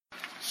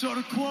So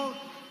to quote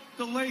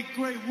the late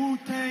great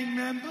Wu-Tang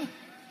member,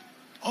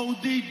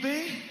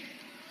 ODB,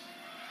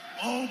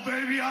 oh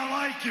baby I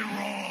like it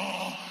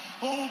raw,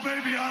 oh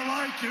baby I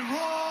like it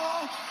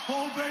raw,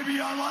 oh baby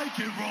I like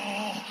it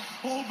raw,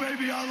 oh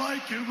baby I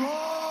like it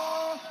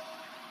raw.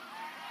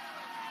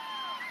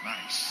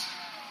 Nice.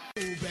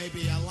 Oh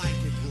baby I like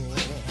it raw,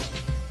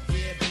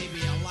 yeah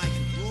baby I like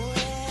it raw,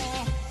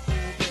 oh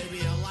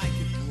baby I like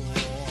it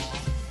raw,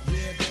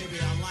 yeah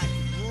baby I like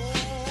it raw,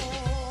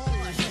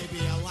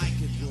 baby I like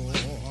it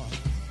raw,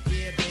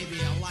 yeah baby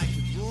I like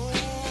it raw,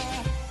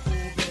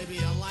 oh baby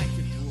I like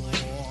it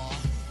raw,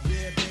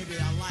 yeah baby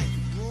I like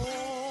it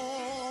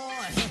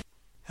raw.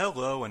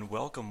 Hello and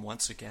welcome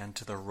once again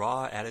to the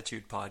Raw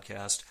Attitude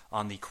Podcast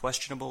on the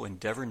Questionable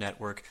Endeavor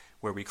Network,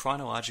 where we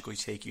chronologically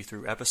take you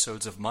through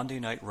episodes of Monday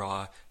Night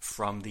Raw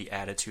from the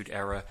Attitude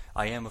Era.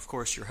 I am, of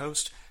course, your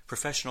host,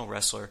 professional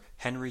wrestler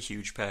Henry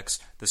Hugepex,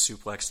 the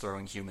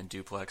suplex-throwing human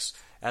duplex.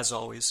 As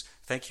always,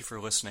 thank you for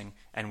listening,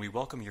 and we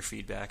welcome your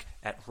feedback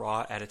at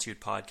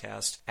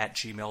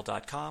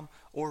rawattitudepodcast@gmail.com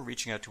or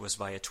reaching out to us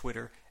via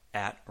Twitter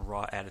at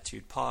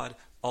rawattitudepod.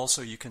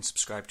 Also, you can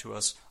subscribe to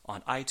us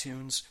on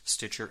iTunes,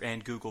 Stitcher,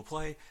 and Google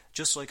Play,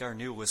 just like our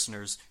new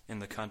listeners in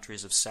the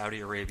countries of Saudi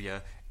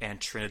Arabia and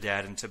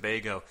Trinidad and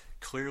Tobago.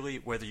 Clearly,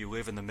 whether you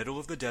live in the middle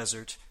of the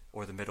desert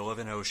or the middle of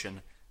an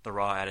ocean, the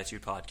Raw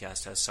Attitude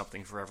Podcast has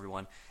something for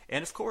everyone.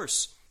 And of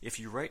course, if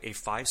you write a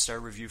 5-star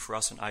review for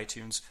us on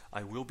iTunes,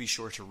 I will be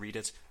sure to read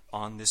it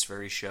on this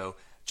very show.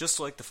 Just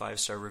like the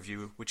 5-star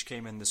review which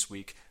came in this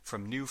week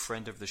from new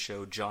friend of the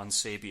show, John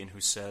Sabian,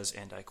 who says,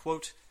 and I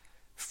quote,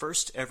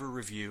 "First ever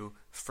review,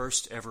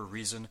 first ever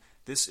reason.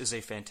 This is a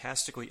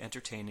fantastically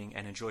entertaining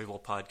and enjoyable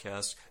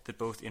podcast that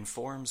both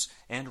informs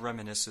and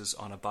reminisces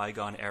on a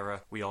bygone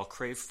era we all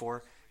crave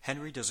for.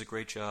 Henry does a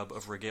great job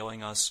of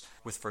regaling us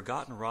with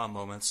forgotten Raw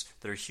moments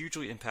that are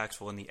hugely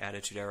impactful in the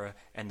Attitude Era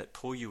and that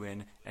pull you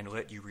in and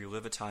let you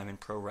relive a time in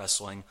pro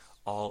wrestling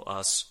all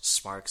us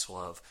Smarks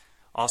love."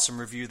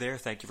 Awesome review there.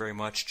 Thank you very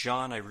much,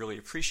 John. I really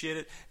appreciate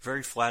it.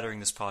 Very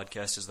flattering this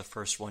podcast is the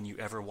first one you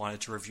ever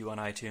wanted to review on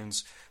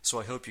iTunes, so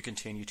I hope you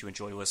continue to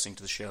enjoy listening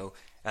to the show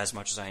as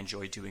much as I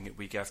enjoy doing it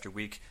week after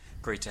week.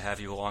 Great to have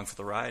you along for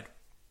the ride.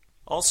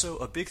 Also,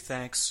 a big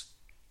thanks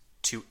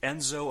to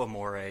Enzo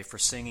Amore for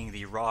singing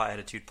the Raw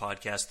Attitude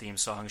Podcast theme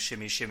song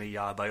Shimmy Shimmy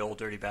Ya by Old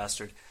Dirty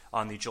Bastard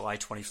on the July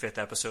 25th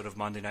episode of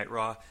Monday Night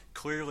Raw.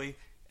 Clearly,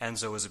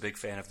 Enzo is a big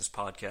fan of this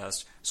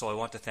podcast, so I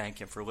want to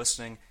thank him for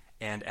listening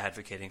and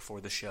advocating for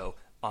the show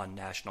on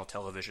national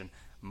television.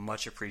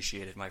 Much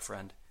appreciated, my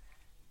friend.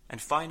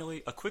 And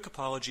finally, a quick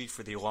apology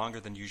for the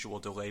longer than usual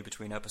delay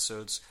between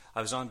episodes.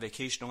 I was on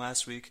vacation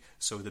last week,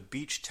 so the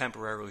beach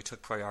temporarily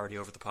took priority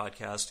over the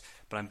podcast,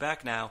 but I'm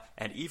back now,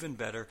 and even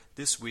better,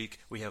 this week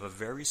we have a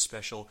very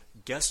special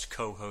guest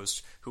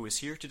co-host who is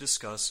here to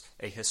discuss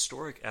a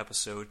historic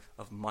episode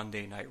of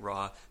Monday Night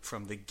Raw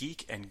from the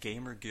Geek and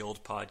Gamer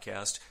Guild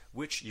podcast,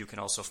 which you can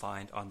also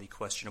find on the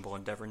Questionable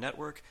Endeavor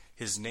Network.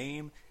 His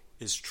name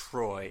is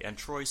Troy. And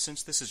Troy,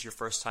 since this is your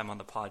first time on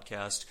the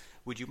podcast,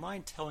 would you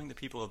mind telling the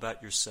people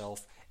about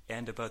yourself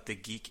and about the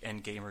Geek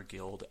and Gamer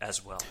Guild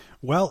as well?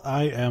 Well,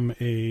 I am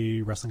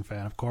a wrestling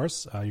fan, of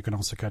course. You can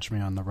also catch me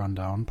on the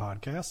Rundown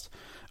podcast.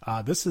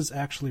 This is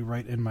actually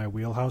right in my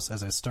wheelhouse,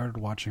 as I started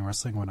watching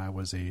wrestling when I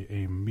was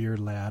a mere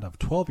lad of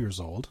 12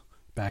 years old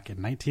back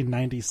in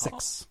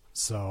 1996.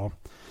 So,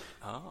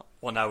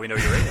 well, now we know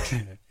your age.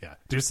 Yeah,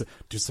 do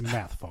some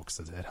math, folks.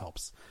 It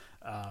helps.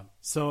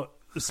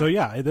 So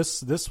yeah,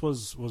 this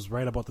was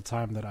right about the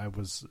time that I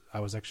was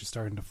actually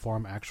starting to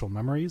form actual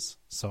memories.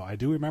 So I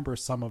do remember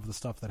some of the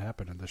stuff that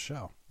happened in this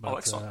show. But,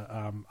 excellent.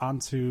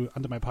 Onto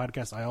my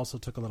podcast, I also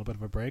took a little bit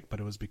of a break,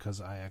 but it was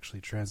because I actually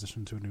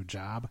transitioned to a new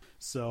job.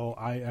 So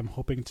I am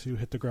hoping to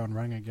hit the ground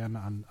running again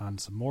on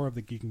some more of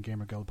the Geek and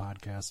Gamer Guild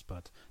podcast.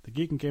 But the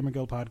Geek and Gamer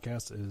Guild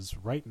podcast is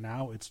right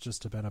now, it's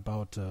just been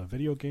about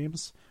video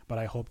games, but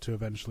I hope to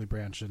eventually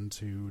branch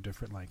into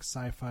different like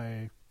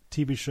sci-fi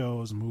TV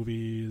shows,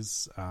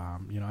 movies,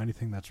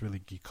 anything that's really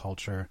geek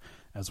culture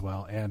as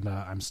well. And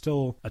I'm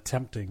still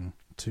attempting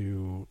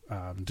to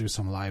do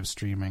some live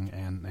streaming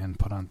and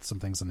put on some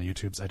things on the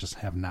YouTubes. I just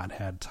have not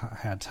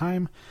had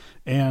time.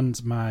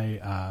 And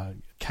my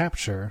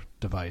capture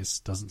device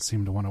doesn't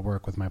seem to want to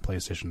work with my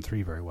PlayStation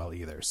 3 very well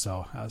either.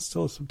 So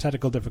still some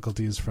technical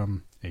difficulties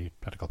from a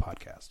technical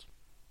podcast.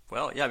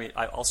 Well, yeah, I mean,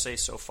 I'll say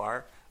so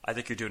far, I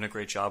think you're doing a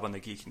great job on the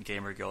Geek and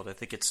Gamer Guild. I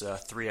think it's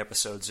 3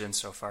 episodes in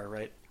so far,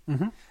 right?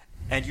 Mm-hmm.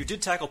 And you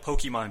did tackle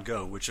Pokemon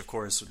Go, which, of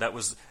course,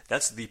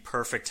 that's the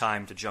perfect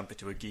time to jump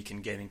into a geek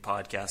and gaming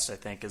podcast, I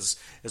think, is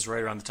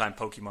right around the time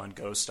Pokemon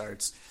Go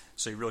starts.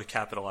 So you really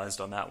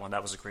capitalized on that one.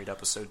 That was a great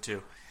episode,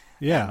 too.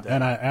 Yeah,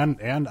 and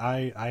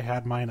I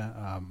had my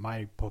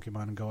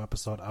Pokemon Go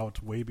episode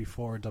out way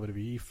before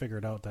WWE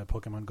figured out that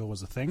Pokemon Go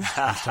was a thing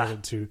and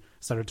started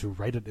to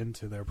write it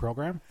into their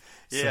program.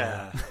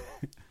 Yeah.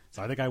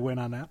 So I think I win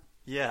on that.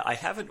 Yeah, I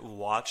haven't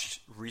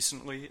watched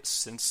recently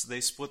since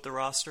they split the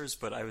rosters,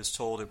 but I was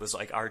told it was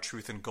like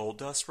R-Truth and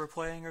Goldust were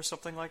playing or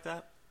something like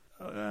that.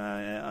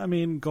 I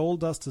mean,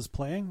 Goldust is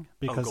playing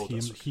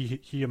because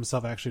he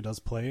himself actually does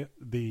play.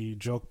 The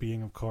joke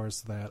being, of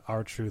course, that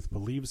R-Truth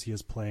believes he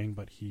is playing,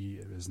 but he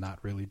is not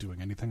really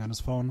doing anything on his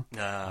phone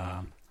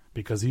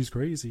because he's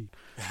crazy.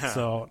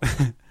 So,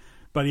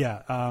 but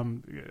yeah,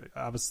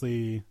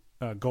 obviously,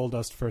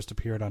 Goldust first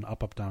appeared on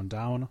Up, Up, Down,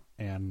 Down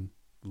and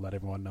let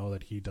everyone know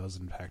that he does,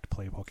 in fact,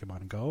 play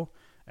Pokemon Go.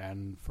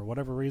 And for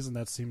whatever reason,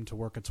 that seemed to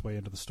work its way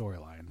into the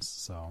storylines.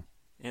 So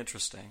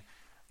interesting.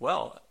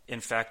 Well,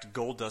 in fact,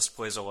 Goldust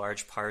plays a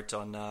large part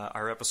on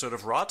our episode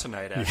of Raw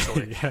tonight,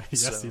 actually.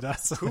 Yes, he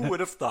does. Who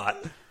would have thought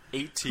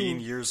 18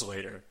 years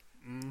later?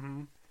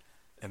 Mm-hmm.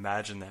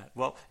 Imagine that.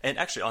 Well, and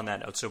actually on that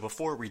note, so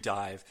before we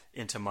dive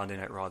into Monday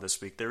Night Raw this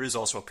week, there is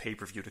also a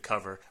pay-per-view to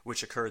cover,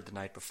 which occurred the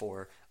night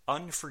before,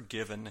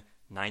 Unforgiven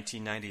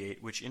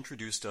 1998, which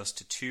introduced us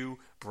to two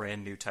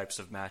brand new types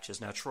of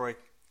matches. Now, Troy,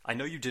 I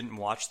know you didn't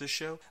watch this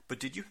show, but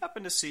did you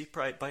happen to see,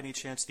 by any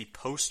chance, the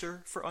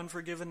poster for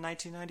Unforgiven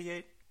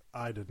 1998?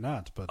 I did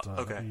not, but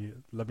okay.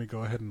 let me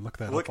go ahead and look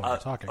that up while we're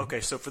talking.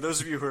 Okay, so for those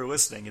of you who are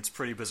listening, it's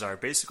pretty bizarre.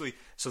 Basically,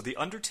 so The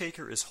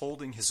Undertaker is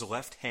holding his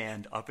left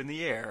hand up in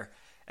the air,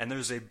 and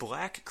there's a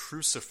black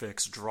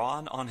crucifix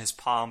drawn on his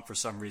palm for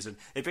some reason.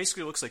 It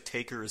basically looks like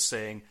Taker is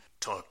saying,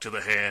 "Talk to the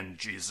hand,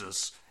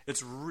 Jesus."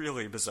 It's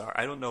really bizarre.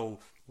 I don't know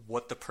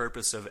what the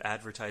purpose of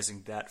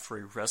advertising that for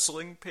a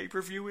wrestling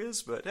pay-per-view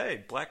is, but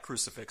hey, black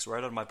crucifix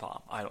right on my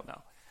palm. I don't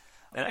know.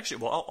 And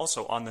actually, well,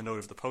 also on the note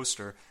of the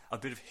poster, a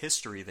bit of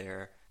history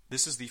there.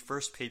 This is the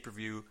first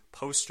pay-per-view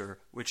poster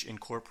which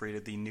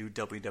incorporated the new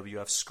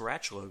WWF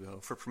scratch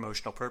logo for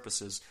promotional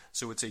purposes,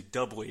 so it's a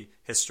doubly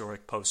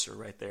historic poster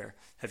right there.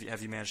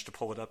 Have you managed to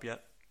pull it up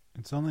yet?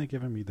 It's only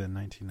given me the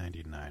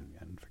 1999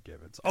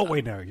 Unforgiven. Oh,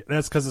 wait, no.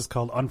 That's because it's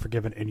called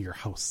Unforgiven in Your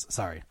House.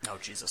 Sorry. Oh,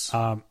 Jesus.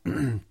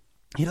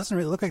 He doesn't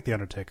really look like The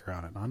Undertaker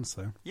on it,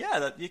 honestly.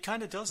 Yeah, he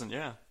kind of doesn't,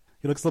 yeah.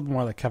 He looks a little bit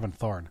more like Kevin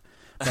Thorne.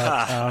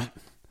 But,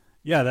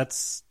 yeah,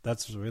 that's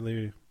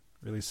really,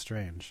 really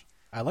strange.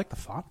 I like the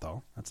font,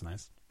 though. That's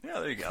nice.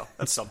 Yeah, there you go.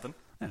 That's something.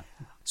 Yeah.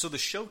 So the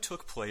show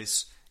took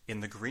place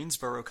in the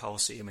Greensboro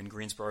Coliseum in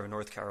Greensboro,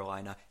 North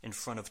Carolina, in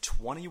front of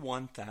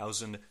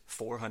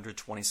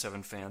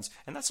 21,427 fans.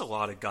 And that's a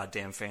lot of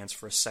goddamn fans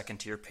for a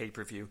second-tier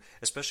pay-per-view,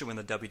 especially when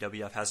the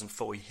WWF hasn't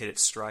fully hit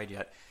its stride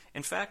yet.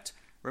 In fact,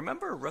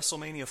 remember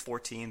WrestleMania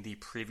 14 the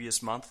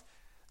previous month?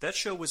 That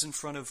show was in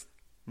front of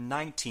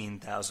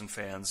 19,000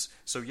 fans.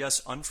 So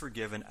yes,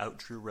 Unforgiven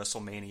outdrew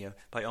WrestleMania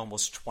by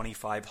almost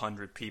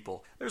 2,500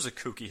 people. There's a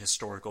kooky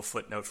historical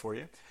footnote for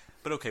you.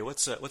 But okay,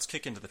 let's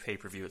kick into the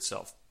pay-per-view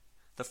itself.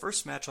 The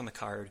first match on the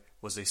card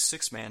was a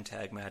 6-man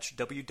tag match,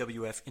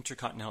 WWF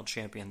Intercontinental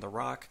Champion The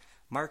Rock,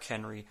 Mark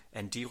Henry,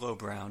 and D'Lo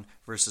Brown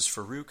versus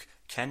Farouk,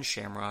 Ken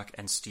Shamrock,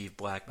 and Steve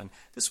Blackman.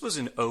 This was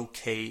an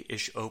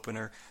okay-ish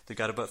opener that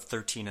got about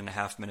 13 and a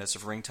half minutes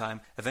of ring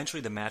time.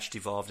 Eventually the match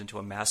devolved into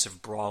a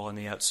massive brawl on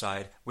the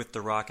outside, with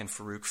The Rock and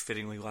Farouk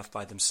fittingly left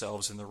by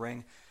themselves in the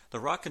ring. The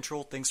Rock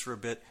controlled things for a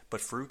bit,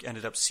 but Farouk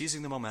ended up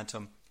seizing the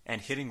momentum and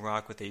hitting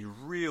Rock with a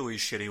really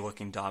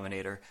shitty-looking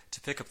Dominator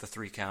to pick up the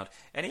 3 count,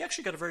 and he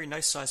actually got a very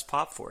nice-sized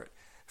pop for it.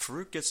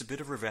 Farouk gets a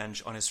bit of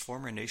revenge on his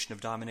former Nation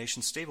of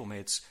Domination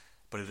stablemates,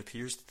 but it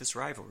appears that this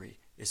rivalry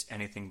is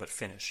anything but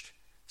finished.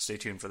 Stay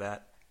tuned for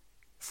that.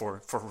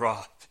 For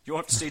Raw. You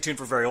won't have to stay tuned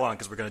for very long,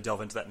 because we're going to delve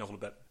into that in a little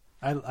bit.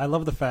 I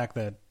love the fact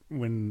that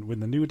when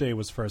the New Day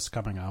was first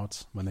coming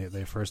out, when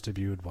they first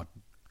debuted,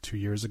 2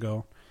 years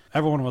ago,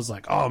 everyone was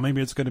like, oh,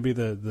 maybe it's going to be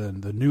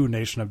the new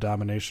Nation of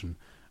Domination.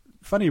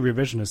 Funny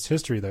revisionist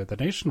history there. The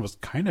Nation was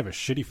kind of a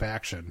shitty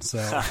faction,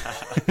 so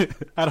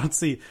I don't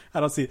see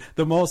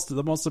the most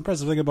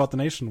impressive thing about the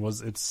Nation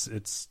was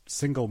its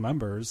single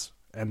members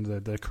and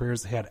the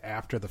careers they had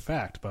after the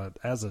fact. But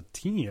as a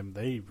team,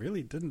 they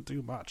really didn't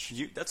do much.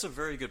 That's a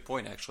very good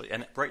point, actually.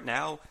 And right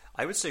now,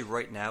 I would say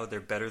right now they're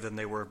better than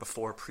they were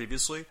before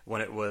previously, when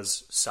it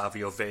was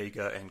Savio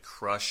Vega and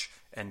Crush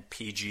and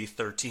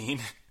PG-13.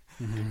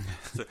 Mm-hmm.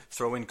 So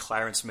throw in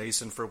Clarence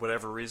Mason for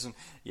whatever reason.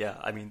 Yeah,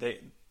 I mean,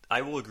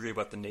 I will agree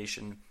about the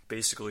Nation,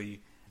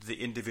 basically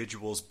the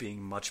individuals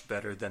being much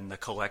better than the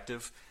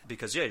collective.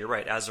 Because, yeah, you're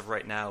right, as of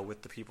right now,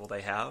 with the people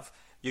they have,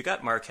 you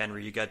got Mark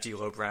Henry, you got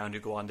D'Lo Brown, who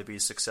go on to be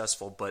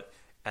successful, but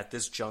at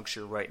this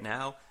juncture right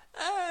now,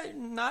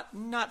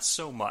 not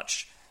so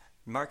much.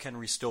 Mark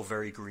Henry's still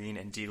very green,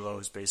 and D'Lo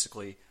is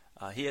basically,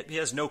 he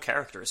has no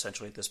character,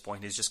 essentially, at this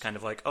point. He's just kind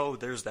of like, oh,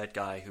 there's that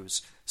guy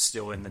who's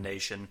still in the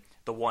Nation,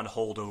 the one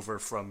holdover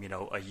from,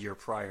 a year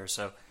prior.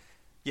 So,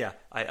 yeah,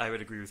 I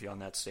would agree with you on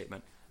that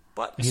statement.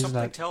 But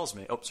something tells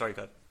me... Oh, sorry,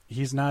 go ahead.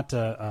 He's not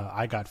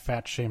I got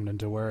fat-shamed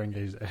into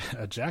wearing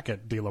a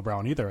jacket, D'Lo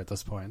Brown, either at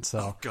this point. So.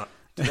 Oh, God.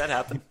 Did that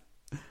happen?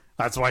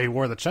 That's why he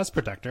wore the chest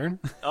protector.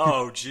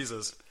 Oh,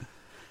 Jesus.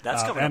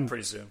 That's coming up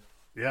pretty soon.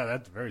 Yeah,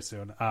 that's very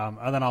soon.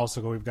 And then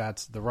also we've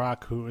got The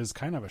Rock, who is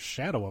kind of a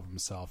shadow of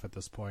himself at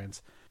this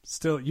point.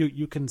 Still,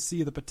 you can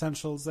see the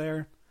potentials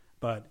there,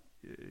 but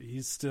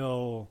he's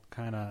still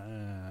kind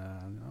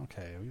of,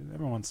 okay.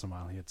 Every once in a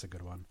while he hits a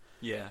good one.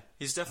 Yeah,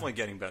 he's definitely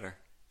getting better.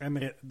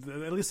 And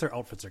at least their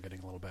outfits are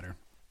getting a little better.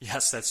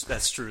 Yes,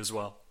 that's true as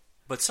well.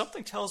 But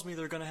something tells me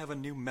they're going to have a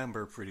new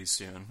member pretty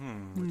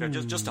soon.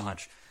 Just a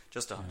hunch.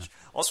 Just a hunch.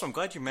 Yeah. Also, I'm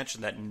glad you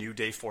mentioned that New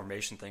Day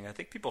formation thing. I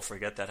think people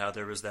forget that, how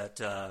there was that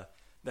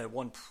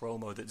one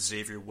promo that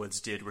Xavier Woods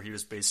did where he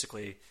was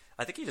basically...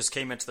 I think he just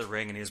came into the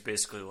ring and he was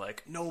basically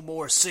like, no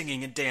more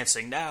singing and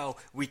dancing. Now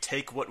we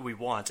take what we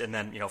want. And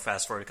then,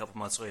 fast forward a couple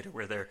months later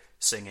where they're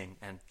singing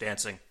and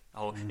dancing.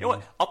 You know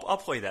what? I'll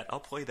play that. I'll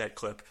play that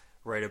clip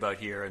right about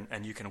here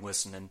and you can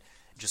listen and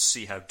just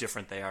see how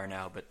different they are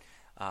now. But,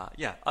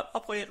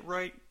 I'll play it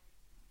right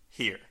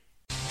here.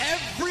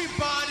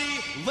 Everybody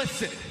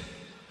listen.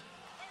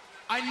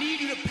 I need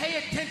you to pay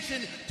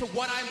attention to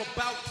what I'm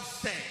about to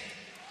say.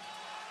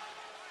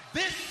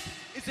 This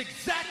is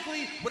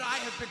exactly what I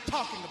have been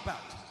talking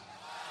about.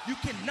 You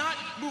cannot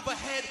move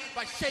ahead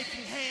by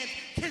shaking hands,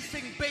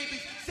 kissing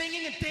babies,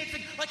 singing and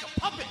dancing like a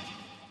puppet.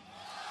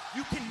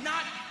 You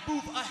cannot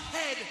move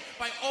ahead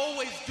by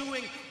always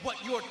doing what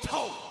you're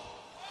told.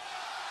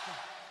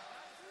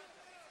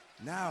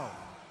 Now,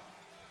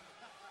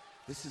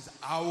 this is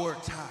our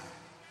time.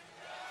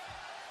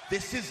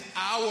 This is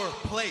our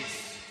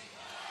place.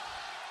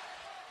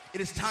 It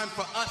is time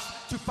for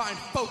us to find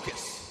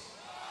focus.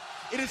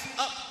 It is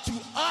up to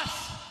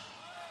us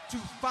to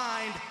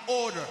find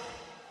order.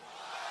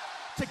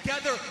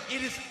 Together,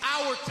 it is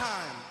our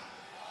time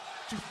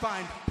to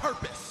find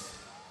purpose.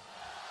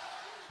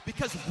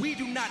 Because we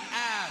do not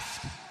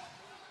ask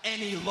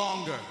any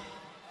longer.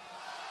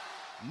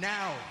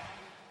 Now,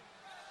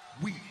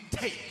 we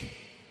take.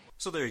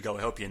 So there you go.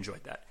 I hope you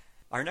enjoyed that.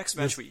 Our next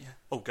match, go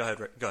ahead.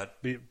 Go ahead.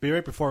 Be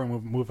right before we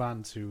move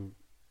on to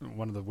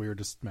one of the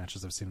weirdest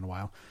matches I've seen in a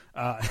while.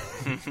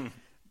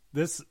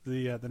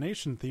 The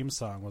Nation theme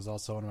song was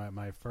also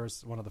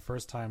one of the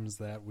first times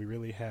that we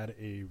really had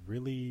a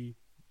really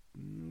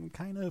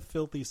kind of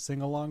filthy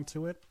sing along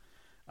to it.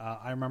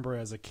 I remember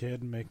as a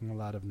kid making a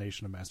lot of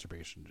Nation of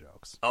Masturbation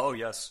jokes. Oh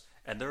yes,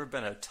 and there have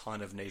been a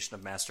ton of Nation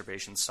of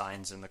Masturbation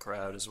signs in the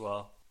crowd as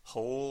well.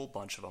 Whole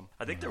bunch of them.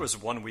 I think there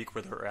was 1 week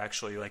where there were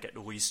actually like at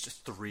least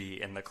 3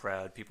 in the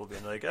crowd. People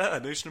being like,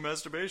 Nation of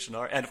Masturbation.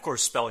 And of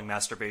course spelling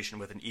masturbation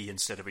with an E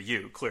instead of a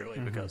U, clearly,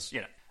 because,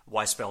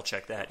 why spell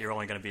check that? You're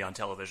only going to be on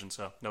television,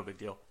 so no big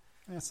deal.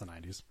 That's the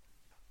 90s.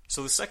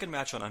 So the second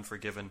match on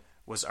Unforgiven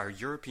was our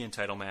European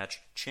title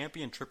match,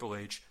 champion Triple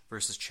H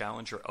versus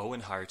challenger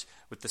Owen Hart,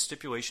 with the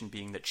stipulation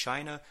being that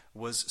Chyna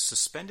was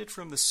suspended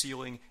from the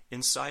ceiling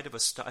inside of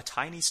a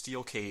tiny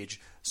steel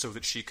cage so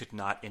that she could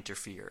not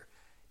interfere.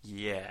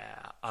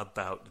 Yeah,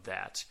 about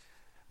that.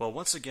 Well,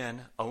 once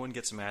again, Owen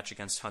gets a match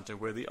against Hunter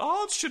where the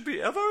odds should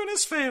be ever in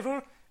his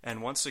favor,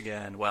 and once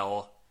again,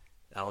 well,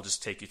 I'll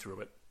just take you through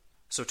it.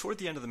 So toward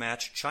the end of the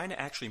match, Chyna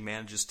actually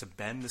manages to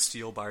bend the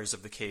steel bars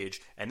of the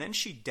cage, and then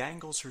she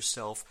dangles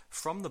herself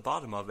from the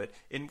bottom of it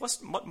in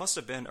what must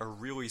have been a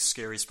really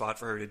scary spot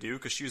for her to do,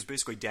 because she was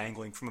basically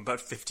dangling from about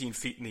 15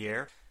 feet in the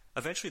air.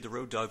 Eventually, the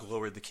Road Dogg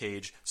lowered the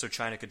cage so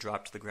Chyna could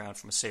drop to the ground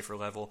from a safer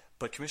level,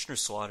 but Commissioner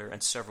Slaughter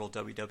and several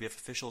WWF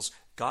officials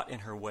got in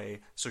her way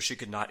so she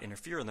could not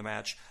interfere in the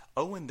match.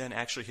 Owen then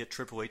actually hit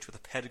Triple H with a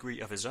pedigree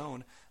of his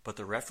own, but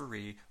the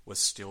referee was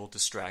still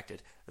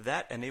distracted.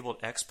 That enabled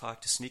X-Pac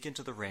to sneak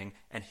into the ring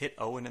and hit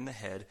Owen in the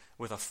head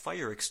with a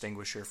fire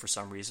extinguisher for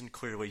some reason.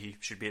 Clearly, he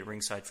should be at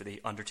ringside for the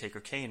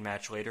Undertaker-Kane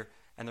match later,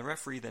 and the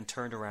referee then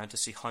turned around to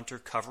see Hunter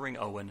covering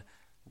Owen.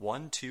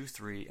 1, 2,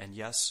 3, and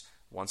yes,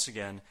 once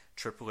again,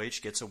 Triple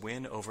H gets a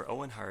win over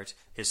Owen Hart,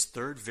 his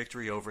third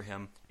victory over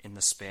him in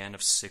the span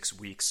of 6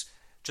 weeks.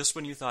 Just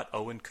when you thought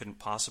Owen couldn't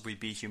possibly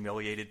be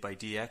humiliated by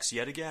DX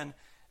yet again,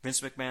 Vince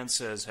McMahon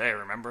says, "Hey,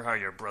 remember how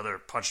your brother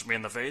punched me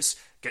in the face?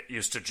 Get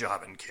used to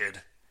jobbing,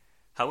 kid."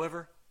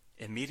 However,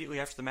 immediately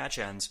after the match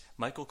ends,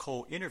 Michael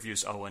Cole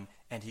interviews Owen,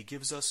 and he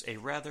gives us a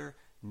rather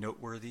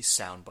noteworthy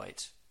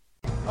soundbite.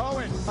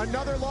 Owen,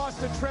 another loss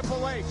to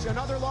Triple H.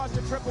 Another loss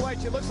to Triple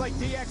H. It looks like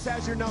DX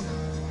has your number.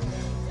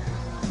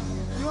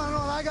 You want to know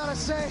what I gotta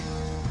say?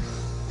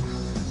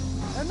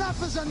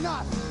 Enough is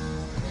enough.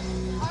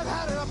 I've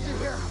had it up to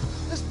here.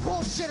 This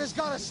bullshit has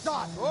got to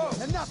stop. Whoa.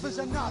 Enough is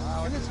enough,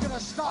 and it's going to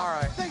stop. All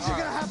right. Things are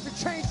going to have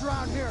to change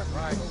around here.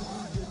 Right.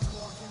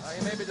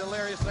 You may be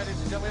delirious,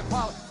 ladies and gentlemen.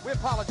 We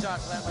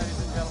apologize for that,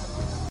 ladies and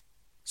gentlemen.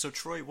 So,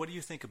 Troy, what do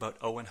you think about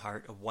Owen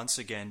Hart once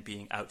again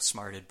being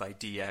outsmarted by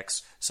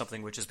DX,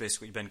 something which has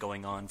basically been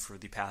going on for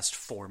the past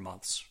 4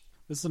 months?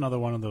 This is another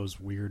one of those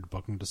weird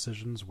booking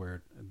decisions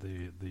where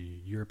the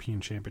European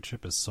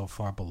Championship is so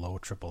far below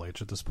Triple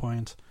H at this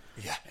point.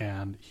 Yeah.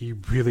 And he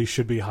really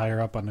should be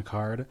higher up on the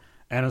card.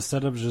 And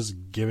instead of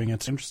just giving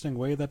it an interesting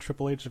way that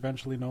Triple H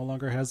eventually no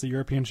longer has the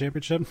European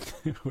Championship,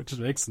 which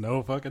makes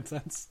no fucking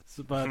sense.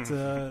 But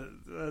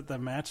the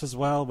match as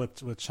well with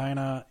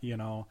Chyna,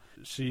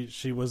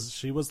 she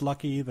was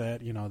lucky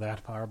that, that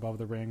far above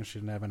the ring, she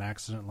didn't have an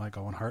accident like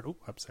Owen Hart. Oh,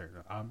 I'm sorry.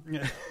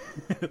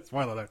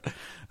 Spoiler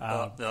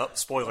alert.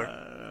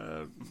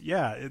 Spoiler.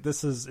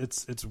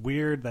 It's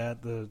weird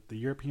that the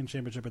European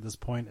Championship at this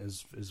point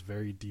is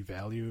very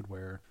devalued,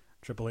 where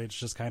Triple H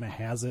just kind of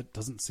has it,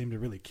 doesn't seem to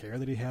really care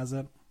that he has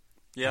it.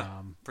 Yeah,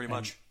 pretty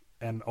much.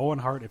 And Owen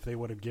Hart, if they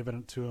would have given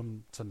it to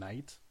him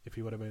tonight, if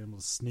he would have been able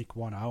to sneak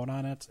one out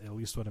on it, at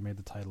least would have made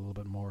the title a little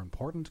bit more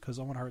important, because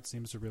Owen Hart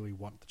seems to really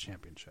want the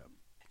championship.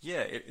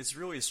 Yeah, it's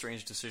really a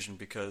strange decision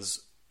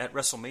because at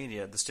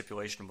WrestleMania, the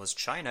stipulation was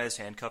Chyna is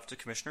handcuffed to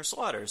Commissioner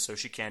Slaughter, so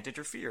she can't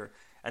interfere.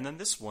 And then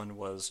this one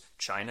was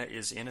Chyna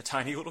is in a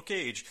tiny little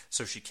cage,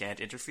 so she can't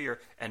interfere.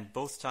 And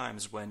both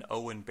times when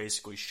Owen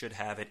basically should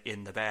have it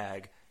in the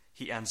bag,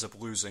 he ends up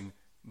losing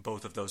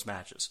both of those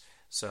matches.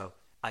 So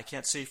I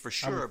can't say for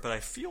sure, but I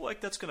feel like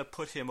that's going to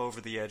put him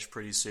over the edge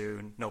pretty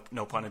soon.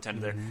 No pun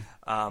intended there.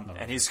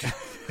 And he's.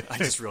 I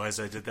just realized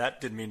I did that.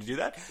 Didn't mean to do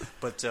that.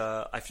 But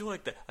I feel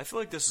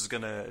like this is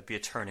going to be a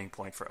turning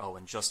point for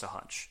Owen. Just a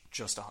hunch.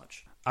 Just a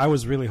hunch. I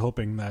was really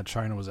hoping that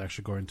Chyna was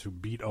actually going to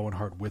beat Owen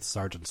Hart with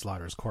Sergeant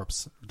Slaughter's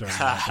corpse during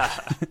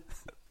that.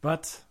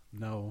 But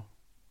no.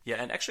 Yeah,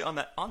 and actually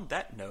on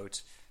that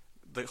note,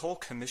 the whole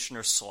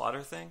Commissioner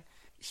Slaughter thing,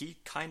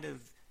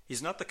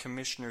 he's not the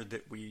commissioner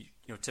that we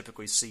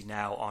typically see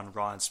now on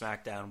Raw and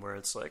SmackDown, where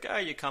it's like,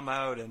 you come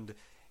out and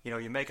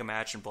you make a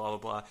match and blah blah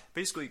blah.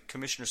 Basically,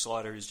 Commissioner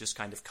Slaughter is just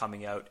kind of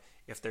coming out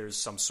if there's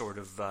some sort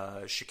of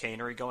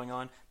chicanery going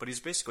on, but he's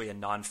basically a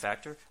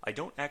non-factor. I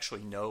don't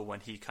actually know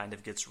when he kind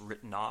of gets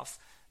written off,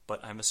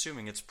 but I'm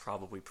assuming it's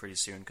probably pretty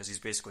soon because he's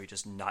basically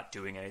just not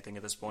doing anything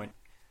at this point.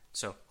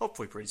 So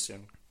hopefully pretty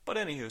soon. But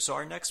anywho, so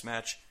our next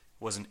match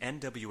was an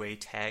NWA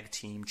Tag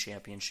Team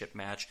Championship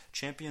match.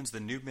 Champions the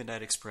New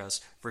Midnight Express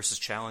versus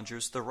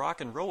challengers the Rock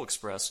and Roll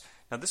Express.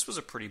 Now this was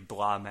a pretty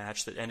blah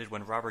match that ended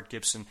when Robert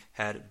Gibson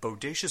had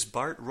Bodacious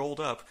Bart rolled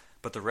up,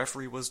 but the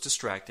referee was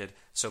distracted,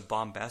 so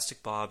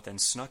Bombastic Bob then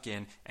snuck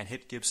in and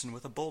hit Gibson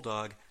with a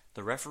bulldog.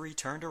 The referee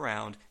turned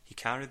around, he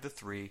counted the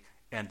 3,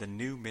 and the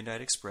New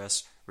Midnight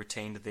Express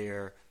retained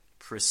their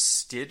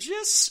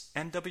prestigious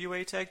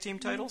NWA Tag Team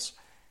titles.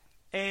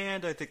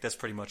 And I think that's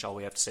pretty much all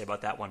we have to say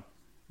about that one.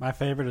 My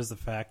favorite is the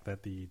fact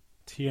that the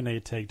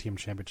TNA Tag Team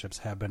Championships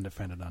have been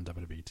defended on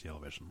WWE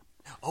television.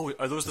 Oh,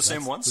 are those the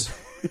same ones?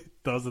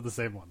 Those are the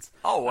same ones.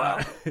 Oh, wow.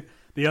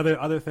 The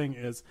other thing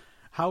is,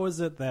 how is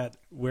it that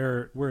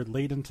we're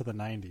late into the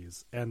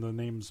 90s and the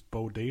names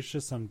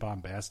Bodacious and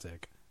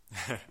Bombastic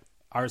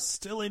are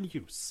still in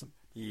use?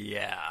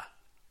 Yeah.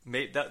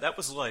 That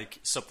was like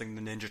something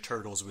the Ninja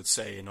Turtles would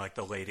say in like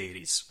the late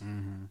 80s.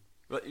 Mm-hmm.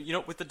 But,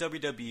 with the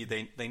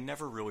WWE, they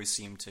never really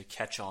seem to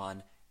catch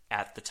on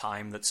at the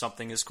time that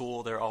something is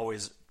cool. They're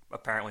always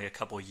apparently a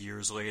couple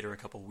years later, a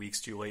couple weeks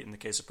too late in the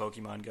case of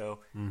Pokemon Go.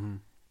 Mm-hmm.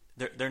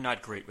 They're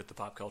not great with the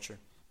pop culture.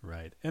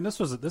 Right, and this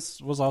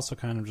was also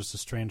kind of just a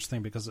strange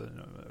thing because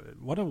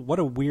what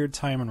a weird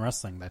time in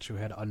wrestling that you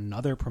had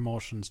another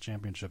promotion's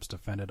championships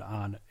defended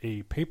on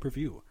a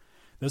pay-per-view.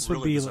 This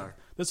would be bizarre.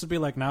 This would be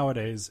like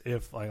nowadays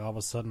if like all of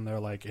a sudden they're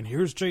like, and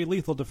here's Jay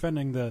Lethal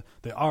defending the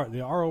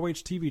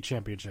ROH TV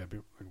championship.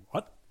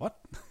 What?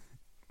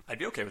 I'd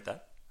be okay with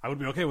that. I would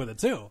be okay with it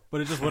too,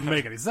 but it just wouldn't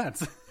make any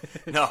sense.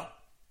 No.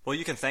 Well,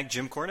 you can thank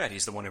Jim Cornette.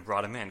 He's the one who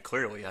brought him in.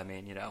 Clearly, I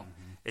mean,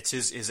 It's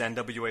his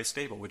NWA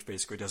stable, which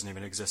basically doesn't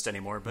even exist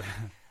anymore, but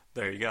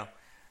there you go.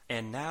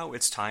 And now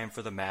it's time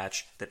for the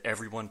match that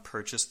everyone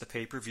purchased the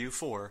pay-per-view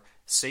for,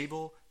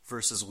 Sable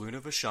versus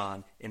Luna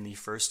Vachon in the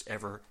first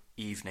ever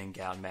evening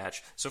gown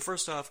match. So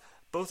first off,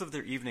 both of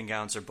their evening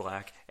gowns are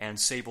black, and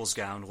Sable's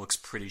gown looks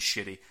pretty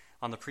shitty.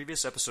 On the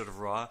previous episode of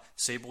Raw,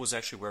 Sable was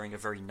actually wearing a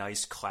very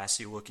nice,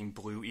 classy-looking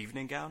blue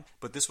evening gown,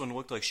 but this one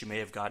looked like she may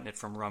have gotten it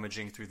from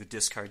rummaging through the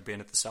discard bin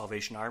at the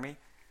Salvation Army.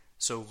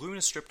 So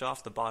Luna stripped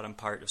off the bottom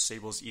part of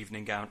Sable's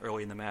evening gown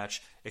early in the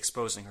match,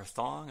 exposing her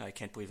thong. I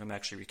can't believe I'm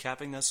actually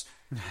recapping this.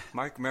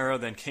 Mark Mero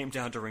then came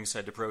down to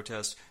ringside to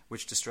protest,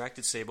 which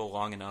distracted Sable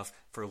long enough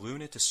for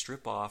Luna to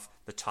strip off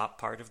the top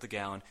part of the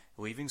gown,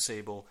 leaving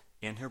Sable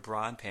in her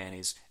bra and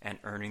panties and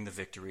earning the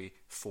victory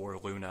for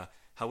Luna.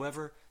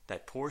 However,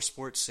 that poor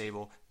sport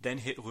Sable then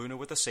hit Luna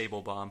with a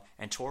Sable bomb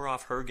and tore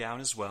off her gown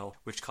as well,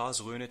 which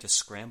caused Luna to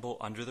scramble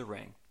under the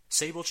ring.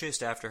 Sable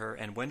chased after her,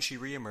 and when she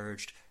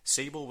re-emerged,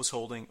 Sable was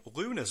holding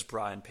Luna's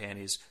bra and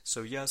panties,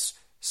 so yes,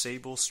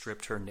 Sable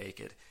stripped her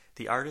naked.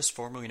 The artist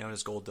formerly known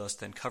as Goldust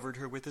then covered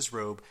her with his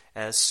robe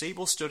as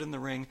Sable stood in the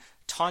ring,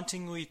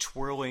 tauntingly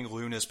twirling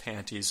Luna's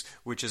panties,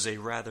 which is a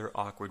rather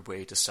awkward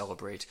way to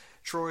celebrate.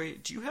 Troy,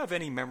 do you have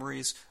any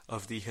memories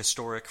of the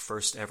historic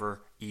first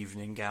ever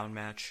evening gown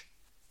match?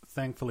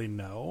 Thankfully,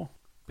 no,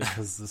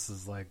 because this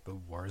is like the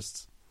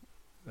worst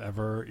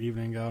ever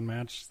evening gown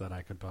match that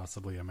I could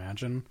possibly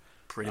imagine.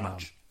 Pretty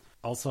much.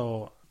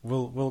 Also,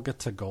 we'll get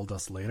to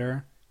Goldust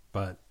later,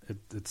 but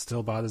it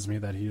still bothers me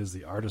that he is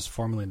the artist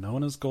formerly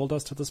known as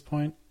Goldust at this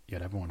point,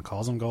 yet everyone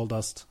calls him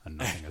Goldust, and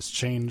nothing has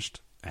changed,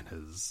 and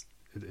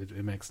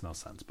it makes no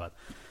sense. But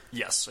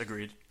yes,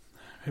 agreed.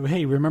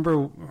 Hey, remember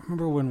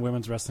when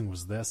women's wrestling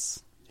was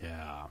this?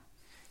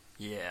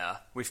 Yeah,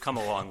 we've come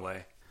a long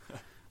way.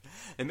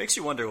 It makes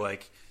you wonder,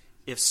 like,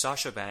 if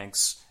Sasha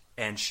Banks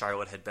and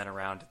Charlotte had been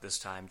around at this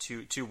time,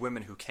 two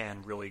women who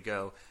can really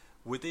go,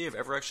 would they have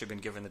ever actually been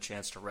given the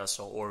chance to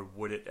wrestle, or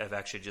would it have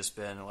actually just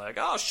been like,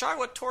 oh,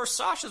 Charlotte tore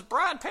Sasha's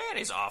bra and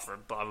panties off, or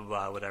blah, blah,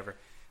 blah, whatever.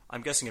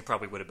 I'm guessing it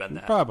probably would have been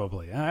that.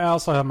 Probably. I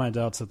also have my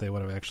doubts that they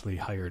would have actually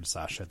hired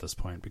Sasha at this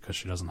point because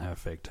she doesn't have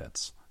fake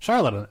tits.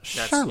 Charlotte,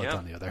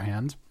 on the other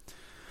hand,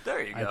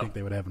 there you go. I think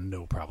they would have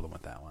no problem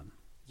with that one.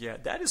 Yeah,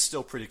 that is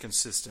still pretty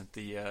consistent.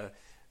 The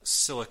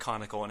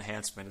siliconical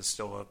enhancement is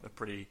still a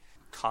pretty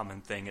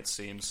common thing, it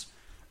seems.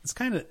 It's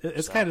kind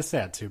of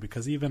sad too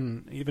because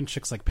even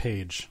chicks like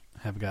Paige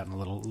have gotten a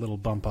little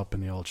bump up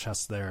in the old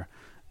chest there,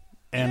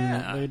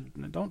 and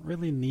they don't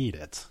really need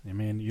it. I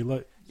mean, you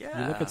look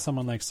at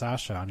someone like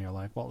Sasha and you're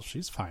like, well,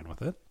 she's fine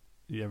with it,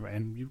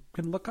 and you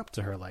can look up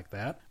to her like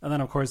that. And then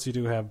of course you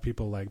do have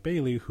people like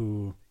Bayley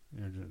who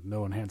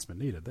no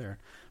enhancement needed there,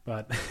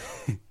 but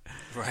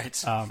right.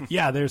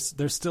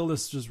 There's still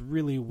this just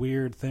really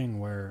weird thing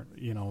where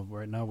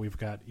right now we've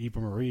got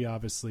Eva Marie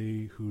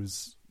obviously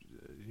who's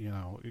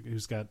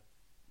got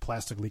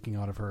plastic leaking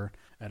out of her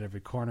at every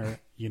corner.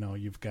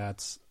 You've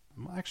got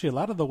actually a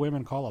lot of the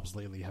women call-ups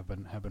lately have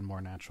been more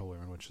natural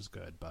women, which is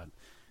good. But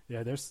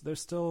yeah, there's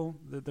still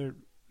there.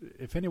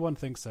 If anyone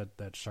thinks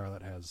that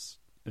Charlotte is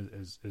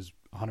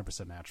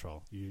 100%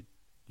 natural,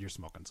 you're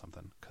smoking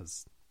something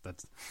because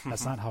that's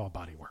not how a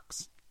body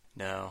works.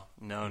 No.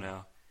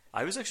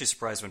 I was actually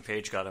surprised when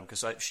Paige got him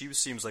because she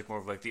seems like more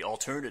of like the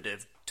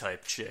alternative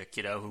type chick,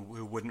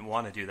 who wouldn't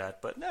want to do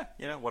that. But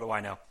what do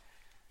I know?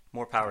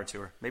 More power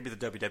to her. Maybe the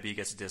WWE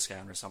gets a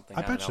discount or something.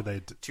 I bet you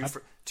they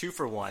two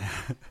for one.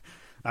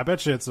 I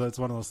bet you it's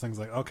one of those things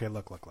like, okay,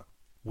 look.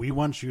 We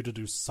want you to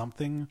do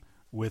something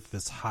with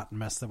this hot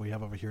mess that we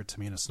have over here,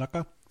 Tamina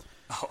Snuka.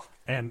 Oh.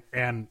 And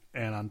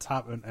on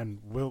top,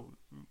 and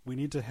we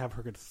need to have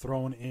her get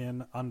thrown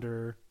in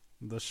under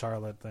the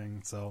Charlotte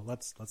thing. So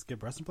let's give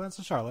breast implants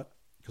to Charlotte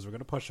because we're going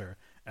to push her,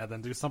 and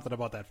then do something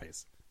about that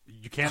face.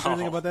 You can't do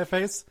anything about that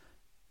face.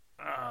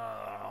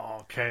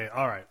 Okay,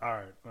 all right.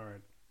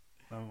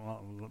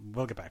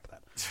 We'll get back to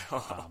that.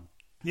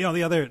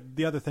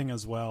 The other thing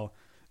as well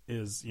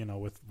is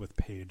with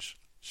Paige,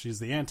 she's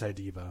the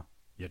anti-diva,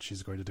 yet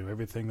she's going to do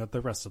everything that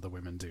the rest of the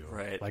women do,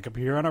 right? Like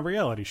appear on a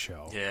reality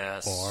show.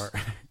 Yes. Or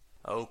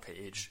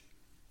Paige.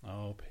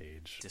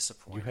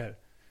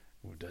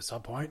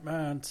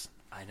 Disappointment.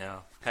 I know.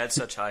 Had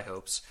such high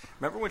hopes.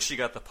 Remember when she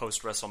got the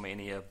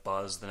post-WrestleMania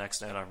buzz the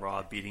next night on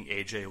Raw, beating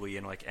AJ Lee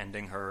and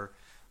ending her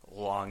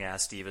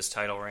long-ass Divas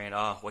title reign?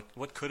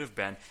 What could have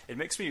been. It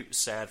makes me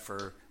sad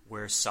for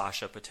where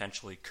Sasha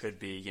potentially could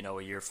be,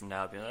 a year from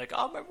now. Being like,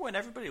 remember when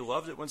everybody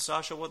loved it when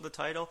Sasha won the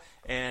title?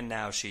 And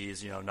now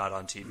she's, not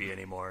on TV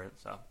anymore.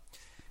 So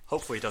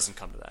hopefully it doesn't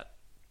come to that.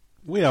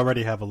 We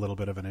already have a little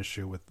bit of an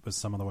issue with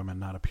some of the women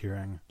not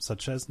appearing,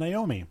 such as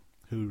Naomi,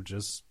 who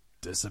just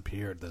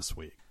disappeared this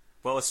week.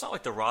 Well, it's not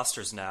like the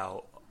rosters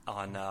now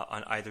on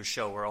either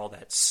show are all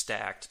that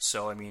stacked.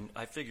 So, I mean,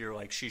 I figure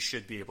she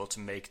should be able to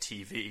make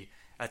TV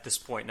at this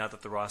point, now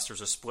that the rosters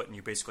are split and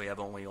you basically have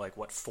only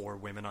 4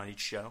 women on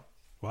each show.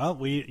 Well,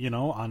 we,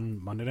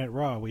 on Monday Night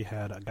Raw, we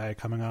had a guy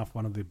coming off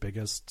one of the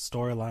biggest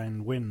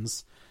storyline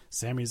wins,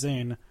 Sami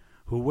Zayn,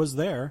 who was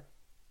there,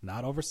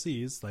 not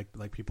overseas,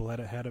 like people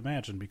had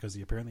imagined, because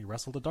he apparently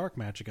wrestled a dark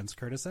match against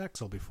Curtis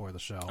Axel before the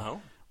show.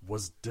 Oh.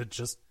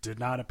 Did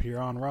not appear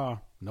on Raw.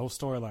 No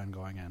storyline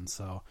going in.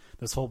 So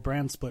this whole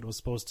brand split was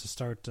supposed to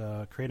start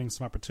creating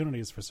some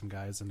opportunities for some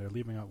guys, and they're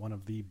leaving out one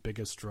of the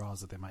biggest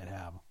draws that they might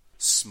have.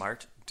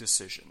 Smart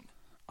decision.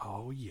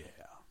 Oh, yeah.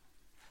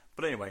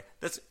 But anyway,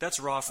 that's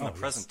Raw from the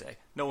present day.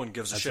 No one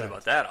gives a shit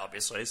about that,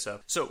 obviously.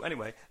 So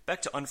anyway,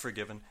 back to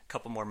Unforgiven. A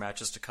couple more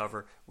matches to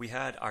cover. We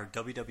had our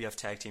WWF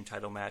Tag Team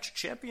title match.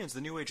 Champions,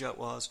 the New Age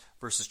Outlaws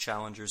versus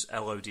challengers,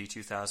 LOD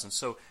 2000.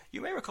 So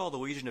you may recall the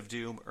Legion of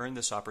Doom earned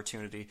this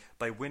opportunity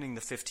by winning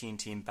the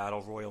 15-team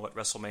Battle Royal at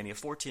WrestleMania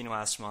 14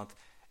 last month.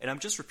 And I'm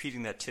just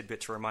repeating that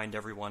tidbit to remind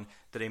everyone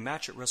that a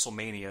match at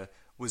WrestleMania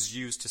was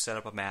used to set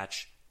up a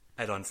match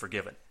at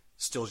Unforgiven.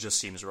 Still just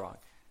seems wrong.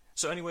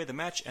 So anyway, the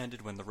match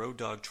ended when the Road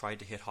Dogg tried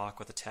to hit Hawk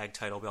with a tag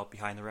title belt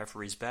behind the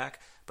referee's back,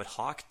 but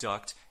Hawk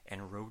ducked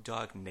and Road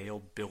Dogg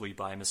nailed Billy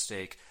by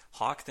mistake.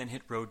 Hawk then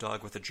hit Road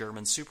Dogg with a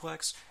German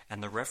suplex,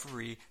 and the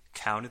referee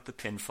counted the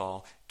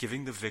pinfall,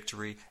 giving the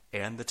victory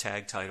and the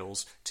tag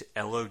titles to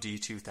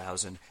LOD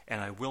 2000,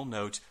 and I will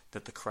note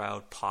that the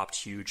crowd popped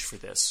huge for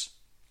this.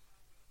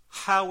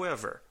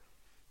 However,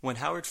 when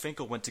Howard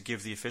Finkel went to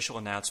give the official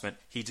announcement,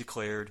 he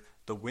declared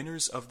the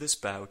winners of this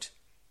bout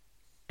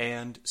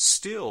and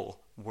still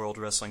World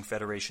Wrestling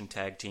Federation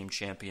Tag Team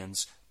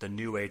Champions, the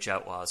New Age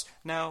Outlaws.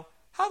 Now,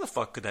 how the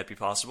fuck could that be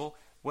possible?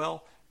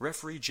 Well,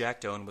 referee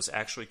Jack Doan was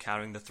actually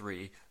counting the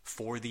 3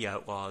 for the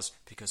Outlaws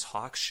because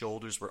Hawk's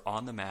shoulders were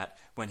on the mat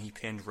when he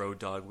pinned Road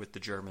Dogg with the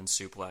German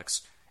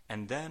suplex.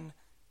 And then,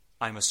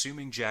 I'm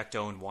assuming Jack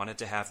Doan wanted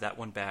to have that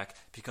one back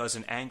because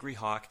an angry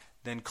Hawk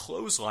then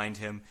clotheslined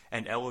him,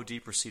 and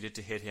LOD proceeded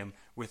to hit him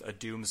with a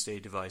doomsday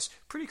device.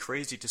 Pretty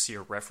crazy to see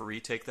a referee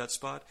take that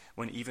spot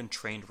when even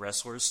trained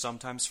wrestlers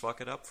sometimes fuck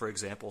it up. For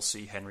example,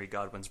 see Henry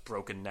Godwin's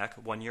broken neck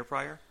 1 year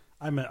prior.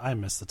 I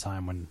miss the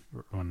time when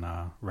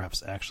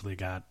refs actually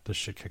got the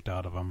shit kicked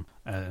out of them,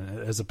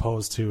 as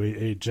opposed to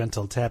a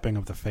gentle tapping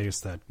of the face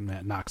that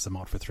knocks them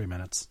out for 3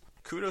 minutes.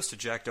 Kudos to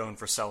Jack Doan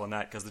for selling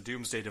that, because the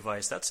Doomsday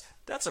Device,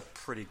 that's a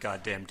pretty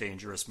goddamn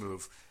dangerous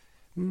move.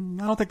 I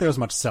don't think there was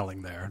much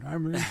selling there.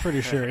 I'm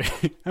pretty sure.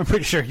 I'm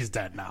pretty sure he's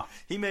dead now.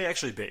 He may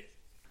actually be.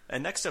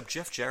 And next up,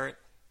 Jeff Jarrett,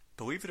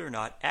 believe it or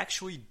not,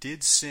 actually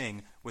did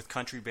sing with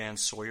country band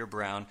Sawyer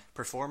Brown,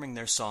 performing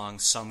their song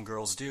 "Some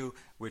Girls Do,"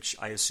 which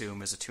I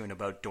assume is a tune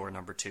about door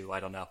number 2.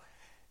 I don't know.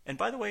 And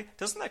by the way,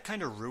 doesn't that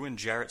kind of ruin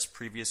Jarrett's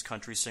previous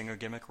country singer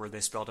gimmick, where they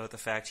spelled out the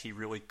fact he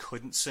really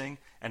couldn't sing,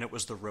 and it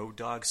was the Road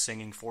Dogg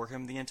singing for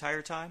him the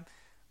entire time?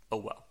 Oh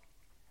well.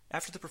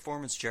 After the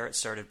performance, Jarrett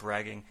started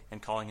bragging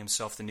and calling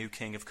himself the new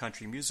king of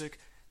country music,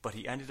 but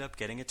he ended up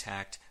getting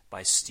attacked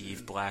by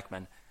Steve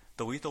Blackman.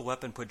 The Lethal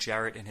Weapon put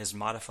Jarrett in his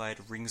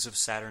modified Rings of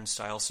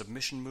Saturn-style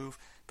submission move,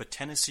 but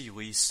Tennessee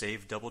Lee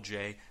saved Double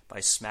J by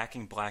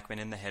smacking Blackman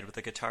in the head with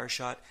a guitar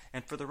shot,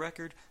 and for the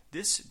record,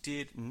 this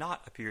did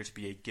not appear to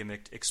be a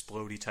gimmicked,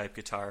 explodey-type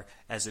guitar,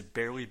 as it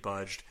barely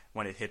budged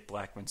when it hit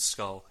Blackman's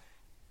skull.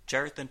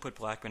 Jarrett then put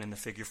Blackman in the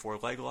figure 4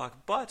 leg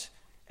lock, but,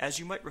 as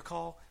you might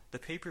recall, the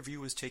pay-per-view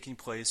was taking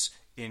place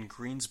in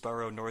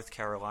Greensboro, North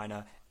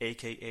Carolina,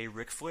 aka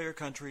Ric Flair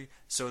country,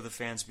 so the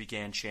fans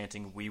began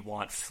chanting "We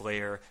want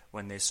Flair"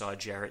 when they saw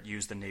Jarrett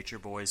use the Nature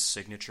Boy's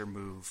signature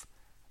move.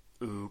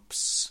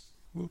 Oops.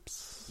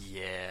 Whoops.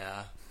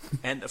 Yeah.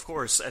 And, of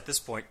course, at this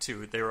point,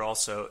 too, they were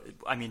also...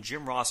 I mean,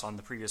 Jim Ross on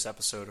the previous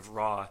episode of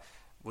Raw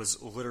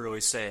was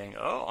literally saying,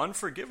 "Oh,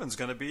 Unforgiven's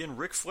going to be in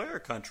Ric Flair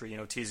country,"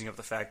 teasing up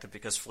the fact that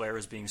because Flair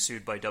is being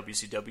sued by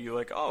WCW,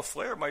 like, oh,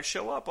 Flair might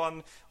show up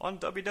on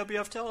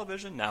WWF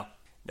television. No.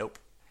 Nope.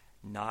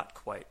 Not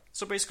quite.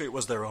 So basically it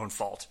was their own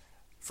fault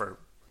for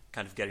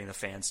kind of getting the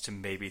fans to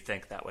maybe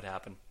think that would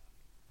happen.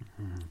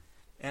 Mm-hmm.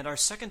 And our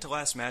second to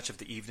last match of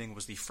the evening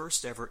was the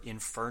first ever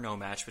Inferno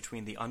match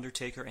between The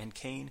Undertaker and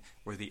Kane,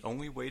 where the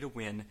only way to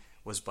win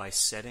was by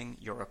setting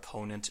your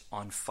opponent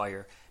on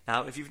fire.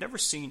 Now, if you've never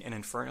seen an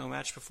Inferno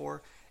match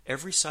before,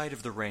 every side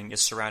of the ring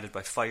is surrounded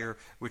by fire,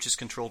 which is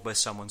controlled by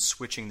someone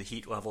switching the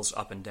heat levels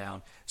up and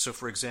down. So,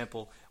 for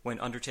example, when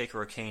Undertaker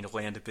or Kane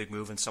land a big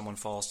move and someone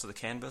falls to the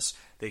canvas,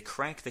 they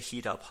crank the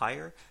heat up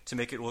higher to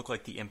make it look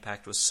like the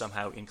impact was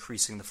somehow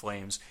increasing the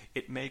flames.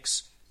 It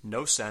makes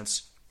no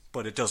sense,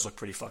 but it does look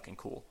pretty fucking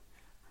cool.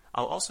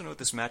 I'll also note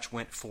this match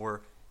went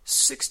for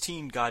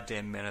 16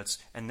 goddamn minutes,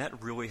 and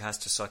that really has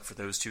to suck for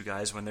those two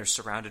guys when they're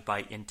surrounded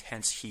by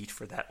intense heat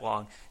for that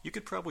long. You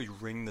could probably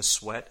wring the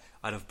sweat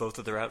out of both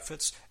of their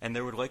outfits, and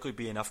there would likely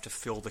be enough to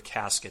fill the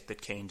casket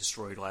that Kane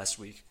destroyed last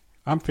week.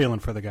 I'm feeling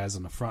for the guys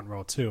in the front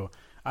row, too.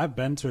 I've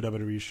been to a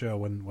WWE show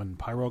when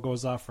pyro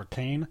goes off for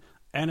Kane,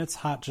 and it's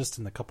hot just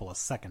in a couple of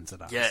seconds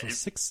it off. Yeah,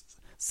 so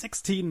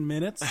 16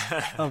 minutes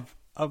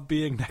of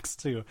being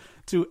next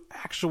to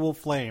actual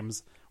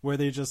flames, where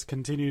they just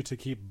continue to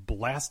keep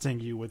blasting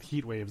you with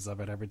heat waves of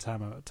it every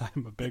time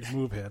a big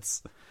move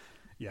hits.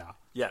 Yeah.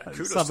 Yeah,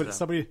 kudos to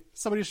them.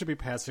 Somebody should be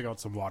passing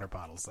out some water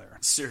bottles there.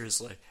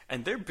 Seriously.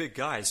 And they're big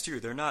guys, too.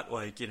 They're not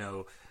like,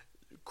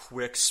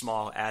 quick,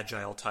 small,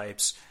 agile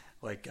types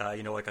like,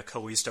 like a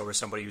Kalisto or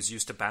somebody who's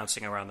used to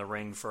bouncing around the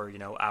ring for,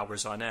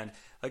 hours on end.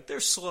 Like,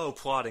 they're slow,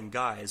 plodding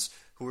guys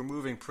who are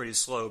moving pretty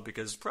slow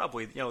because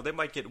probably, they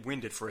might get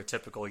winded for a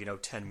typical,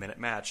 10-minute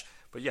match.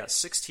 But yeah,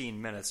 16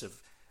 minutes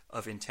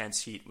of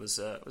intense heat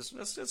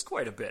that's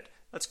quite a bit.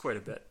 That's quite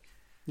a bit.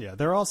 Yeah,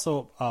 they're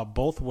also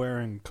both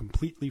wearing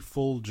completely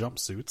full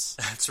jumpsuits.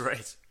 That's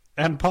right.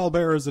 And Paul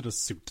Bearer's in a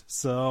suit,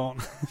 so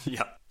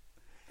yeah,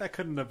 that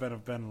couldn't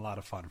have been a lot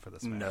of fun for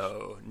this match.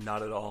 No,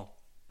 not at all.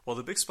 Well,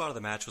 the big spot of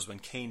the match was when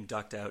Kane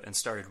ducked out and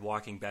started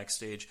walking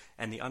backstage,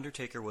 and The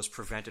Undertaker was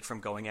prevented from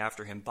going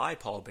after him by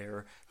Paul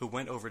Bearer, who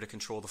went over to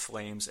control the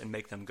flames and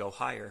make them go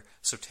higher,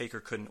 so Taker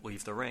couldn't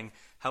leave the ring.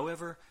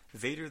 However,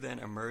 Vader then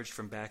emerged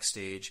from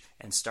backstage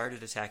and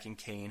started attacking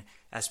Kane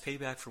as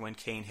payback for when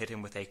Kane hit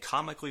him with a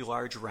comically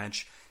large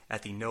wrench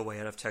at the No Way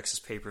Out of Texas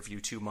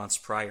pay-per-view 2 months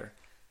prior.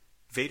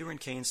 Vader and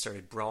Kane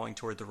started brawling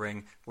toward the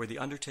ring, where The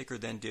Undertaker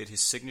then did his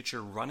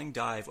signature running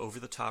dive over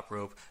the top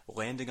rope,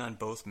 landing on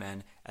both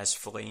men as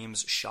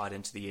flames shot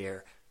into the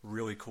air.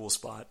 Really cool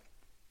spot.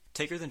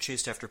 Taker then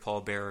chased after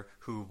Paul Bearer,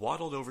 who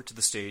waddled over to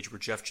the stage where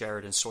Jeff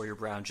Jarrett and Sawyer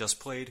Brown just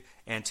played,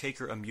 and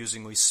Taker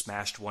amusingly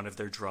smashed one of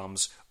their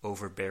drums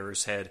over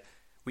Bearer's head.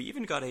 We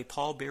even got a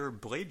Paul Bearer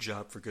blade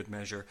job for good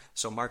measure,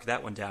 so mark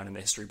that one down in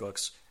the history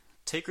books.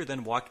 Taker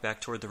then walked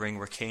back toward the ring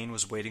where Kane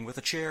was waiting with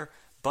a chair,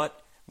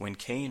 but when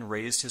Kane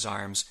raised his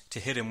arms to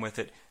hit him with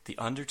it, The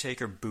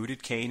Undertaker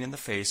booted Kane in the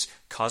face,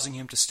 causing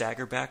him to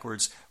stagger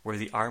backwards where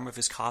the arm of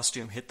his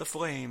costume hit the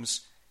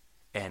flames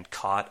and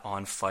caught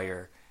on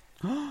fire.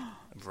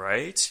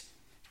 Right?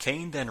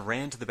 Kane then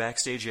ran to the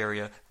backstage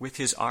area with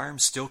his arm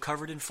still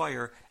covered in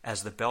fire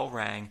as the bell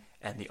rang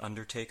and The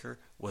Undertaker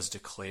was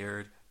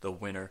declared the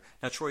winner.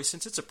 Now, Troy,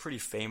 since it's a pretty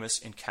famous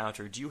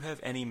encounter, do you have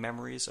any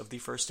memories of the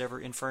first ever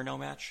Inferno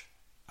match?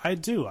 I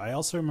do. I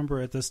also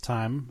remember at this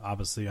time,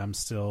 obviously I'm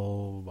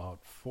still about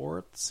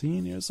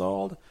 14 years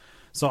old,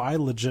 so I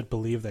legit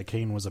believe that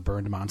Kane was a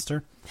burned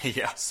monster.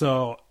 Yeah.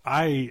 So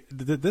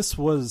this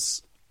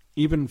was,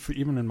 even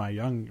in my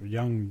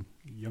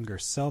younger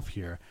self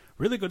here,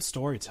 really good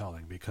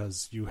storytelling,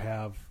 because you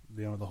have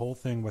the whole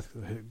thing with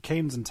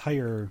Kane's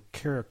entire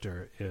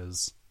character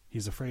is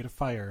he's afraid of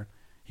fire.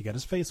 He got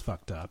his face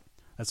fucked up.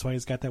 That's why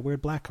he's got that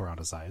weird black around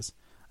his eyes.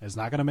 It's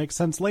not going to make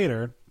sense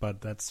later,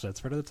 but that's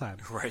part of the time.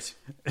 Right.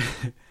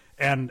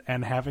 and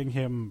having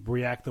him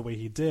react the way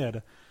he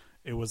did,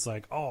 it was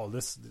like, oh,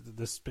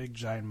 this big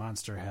giant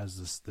monster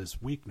has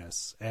this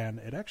weakness, and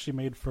it actually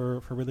made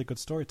for really good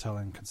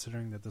storytelling,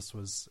 considering that this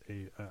was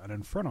an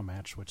Inferno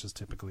match, which is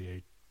typically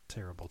a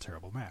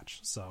terrible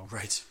match. So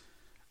right.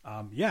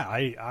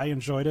 I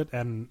enjoyed it,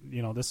 and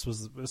this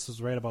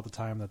was right about the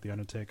time that the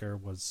Undertaker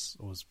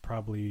was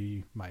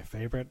probably my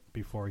favorite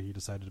before he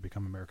decided to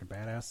become American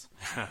Badass.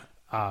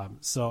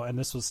 And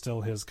this was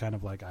still his kind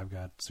of like, I've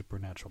got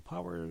supernatural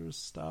powers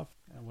stuff,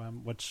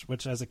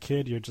 which as a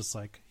kid you're just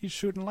like, he's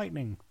shooting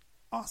lightning,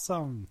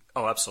 awesome.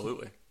 Oh,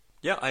 absolutely.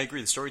 Yeah, I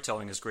agree. The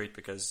storytelling is great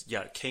because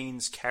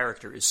Kane's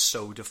character is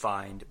so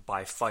defined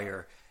by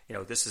fire.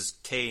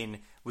 Kane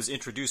was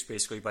introduced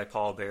basically by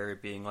Paul Bearer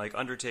being like,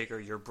 Undertaker,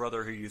 your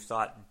brother who you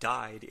thought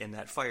died in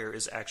that fire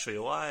is actually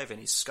alive and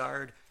he's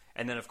scarred.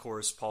 And then, of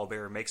course, Paul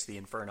Bearer makes the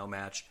Inferno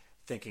match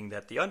thinking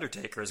that the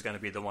Undertaker is going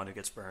to be the one who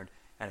gets burned,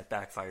 and it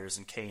backfires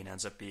and Kane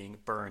ends up being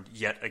burned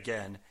yet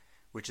again,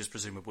 which is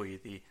presumably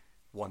the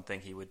one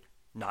thing he would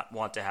not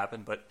want to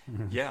happen. But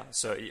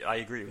so I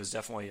agree. It was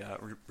definitely a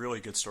really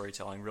good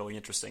storytelling, really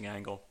interesting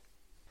angle.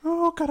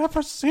 Oh, could I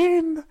ever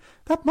seen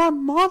that my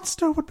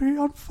monster would be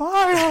on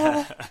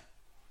fire?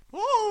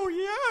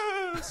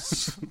 Oh,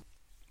 yes!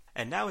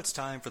 And now it's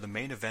time for the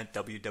main event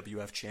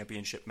WWF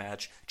Championship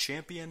match.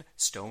 Champion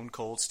Stone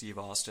Cold Steve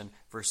Austin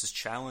versus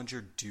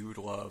challenger Dude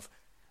Love.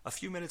 A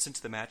few minutes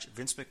into the match,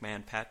 Vince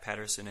McMahon, Pat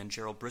Patterson, and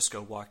Gerald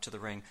Briscoe walked to the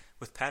ring,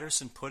 with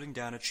Patterson putting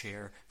down a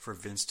chair for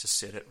Vince to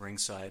sit at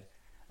ringside.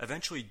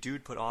 Eventually,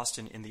 Dude put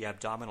Austin in the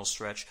abdominal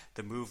stretch,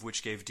 the move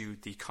which gave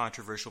Dude the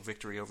controversial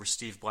victory over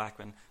Steve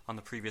Blackman on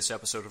the previous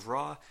episode of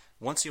Raw.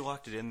 Once he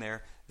locked it in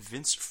there,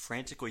 Vince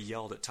frantically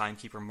yelled at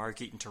timekeeper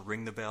Mark Eaton to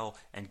ring the bell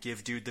and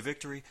give Dude the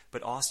victory,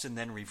 but Austin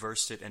then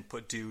reversed it and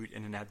put Dude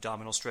in an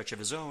abdominal stretch of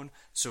his own,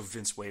 so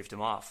Vince waved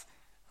him off.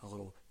 A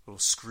little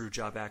screw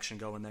job action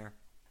going there.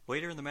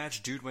 Later in the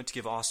match, Dude went to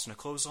give Austin a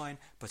clothesline,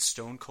 but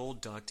Stone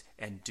Cold ducked,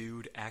 and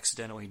Dude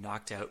accidentally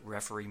knocked out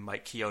referee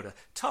Mike Chioda.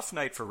 Tough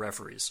night for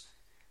referees.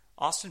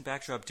 Austin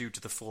backdropped Dude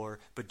to the floor,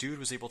 but Dude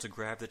was able to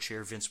grab the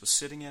chair Vince was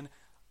sitting in.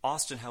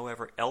 Austin,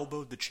 however,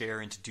 elbowed the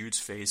chair into Dude's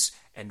face,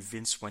 and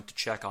Vince went to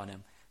check on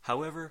him.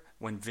 However,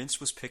 when Vince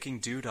was picking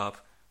Dude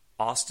up,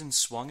 Austin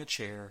swung a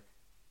chair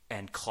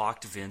and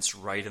clocked Vince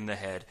right in the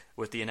head,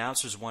 with the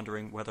announcers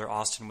wondering whether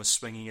Austin was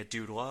swinging at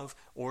Dude Love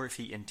or if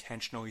he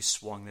intentionally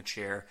swung the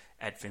chair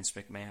at Vince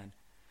McMahon.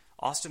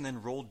 Austin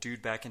then rolled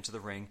Dude back into the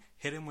ring,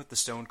 hit him with the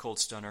Stone Cold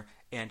Stunner,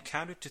 and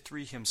counted to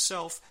 3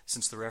 himself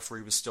since the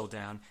referee was still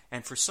down,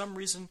 and for some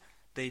reason,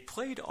 they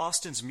played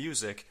Austin's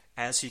music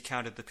as he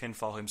counted the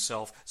pinfall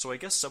himself, so I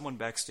guess someone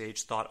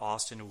backstage thought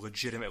Austin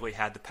legitimately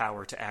had the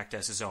power to act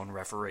as his own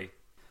referee.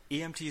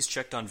 EMTs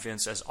checked on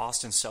Vince as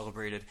Austin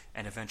celebrated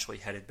and eventually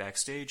headed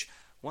backstage.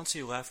 Once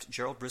he left,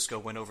 Gerald Briscoe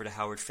went over to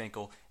Howard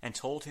Finkel and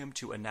told him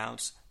to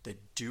announce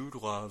that Dude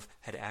Love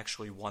had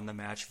actually won the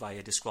match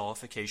via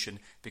disqualification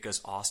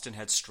because Austin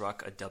had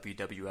struck a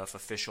WWF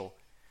official.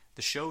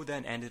 The show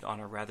then ended on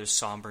a rather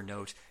somber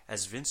note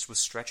as Vince was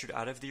stretchered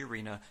out of the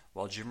arena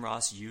while Jim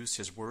Ross used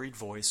his worried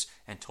voice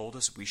and told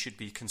us we should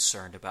be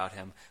concerned about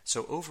him.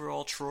 So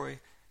overall, Troy,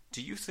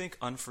 do you think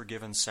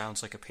Unforgiven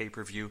sounds like a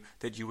pay-per-view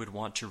that you would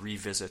want to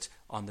revisit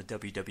on the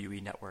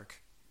WWE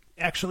Network?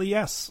 Actually,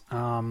 yes.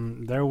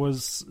 There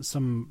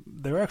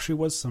actually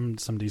was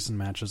some decent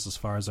matches as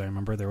far as I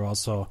remember. There were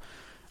also,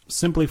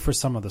 simply for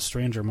some of the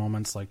stranger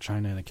moments like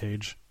China in a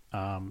Cage.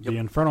 The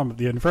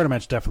Inferno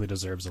match definitely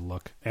deserves a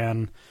look.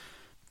 And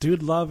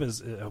Dude Love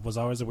was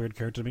always a weird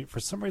character to me. For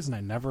some reason,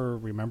 I never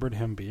remembered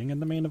him being in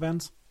the main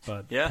event,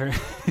 but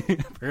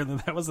apparently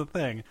that was a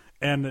thing.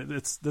 And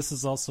this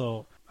is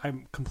also, I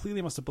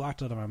completely must have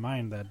blocked it out of my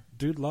mind that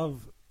Dude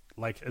Love,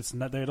 like, it's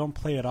not, they don't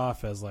play it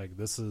off as like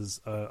this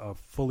is a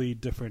fully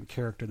different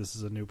character. This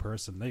is a new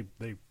person.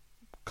 They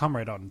come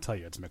right out and tell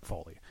you it's Mick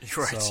Foley.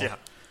 Right. So,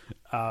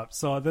 yeah.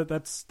 So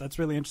that's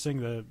really interesting.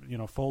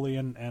 The Foley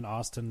and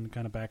Austin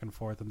kind of back and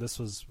forth, and this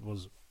was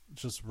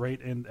just right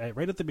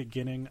at the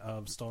beginning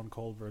of Stone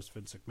Cold versus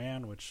Vince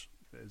McMahon, which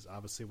is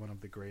obviously one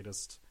of the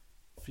greatest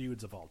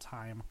feuds of all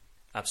time.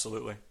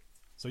 Absolutely.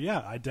 So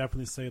yeah, I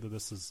definitely say that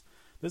this is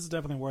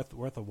definitely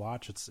worth a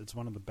watch. It's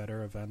one of the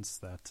better events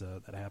that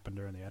happened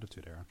during the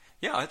Attitude Era.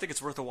 Yeah, I think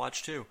it's worth a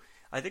watch too.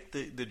 I think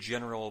the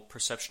general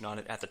perception on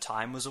it at the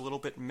time was a little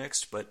bit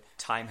mixed, but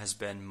time has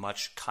been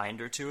much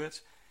kinder to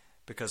it.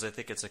 Because I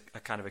think it's a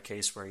kind of a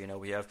case where,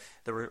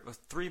 there were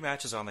 3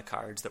 matches on the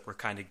cards that were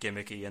kind of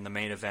gimmicky, and the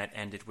main event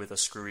ended with a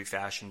screwy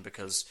fashion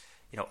because,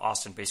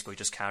 Austin basically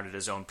just counted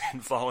his own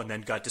pinfall and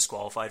then got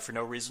disqualified for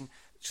no reason.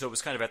 So it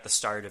was kind of at the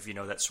start of,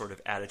 that sort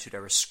of Attitude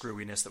Era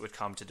screwiness that would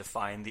come to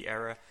define the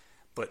era.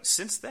 But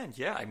since then,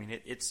 yeah, I mean,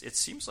 it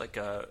seems like,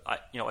 I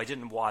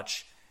didn't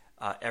watch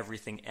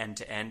everything end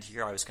to end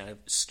here. I was kind of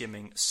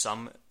skimming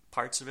some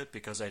parts of it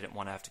because I didn't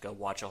want to have to go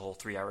watch a whole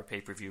 3-hour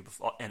pay-per-view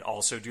and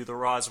also do the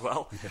Raw as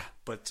well. Yeah.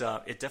 But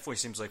it definitely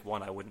seems like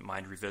one I wouldn't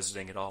mind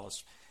revisiting at all.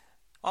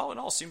 All in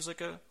all, seems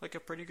like a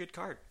pretty good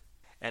card.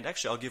 And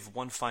actually, I'll give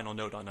one final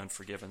note on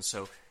Unforgiven.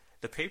 So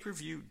the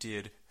pay-per-view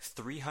did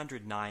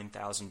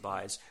 309,000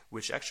 buys,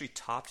 which actually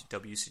topped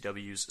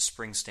WCW's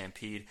Spring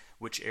Stampede,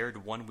 which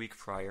aired 1 week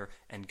prior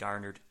and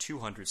garnered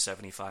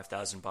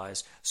 275,000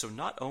 buys. So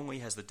not only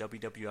has the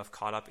WWF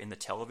caught up in the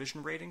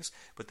television ratings,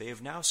 but they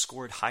have now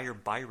scored higher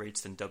buy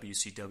rates than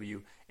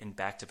WCW in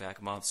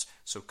back-to-back months.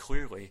 So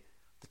clearly,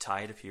 the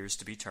tide appears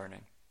to be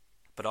turning.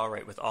 But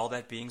alright, with all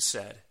that being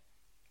said,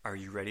 are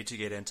you ready to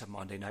get into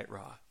Monday Night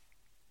Raw?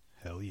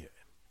 Hell yeah.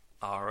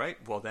 All right,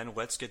 well then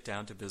let's get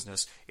down to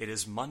business. It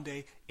is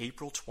Monday,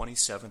 April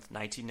 27th,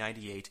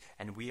 1998,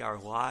 and we are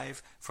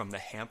live from the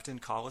Hampton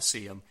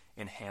Coliseum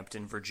in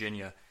Hampton,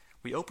 Virginia.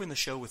 We open the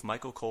show with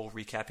Michael Cole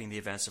recapping the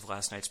events of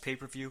last night's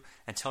pay-per-view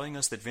and telling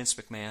us that Vince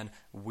McMahon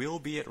will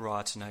be at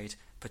Raw tonight,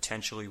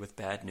 potentially with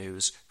bad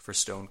news for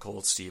Stone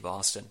Cold Steve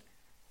Austin.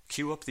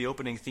 Cue up the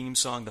opening theme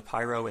song, the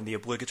pyro, and the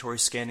obligatory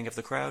scanning of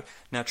the crowd.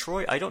 Now,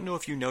 Troy, I don't know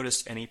if you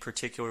noticed any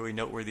particularly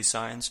noteworthy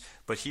signs,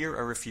 but here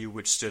are a few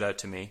which stood out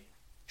to me.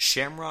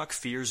 Shamrock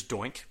fears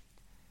Doink.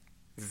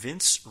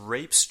 Vince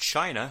rapes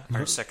China,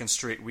 our second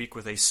straight week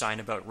with a sign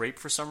about rape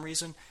for some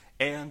reason.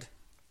 And,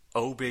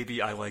 Oh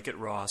Baby, I Like It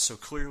Raw. So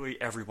clearly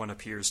everyone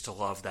appears to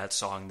love that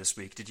song this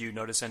week. Did you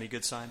notice any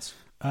good signs?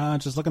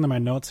 Just looking at my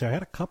notes here, I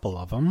had a couple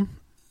of them.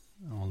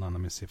 Hold on,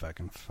 let me see if I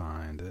can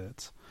find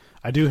it.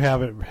 I do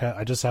have it.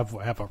 I just have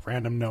a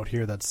random note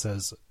here that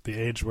says the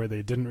age where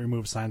they didn't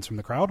remove signs from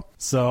the crowd.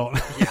 So...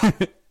 Yeah.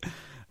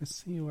 Let's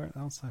see where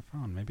else I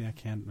found. Maybe I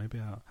can't. Maybe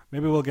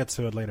we'll get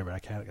to it later. But I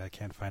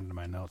can't find it in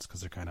my notes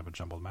because they're kind of a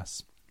jumbled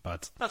mess.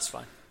 But that's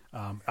fine.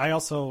 I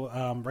also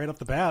right off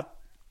the bat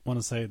want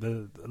to say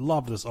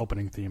love this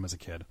opening theme as a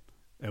kid.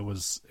 It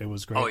was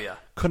great. Oh yeah.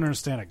 Couldn't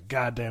understand a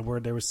goddamn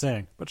word they were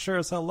saying, but sure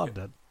as hell loved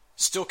it.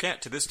 Still can't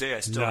to this day.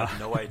 I still have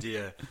no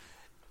idea.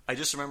 I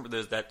just remember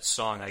there's that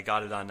song. I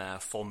got it on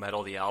Full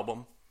Metal, the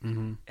album.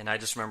 Mm-hmm. And I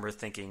just remember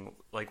thinking,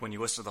 like, when you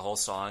listen to the whole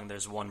song,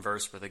 there's one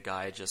verse where the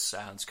guy just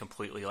sounds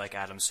completely like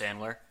Adam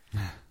Sandler,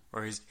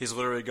 where he's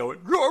literally going,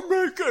 "You're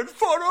making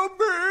fun of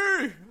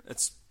me."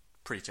 It's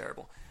pretty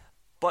terrible.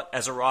 But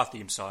as a Raw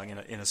theme song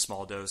in a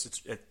small dose,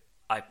 it's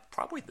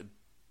probably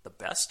the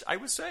best, I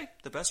would say,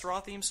 the best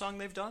Raw theme song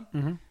they've done.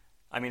 Mm-hmm.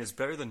 I mean, it's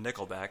better than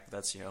Nickelback.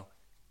 That's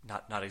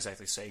not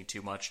exactly saying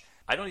too much.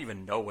 I don't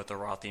even know what the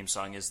Raw theme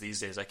song is these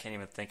days. I can't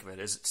even think of it.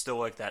 Is it still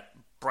like that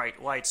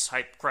bright lights,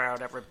 hype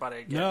crowd,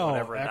 everybody get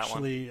whatever in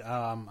actually, that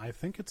one? I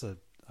think it's a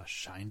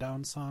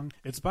Shinedown song.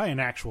 It's by an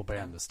actual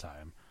band this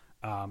time.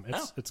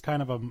 It's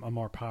kind of a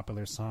more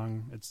popular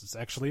song. It's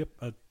actually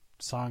a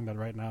song that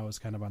right now is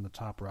kind of on the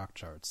top rock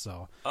charts.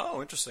 So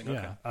interesting.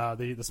 Yeah.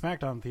 Okay. The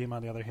SmackDown theme,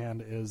 on the other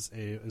hand, is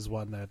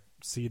one that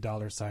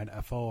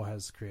 $FO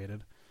has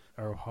created.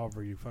 Or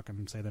however you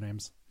fucking say the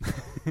names.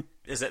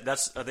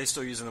 Are they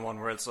still using the one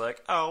where it's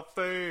like, I'll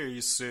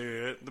face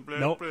it?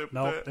 Nope.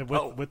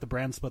 With the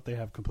brand split, they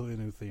have completely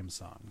new theme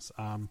songs.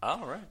 All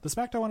right. The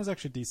SmackDown one is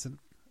actually decent.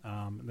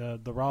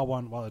 The Raw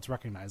one, well, it's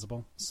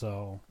recognizable,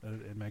 so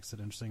it makes it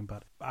interesting.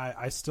 But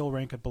I still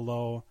rank it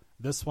below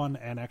this one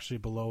and actually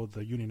below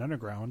the Union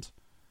Underground,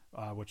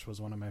 which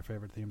was one of my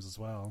favorite themes as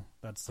well.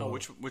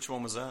 Which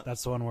one was that?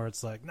 That's the one where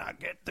it's like, "Now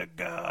get the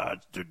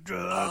gods to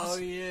drugs." Oh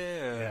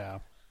yeah. Yeah.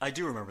 I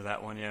do remember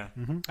that one, yeah.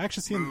 Mm-hmm. I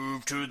actually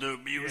Move to the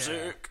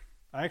music.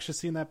 Yeah. I actually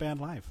seen that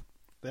band live.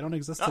 They don't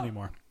exist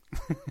anymore.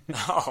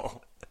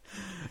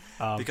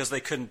 Because they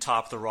couldn't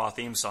top the Raw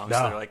theme song, so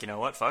they're like, you know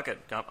what, fuck it.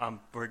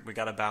 We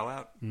got to bow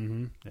out.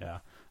 Mm-hmm.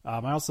 Yeah.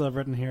 I also have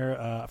written here,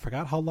 I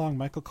forgot how long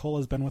Michael Cole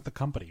has been with the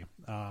company.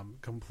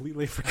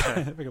 Completely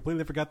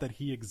forgot that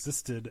he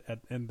existed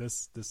in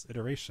this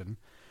iteration.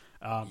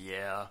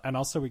 Yeah. And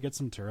also we get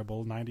some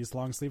terrible 90s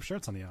long sleeve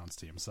shirts on the announce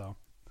team, so.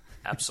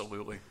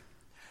 Absolutely.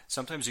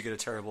 Sometimes you get a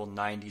terrible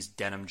 90s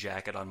denim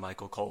jacket on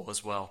Michael Cole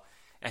as well.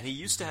 And he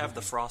used to have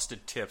the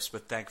frosted tips,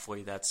 but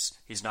thankfully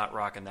he's not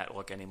rocking that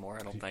look anymore,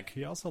 I don't think.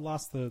 He also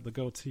lost the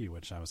goatee,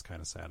 which I was kind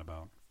of sad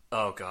about.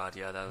 Oh, God,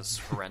 yeah, that was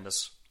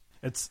horrendous.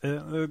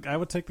 I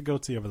would take the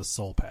goatee over the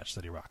soul patch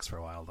that he rocks for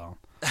a while, though.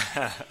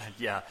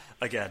 Yeah,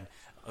 again,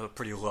 a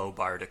pretty low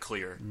bar to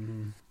clear.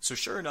 Mm-hmm. So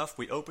sure enough,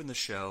 we open the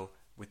show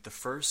with the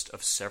first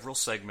of several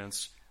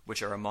segments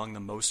which are among the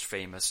most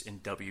famous in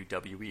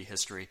WWE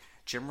history.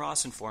 Jim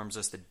Ross informs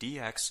us that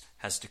DX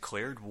has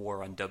declared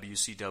war on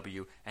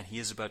WCW, and he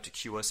is about to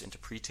cue us into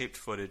pre-taped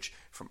footage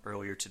from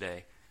earlier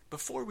today.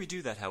 Before we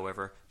do that,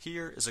 however,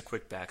 here is a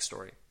quick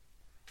backstory.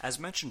 As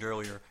mentioned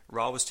earlier,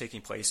 Raw was taking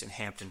place in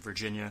Hampton,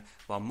 Virginia,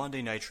 while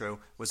Monday Nitro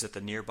was at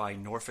the nearby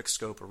Norfolk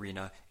Scope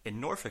Arena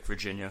in Norfolk,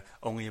 Virginia,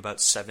 only about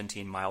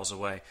 17 miles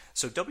away.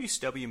 So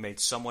WCW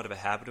made somewhat of a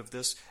habit of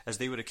this, as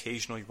they would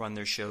occasionally run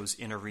their shows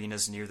in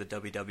arenas near the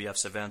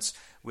WWF's events,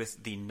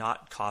 with the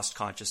not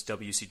cost-conscious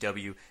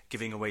WCW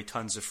giving away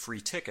tons of free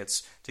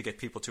tickets to get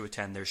people to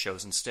attend their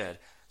shows instead.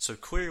 So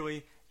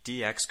clearly,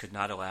 DX could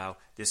not allow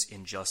this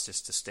injustice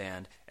to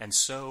stand, and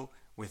so,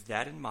 with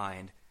that in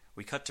mind,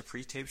 we cut to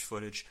pre-taped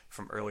footage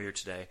from earlier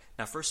today.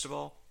 Now, first of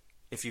all,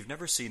 if you've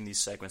never seen these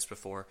segments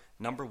before,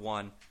 number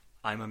one,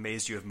 I'm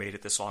amazed you have made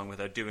it this long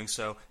without doing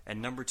so,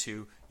 and number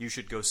two, you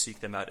should go seek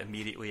them out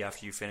immediately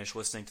after you finish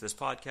listening to this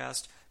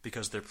podcast,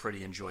 because they're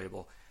pretty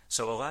enjoyable.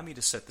 So allow me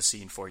to set the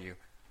scene for you.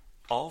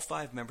 All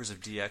 5 members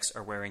of DX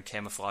are wearing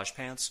camouflage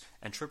pants,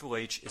 and Triple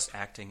H is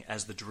acting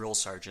as the drill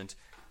sergeant.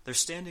 They're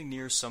standing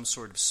near some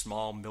sort of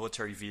small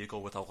military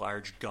vehicle with a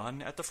large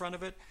gun at the front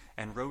of it,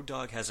 and Road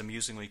Dogg has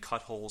amusingly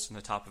cut holes in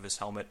the top of his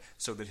helmet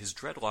so that his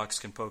dreadlocks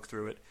can poke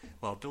through it,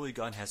 while Billy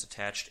Gunn has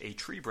attached a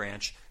tree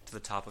branch to the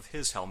top of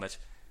his helmet.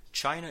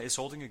 Chyna is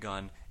holding a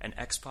gun, and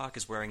X-Pac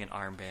is wearing an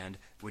armband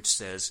which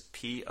says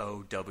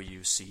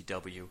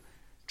POWCW.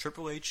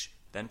 Triple H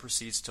then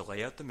proceeds to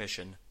lay out the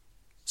mission,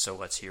 so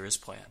let's hear his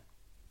plan.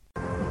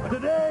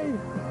 Today,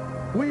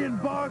 we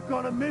embark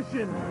on a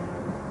mission.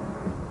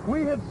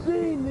 We have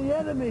seen the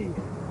enemy,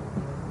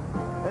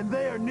 and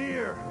they are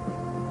near.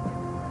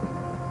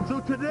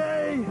 So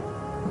today,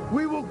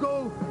 we will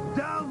go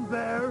down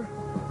there.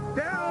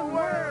 Down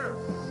where,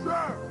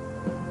 sir?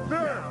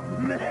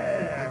 Down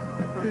there.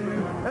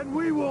 And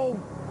we will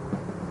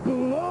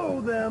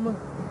blow them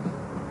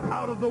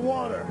out of the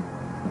water.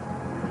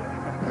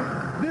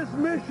 This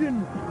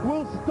mission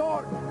will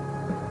start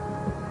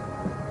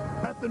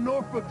at the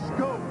Norfolk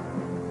Scope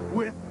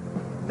with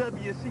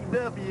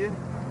WCW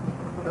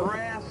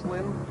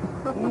wrestling.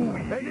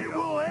 And it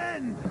will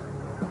end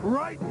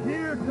right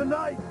here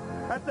tonight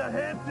at the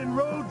Hampton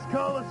Roads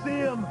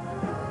Coliseum,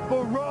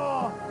 for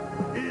Raw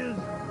is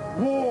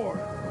War.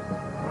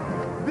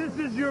 This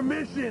is your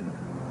mission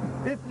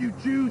if you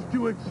choose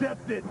to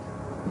accept it.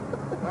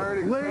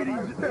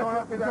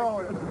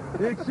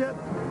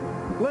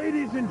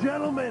 Ladies and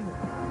gentlemen,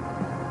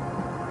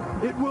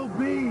 it will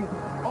be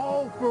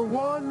all for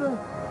one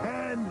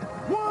and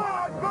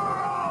one for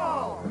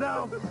all.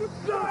 Now,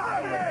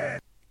 say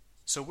it!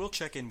 So we'll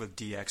check in with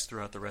DX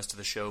throughout the rest of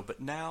the show, but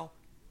now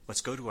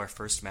let's go to our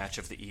first match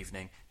of the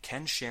evening.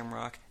 Ken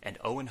Shamrock and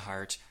Owen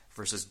Hart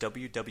versus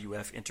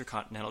WWF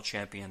Intercontinental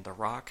Champion The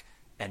Rock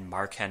and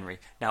Mark Henry.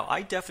 Now,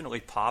 I definitely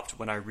popped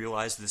when I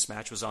realized this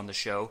match was on the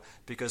show,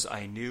 because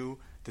I knew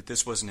that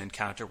this was an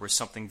encounter where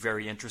something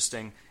very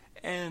interesting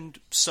and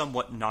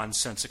somewhat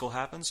nonsensical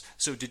happens.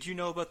 So did you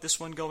know about this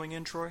one going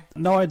in, Troy?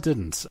 No, I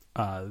didn't.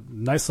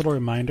 Nice little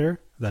reminder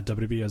that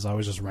WWE is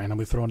always just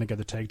randomly throwing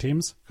together tag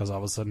teams, because all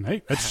of a sudden,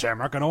 hey, it's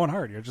Shamrock and Owen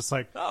Hart. You're just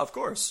like, oh, of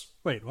course.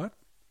 Wait, what?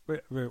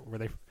 Were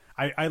they?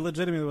 I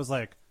legitimately was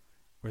like,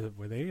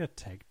 were they a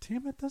tag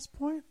team at this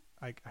point?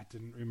 I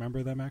didn't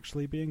remember them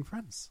actually being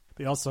friends.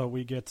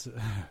 We get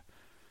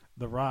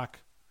The Rock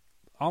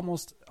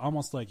almost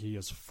like he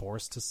is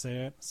forced to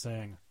say it,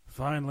 saying,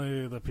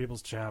 finally, the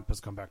People's Champ has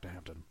come back to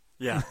Hampton.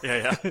 Yeah.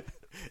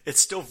 It's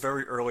still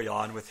very early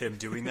on with him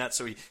doing that,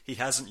 so he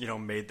hasn't,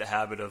 made the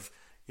habit of,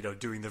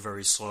 doing the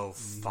very slow,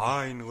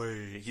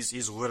 finally.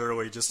 He's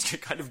literally just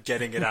kind of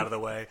getting it out of the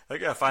way. Like,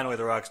 yeah, finally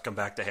the Rock's come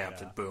back to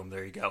Hampton. Yeah. Boom,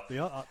 there you go.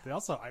 They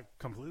also, I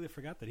completely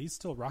forgot that he's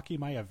still Rocky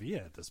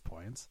Maivia at this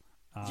point.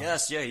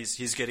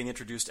 He's getting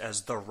introduced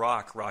as The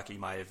Rock, Rocky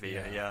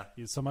Maivia, yeah.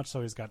 He's so much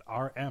so he's got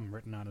RM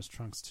written on his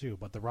trunks too,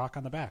 but The Rock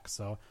on the back.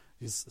 So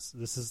this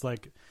is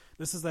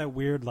that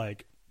weird,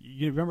 like,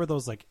 you remember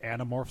those like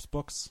Animorphs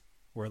books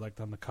where like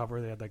on the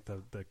cover they had like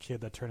the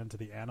kid that turned into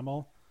the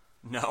animal?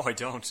 No, I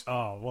don't.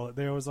 Oh, well,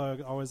 there was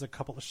always a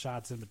couple of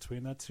shots in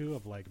between that two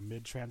of like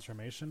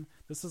mid-transformation.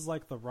 This is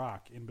like The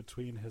Rock in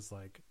between his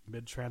like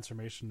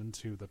mid-transformation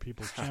into the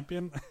People's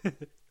Champion.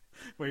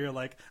 Where you're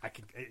like,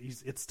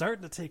 it's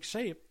starting to take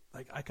shape.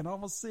 Like, I can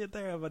almost see it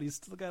there, but he's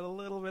still got a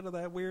little bit of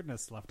that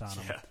weirdness left on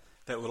him. Yeah,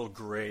 that little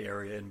gray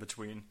area in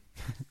between.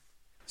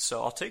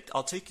 So I'll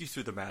take you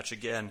through the match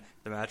again.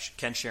 The match: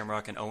 Ken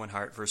Shamrock and Owen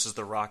Hart versus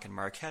The Rock and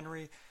Mark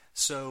Henry.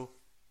 So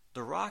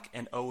The Rock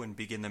and Owen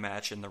begin the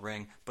match in the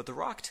ring, but The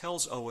Rock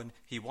tells Owen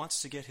he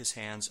wants to get his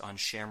hands on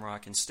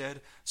Shamrock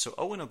instead. So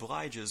Owen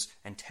obliges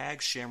and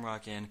tags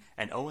Shamrock in,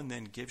 and Owen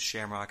then gives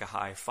Shamrock a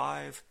high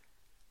five.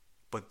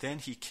 But then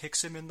he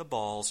kicks him in the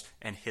balls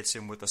and hits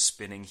him with a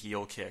spinning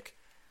heel kick.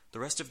 The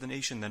rest of the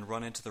nation then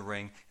run into the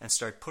ring and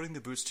start putting the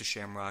boots to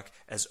Shamrock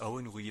as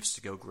Owen leaves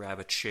to go grab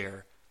a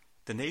chair.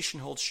 The nation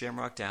holds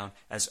Shamrock down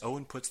as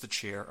Owen puts the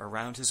chair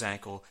around his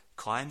ankle,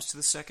 climbs to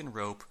the second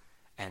rope,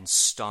 and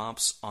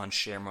stomps on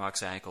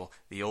Shamrock's ankle,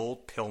 the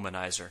old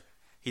Pillmanizer.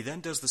 He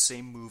then does the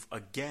same move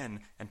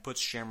again and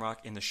puts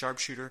Shamrock in the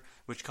sharpshooter,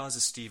 which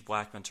causes Steve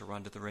Blackman to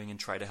run to the ring and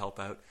try to help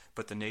out,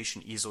 but the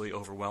nation easily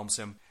overwhelms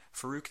him.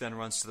 Farouk then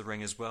runs to the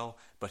ring as well,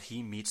 but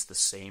he meets the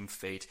same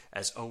fate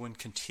as Owen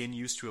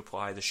continues to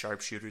apply the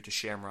sharpshooter to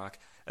Shamrock.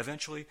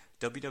 Eventually,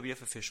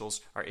 WWF officials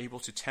are able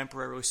to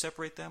temporarily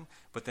separate them,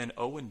 but then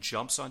Owen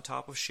jumps on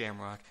top of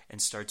Shamrock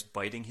and starts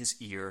biting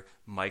his ear,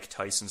 Mike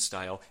Tyson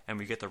style, and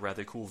we get the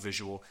rather cool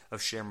visual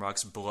of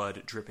Shamrock's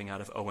blood dripping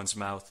out of Owen's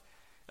mouth.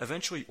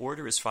 Eventually,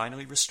 order is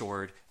finally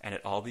restored, and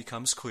it all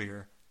becomes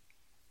clear.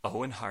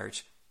 Owen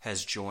Hart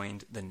has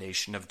joined the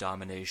Nation of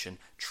Domination.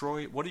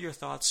 Troy, what are your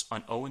thoughts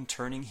on Owen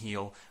turning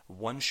heel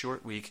one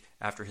short week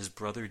after his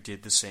brother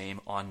did the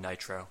same on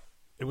Nitro?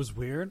 It was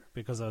weird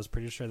because I was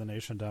pretty sure the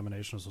Nation of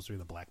Domination was supposed to be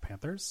the Black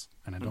Panthers,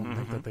 and I don't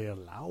think that they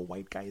allow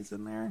white guys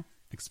in there,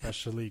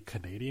 especially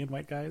Canadian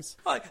white guys.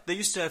 They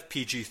used to have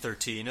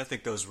PG-13. I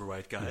think those were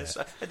white guys.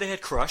 They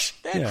had Crush.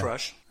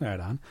 Crush. Right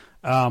on.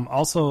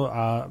 Also,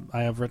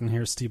 I have written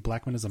here Steve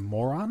Blackman is a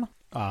moron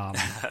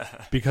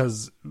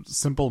because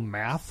simple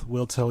math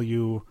will tell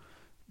you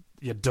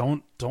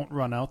don't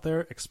run out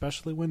there,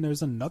 especially when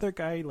there's another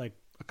guy like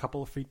a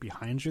couple of feet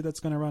behind you that's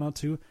going to run out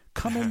too.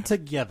 Come in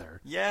together.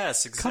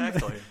 Yes,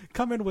 exactly.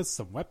 Come in with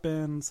some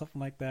weapons,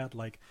 something like that.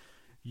 Like,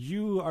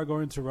 you are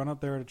going to run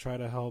out there to try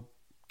to help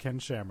Ken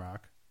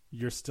Shamrock.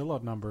 You're still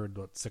outnumbered,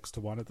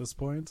 6-1 at this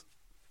point.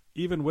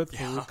 Even with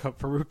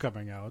Farouk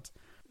coming out,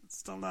 it's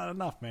still not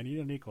enough, man. You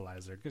need an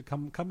equalizer.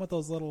 Come with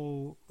those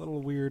little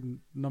weird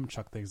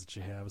nunchuck things that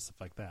you have, stuff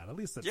like that. At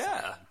least that's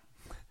something.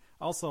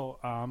 Also,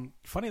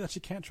 funny that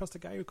you can't trust a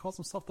guy who calls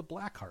himself the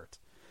Blackheart.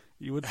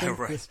 You would think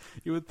right.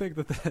 You would think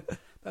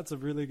that's a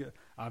really good.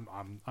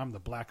 I'm the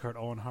Blackheart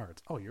Owen Hart.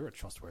 Oh, you're a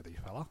trustworthy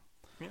fella.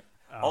 Yeah.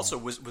 Also,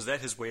 was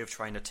that his way of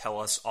trying to tell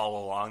us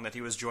all along that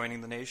he was joining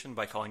the Nation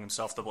by calling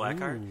himself the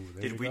Blackheart?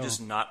 Did we just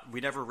not?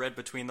 We never read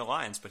between the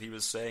lines, but he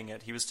was saying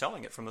it. He was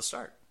telling it from the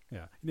start.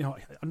 Yeah. No.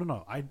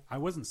 I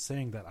wasn't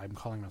saying that I'm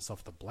calling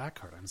myself the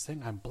Blackheart. I'm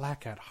saying I'm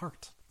black at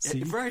heart.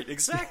 See? Right.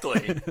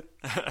 Exactly.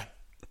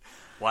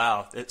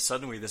 Wow.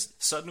 Suddenly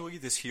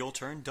this heel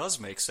turn does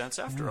make sense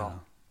after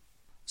all.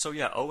 So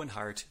yeah, Owen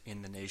Hart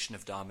in the Nation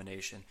of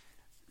Domination.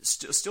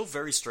 Still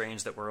very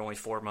strange that we're only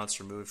 4 months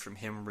removed from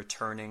him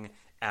returning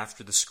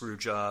after the screw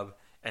job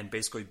and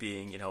basically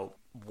being,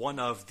 one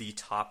of the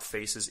top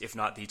faces, if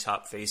not the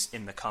top face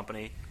in the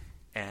company.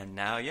 And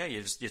now,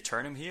 you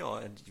turn him heel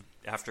and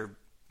after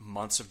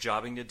months of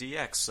jobbing to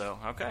DX. So,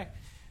 okay.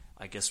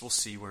 I guess we'll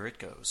see where it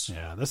goes.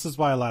 Yeah, this is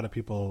why a lot of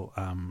people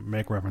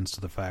make reference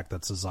to the fact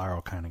that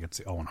Cesaro kind of gets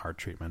the Owen Hart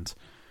treatment.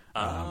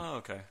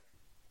 Okay.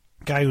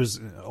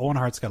 Owen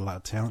Hart's got a lot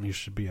of talent. He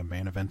should be a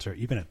main eventer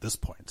even at this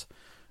point.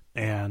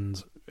 And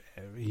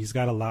he's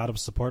got a lot of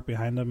support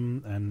behind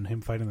him, and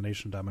him fighting the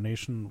Nation of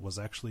Domination was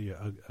actually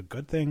a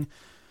good thing.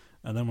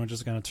 And then we're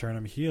just going to turn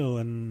him heel,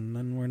 and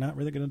then we're not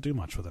really going to do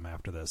much with him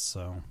after this.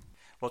 So,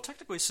 well,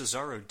 technically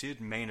Cesaro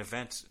did main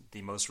event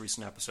the most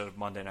recent episode of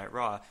Monday Night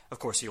Raw. Of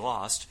course, he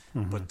lost,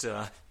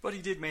 but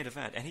he did main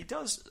event, and he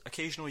does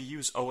occasionally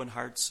use Owen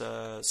Hart's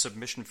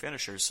submission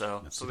finisher.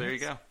 So there you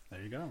go.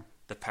 There you go.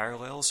 The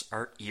parallels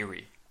are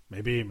eerie.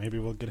 Maybe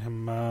we'll get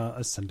him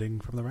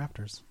ascending from the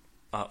rafters.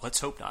 Let's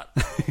hope not.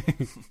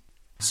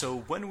 So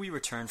when we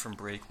return from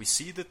break, we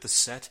see that the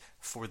set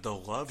for the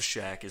Love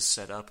Shack is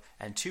set up,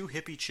 and two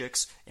hippie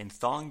chicks in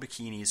thong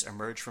bikinis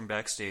emerge from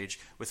backstage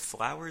with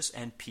flowers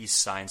and peace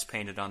signs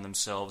painted on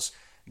themselves.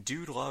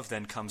 Dude Love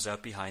then comes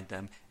out behind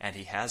them, and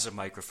he has a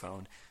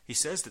microphone. He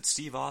says that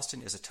Steve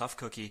Austin is a tough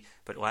cookie,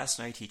 but last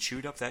night he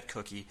chewed up that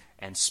cookie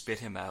and spit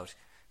him out.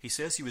 He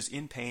says he was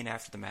in pain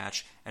after the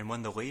match, and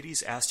when the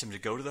ladies asked him to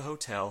go to the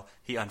hotel,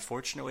 he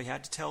unfortunately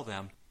had to tell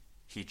them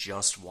he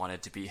just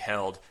wanted to be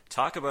held.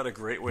 Talk about a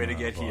great way to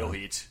get heel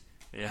heat.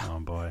 Yeah. Oh,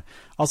 boy.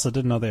 Also,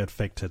 didn't know they had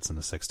fake tits in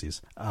the 60s.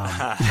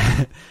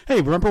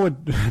 Hey, remember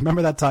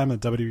that time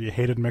that WWE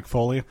hated Mick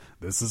Foley?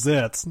 This is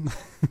it.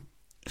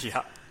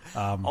 Yeah.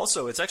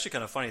 Also, it's actually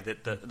kind of funny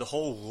that the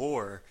whole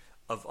lore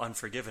of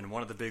Unforgiven,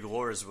 one of the big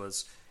lores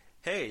was,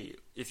 hey,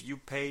 if you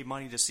pay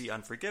money to see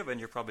Unforgiven,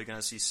 you're probably going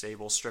to see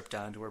Sable stripped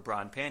down to her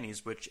bra and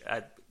panties, which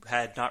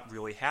had not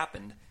really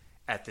happened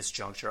at this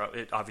juncture.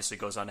 It obviously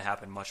goes on to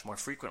happen much more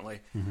frequently,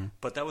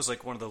 but that was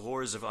like one of the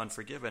lores of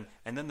Unforgiven.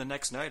 And then the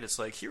next night, it's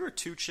like, here are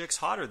two chicks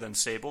hotter than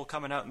Sable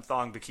coming out in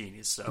thong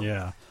bikinis. So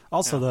yeah.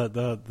 Also,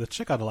 the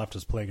chick on the left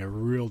is playing a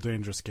real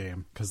dangerous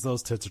game because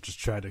those tits are just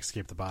trying to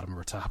escape the bottom of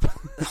her top.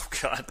 Oh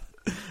God.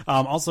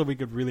 Also, we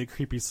could really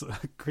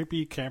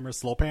creepy camera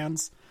slow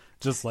pans.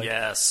 Just like,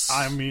 yes.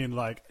 I mean,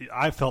 like,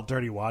 I felt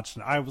dirty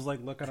watching. I was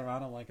like looking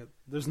around. I'm like,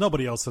 there's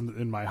nobody else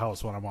in my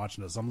house when I'm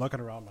watching this. I'm looking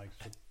around like,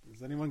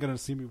 is anyone going to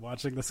see me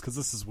watching this? Because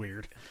this is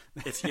weird.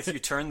 If you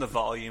turn the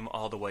volume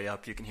all the way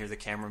up, you can hear the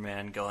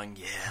cameraman going,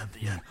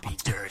 yeah, be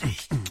dirty.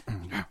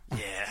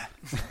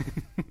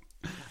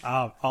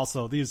 Yeah.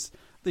 Also, these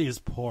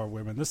poor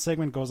women. This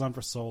segment goes on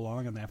for so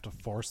long, and they have to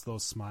force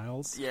those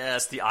smiles.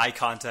 Yes, the eye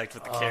contact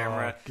with the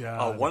camera.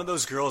 God. One of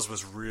those girls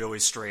was really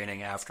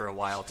straining after a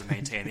while to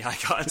maintain the eye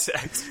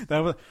contact.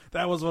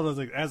 That was one of those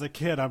things. As a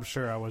kid, I'm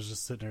sure I was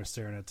just sitting there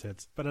staring at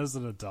tits. But as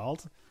an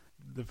adult,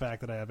 the fact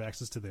that I have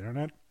access to the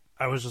internet,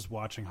 I was just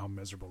watching how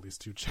miserable these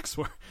two chicks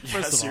were.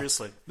 Yeah,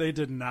 seriously. All, they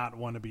did not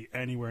want to be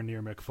anywhere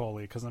near Mick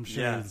Foley because I'm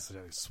sure he's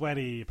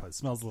sweaty, he probably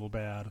smells a little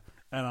bad.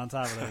 And on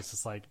top of that, it's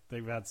just like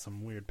they've had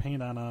some weird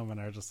paint on them, and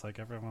they're just like,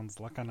 everyone's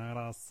looking at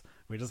us.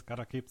 We just got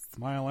to keep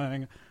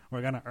smiling.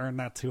 We're going to earn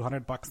that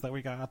 $200 that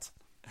we got.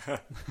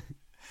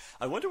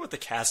 I wonder what the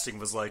casting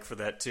was like for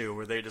that, too.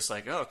 Were they just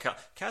like,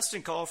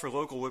 casting call for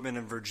local women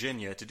in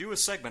Virginia to do a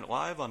segment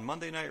live on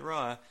Monday Night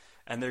Raw,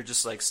 and they're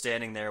just like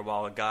standing there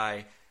while a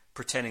guy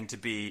pretending to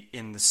be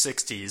in the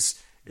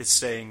 60s is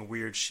saying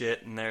weird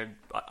shit, and they're,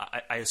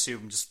 I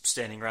assume, just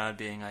standing around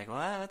being like,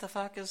 what the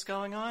fuck is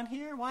going on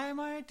here? Why am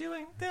I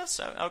doing this?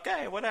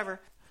 Okay,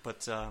 whatever.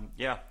 But,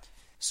 yeah.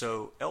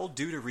 So El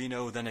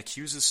Duderino then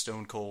accuses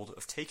Stone Cold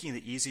of taking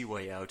the easy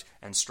way out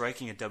and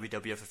striking a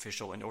WWF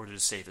official in order to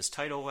save his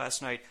title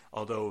last night,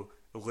 although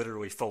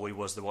literally Foley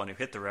was the one who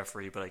hit the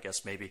referee, but I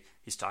guess maybe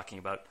he's talking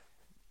about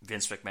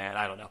Vince McMahon.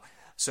 I don't know.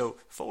 So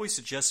Foley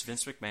suggests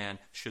Vince McMahon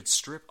should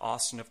strip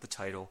Austin of the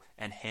title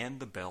and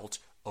hand the belt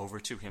over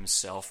to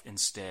himself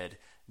instead.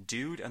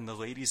 Dude and the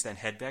ladies then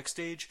head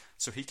backstage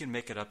so he can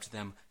make it up to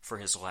them for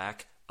his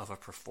lack of a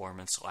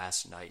performance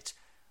last night.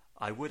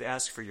 I would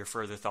ask for your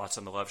further thoughts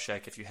on the Love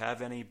Shack if you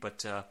have any,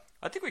 but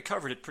I think we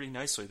covered it pretty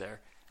nicely there.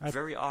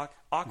 Very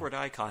awkward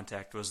eye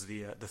contact was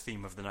the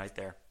theme of the night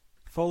there.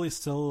 Foley's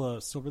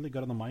still really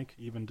good on the mic,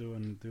 even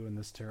doing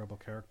this terrible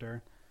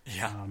character.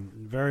 Yeah,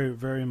 very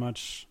very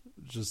much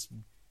just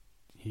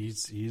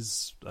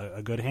he's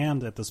a good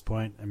hand at this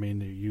point. I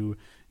mean, you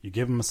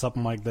give him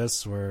something like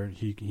this where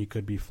he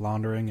could be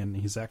floundering, and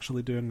he's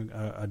actually doing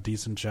a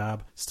decent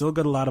job. Still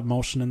got a lot of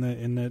motion in it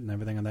and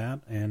everything like that,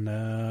 and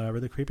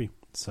really creepy.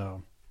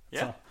 So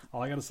that's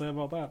all I got to say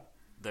about that.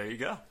 There you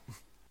go.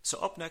 So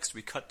up next,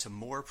 we cut to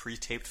more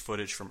pre-taped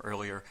footage from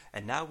earlier,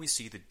 and now we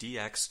see the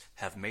DX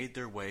have made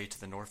their way to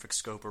the Norfolk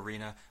Scope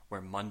Arena where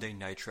Monday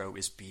Nitro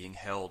is being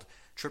held.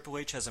 Triple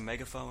H has a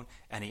megaphone,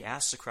 and he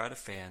asks a crowd of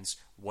fans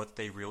what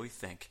they really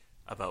think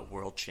about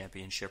World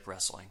Championship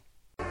Wrestling.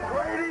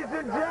 Ladies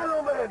and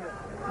gentlemen,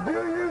 do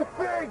you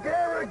think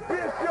Eric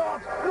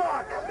Bischoff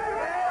sucks?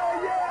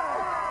 Hell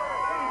yeah!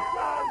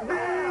 Do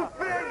you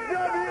think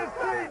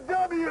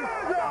WCW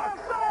sucks?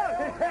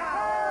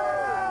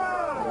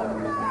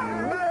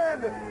 Then,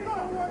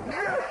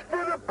 just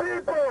for the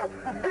people,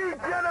 Geek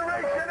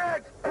Generation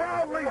X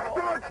proudly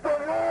starts the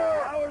war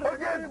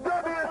against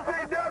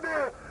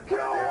WCW.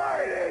 Joe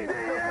White,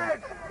 DX,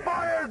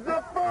 fires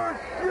the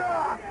first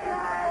shot.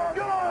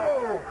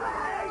 Go!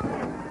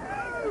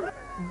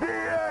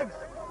 DX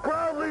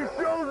proudly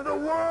shows the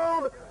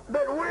world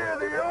that we're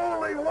the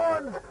only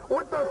ones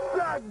with the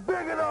sack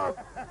big enough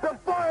to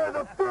fire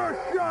the first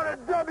shot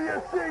at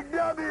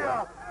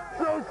WCW.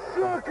 So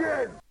suck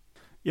it.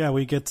 Yeah,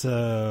 we get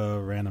a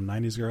random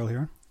 90s girl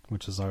here,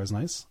 which is always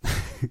nice.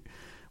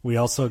 We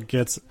also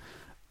get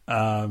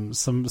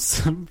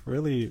some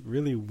really,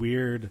 really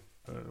weird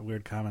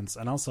comments.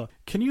 And also,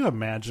 can you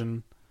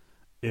imagine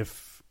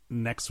if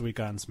next week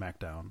on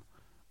SmackDown,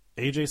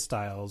 AJ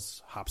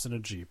Styles hops in a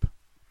Jeep,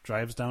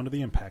 drives down to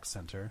the Impact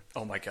Center.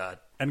 Oh my God.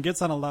 And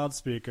gets on a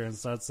loudspeaker and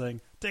starts saying,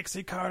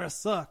 Dixie Carter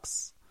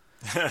sucks.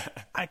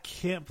 I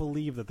can't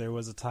believe that there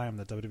was a time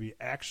that WWE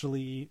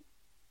actually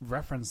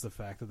referenced the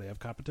fact that they have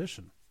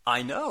competition.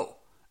 I know.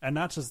 And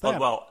not just that.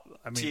 Well,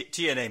 I mean,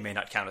 TNA may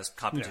not count as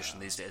competition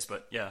these days,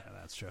 but yeah.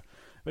 That's true.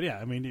 But yeah,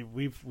 I mean,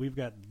 we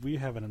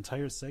have an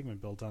entire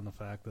segment built on the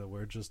fact that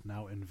we're just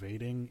now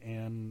invading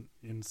and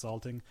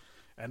insulting,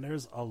 and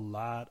there's a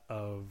lot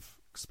of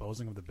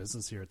exposing of the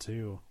business here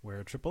too,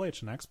 where Triple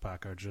H and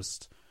X-Pac are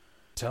just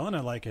telling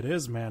it like it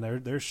is,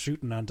 man. They're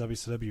shooting on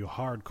WCW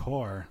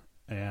hardcore,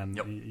 and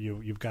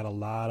you've got a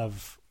lot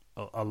of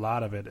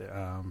it.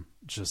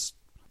 Just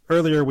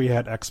earlier we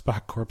had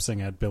X-Pac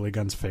corpsing at Billy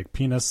Gunn's fake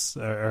penis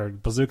or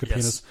bazooka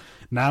penis.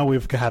 Now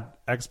we've got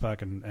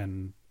X-Pac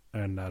and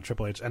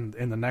Triple H, and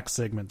in the next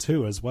segment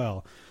too as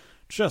well,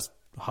 just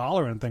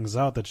hollering things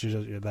out that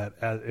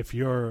if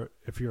you're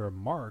a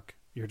mark,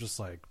 you're just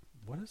like,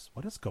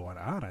 what is going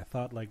on? I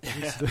thought like,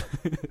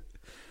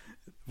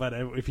 but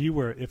if you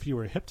were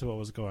hip to what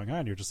was going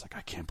on, you're just like,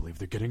 I can't believe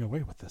they're getting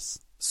away with this.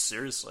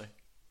 Seriously.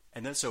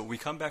 And then so we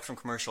come back from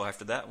commercial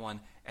after that one,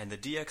 and the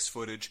DX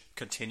footage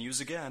continues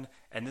again,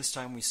 and this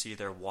time we see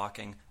they're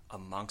walking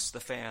amongst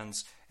the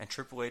fans, and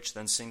Triple H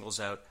then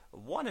singles out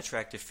one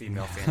attractive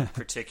female fan in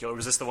particular.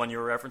 Was this the one you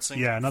were referencing?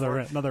 Yeah,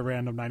 another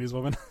random 90s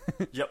woman.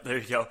 Yep, there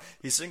you go.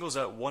 He singles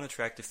out one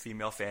attractive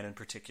female fan in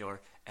particular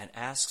and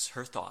asks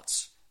her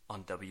thoughts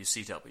on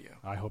WCW.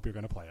 I hope you're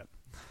going to play it.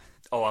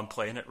 Oh, I'm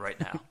playing it right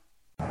now.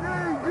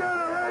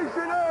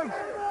 Generation X,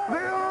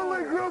 the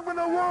only group in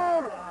the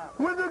world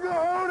with the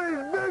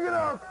cojones big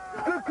enough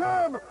to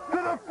come to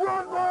the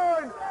front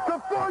line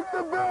to fight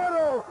the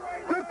battle,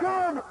 to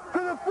come to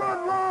the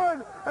front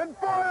line and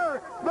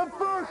fire the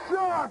first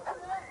shot.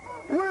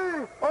 We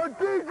are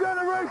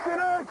D-Generation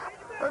X,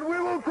 and we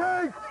will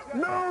take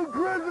no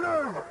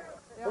prisoners.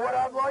 What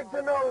I'd like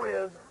to know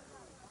is,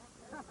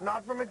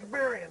 not from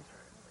experience,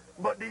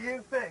 but do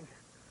you think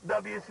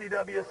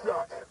WCW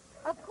sucks?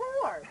 Of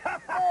course.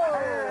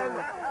 And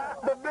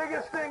the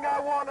biggest thing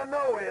I want to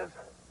know is,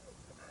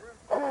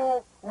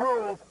 who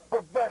rules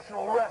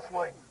professional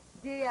wrestling?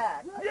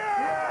 DX.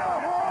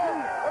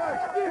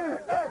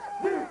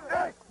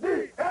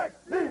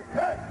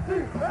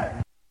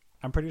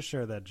 I'm pretty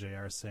sure that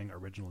JR saying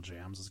Original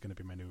Jams is going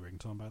to be my new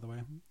ringtone, by the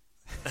way.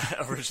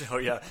 Original,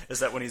 yeah.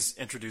 Is that when he's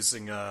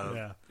introducing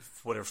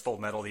whatever Full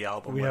Metal the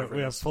album? We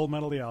have Full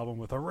Metal the album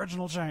with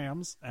Original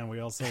Jams, and we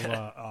also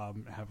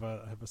have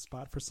a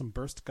spot for some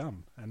Burst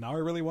Gum. And now I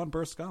really want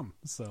Burst Gum.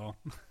 So,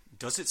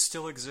 does it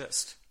still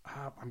exist?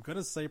 I'm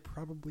gonna say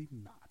probably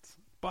not.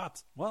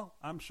 But well,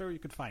 I'm sure you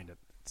could find it.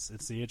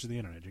 It's the age of the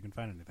internet. You can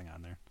find anything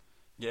on there.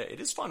 Yeah,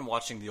 it is fun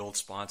watching the old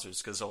sponsors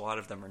because a lot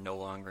of them are no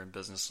longer in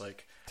business.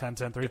 Like 10,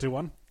 10, 3, 2,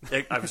 1.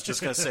 I was just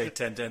going to say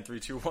 10, 10, 3,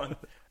 2, 1.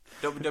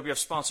 WWF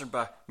sponsored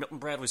by Milton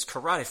Bradley's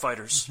Karate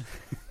Fighters.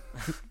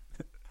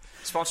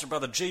 Sponsored by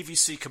the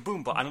JVC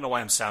Kaboom Box. I don't know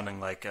why I'm sounding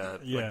like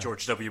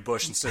George W.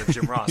 Bush instead of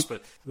Jim Ross,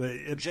 but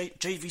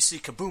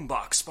JVC Kaboom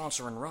Box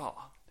sponsoring Raw.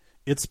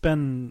 It's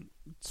been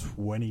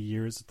 20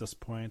 years at this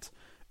point,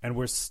 and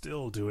we're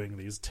still doing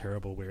these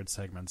terrible, weird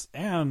segments.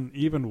 And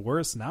even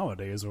worse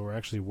nowadays, where we're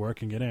actually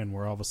working it in,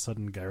 where all of a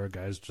sudden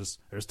guys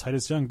there's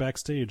Titus Young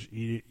backstage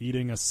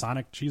eating a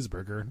Sonic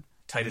cheeseburger.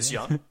 Titus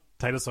Young?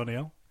 Titus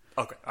O'Neil.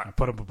 Okay, all right.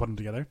 Put them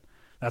together.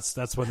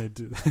 That's when they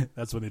do.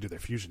 That's when they do their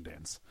fusion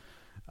dance.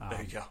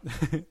 There you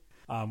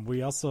go.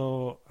 We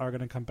also are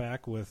going to come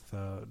back with.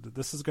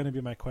 This is going to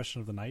be my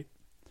question of the night.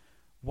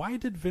 Why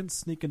did Vince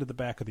sneak into the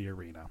back of the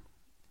arena?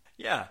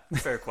 Yeah,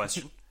 fair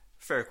question.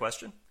 Fair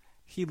question.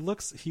 He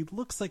looks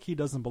like he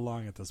doesn't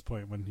belong at this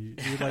point when he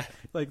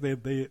like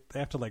they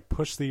have to like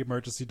push the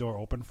emergency door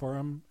open for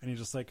him, and he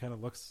just like kind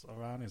of looks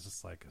around. He's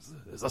just like,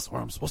 is this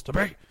where I'm supposed to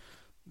be?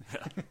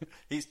 Yeah.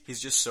 He's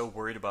just so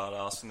worried about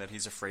Austin that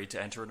he's afraid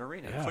to enter an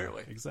arena. Yeah,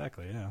 clearly,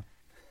 exactly. Yeah.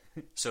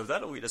 So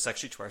that'll lead us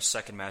actually to our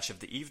second match of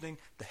the evening: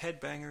 the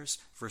Headbangers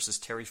versus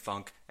Terry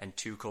Funk and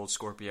Too Cold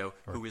Scorpio,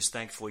 who is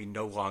thankfully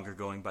no longer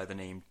going by the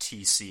name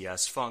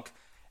TCS Funk.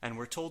 And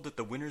we're told that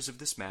the winners of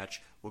this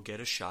match will get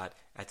a shot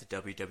at the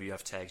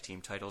WWF Tag Team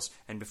titles.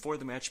 And before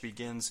the match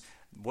begins,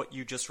 what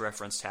you just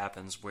referenced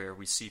happens, where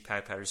we see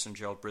Pat Patterson,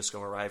 Gerald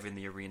Briscoe arrive in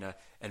the arena,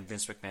 and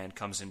Vince McMahon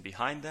comes in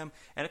behind them.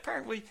 And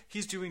apparently,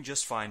 he's doing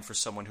just fine for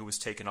someone who was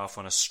taken off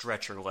on a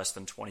stretcher less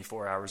than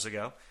 24 hours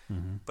ago.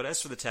 Mm-hmm. But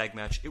as for the tag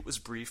match, it was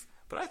brief,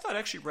 but I thought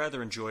actually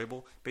rather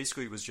enjoyable.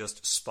 Basically, it was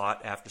just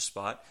spot after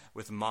spot,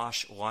 with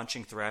Mosh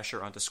launching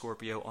Thrasher onto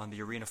Scorpio on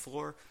the arena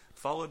floor,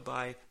 followed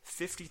by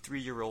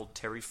 53-year-old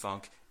Terry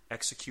Funk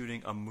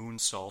executing a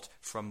moonsault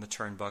from the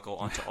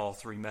turnbuckle onto all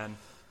three men.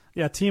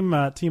 Yeah, team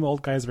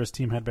old guys versus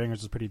team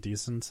headbangers was pretty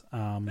decent.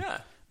 Yeah.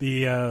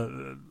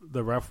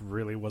 The ref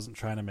really wasn't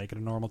trying to make it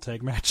a normal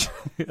tag match.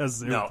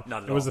 Not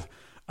at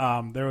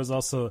all. There was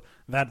also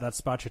that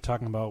spot you're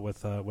talking about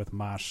with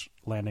Mosh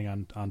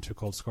landing on Too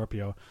Cold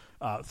Scorpio.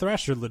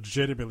 Thrasher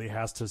legitimately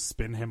has to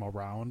spin him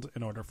around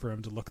in order for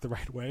him to look the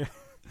right way.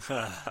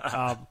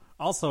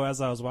 Also, as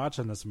I was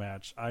watching this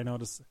match, I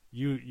noticed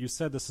you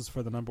said this is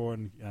for the number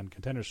one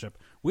contendership.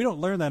 We don't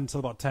learn that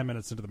until about 10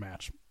 minutes into the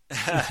match.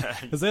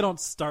 Because they don't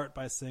start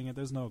by saying it.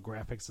 There's no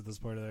graphics at this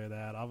point or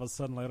that. All of a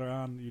sudden, later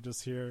on, you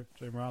just hear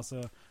Jay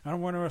Marassa, "I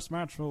don't win this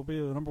match, will be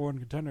the number one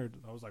contender."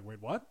 I was like,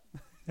 wait, what?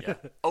 Yeah.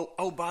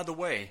 Oh, by the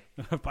way.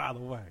 By the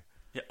way.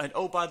 Yeah, and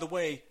by the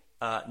way,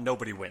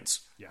 nobody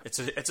wins. Yeah. It's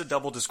a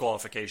double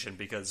disqualification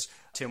because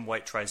Tim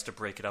White tries to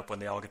break it up when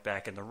they all get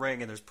back in the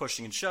ring, and there's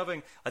pushing and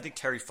shoving. I think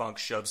Terry Funk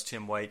shoves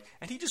Tim White,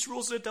 and he just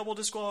rules it a double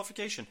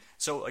disqualification.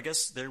 So I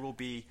guess there will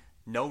be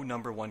no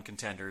number one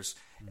contenders,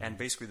 and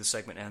basically the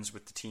segment ends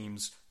with the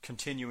teams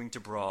continuing to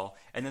brawl,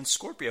 and then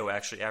Scorpio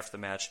actually, after the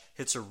match,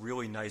 hits a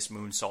really nice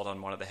moonsault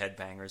on one of the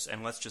headbangers,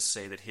 and let's just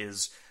say that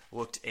his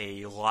looked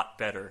a lot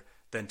better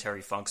than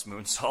Terry Funk's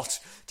moonsault.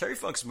 Terry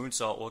Funk's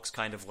moonsault looks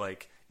kind of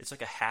like, it's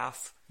like a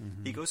half,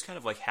 he goes kind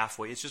of like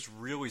halfway. It's just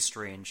really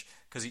strange,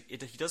 because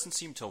he doesn't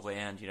seem to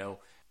land,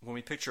 when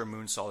we picture a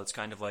moonsault, it's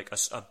kind of like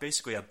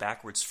basically a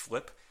backwards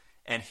flip,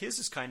 and his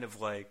is kind of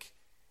like,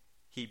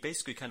 he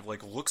basically kind of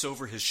like looks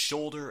over his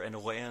shoulder and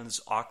lands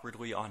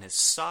awkwardly on his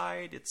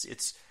side.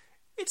 It's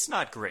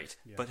not great.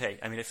 Yeah. But hey,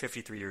 I mean, at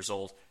 53 years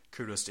old,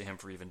 kudos to him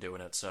for even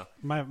doing it. So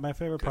my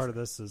favorite part of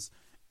this is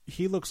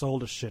he looks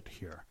old as shit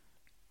here.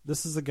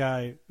 This is a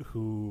guy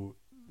who,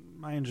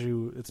 mind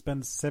you, it's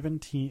been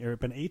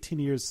 18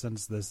 years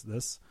since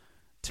this.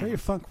 Terry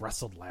Funk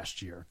wrestled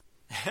last year.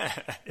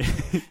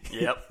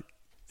 Yep.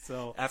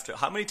 So after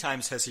how many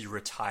times has he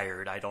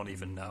retired? I don't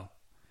even know.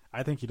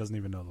 I think he doesn't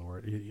even know the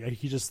word.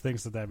 He just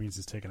thinks that means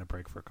he's taking a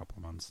break for a couple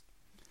of months.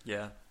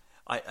 Yeah.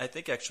 I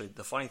think actually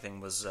the funny thing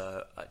was,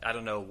 I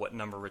don't know what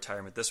number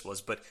retirement this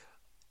was, but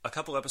a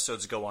couple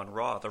episodes ago on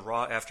Raw, the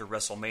Raw after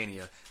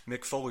WrestleMania,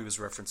 Mick Foley was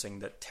referencing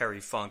that Terry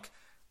Funk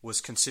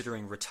was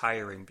considering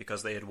retiring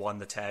because they had won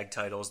the tag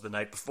titles the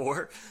night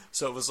before.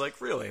 So it was like,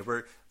 really,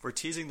 we're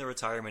teasing the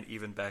retirement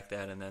even back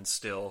then, and then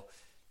still,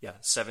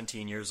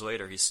 17 years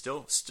later, he's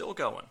still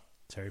going.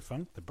 Terry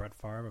Funk, the Brett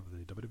Favre of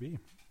the WWE.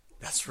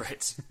 That's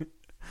right.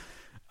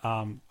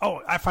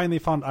 I finally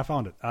found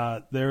it.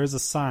 There is a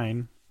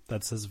sign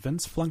that says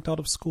Vince flunked out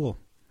of school,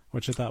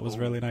 which I thought was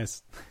really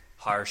nice.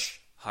 Harsh.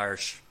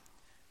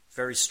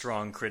 Very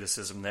strong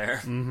criticism there.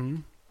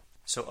 Mm-hmm.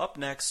 So up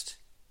next,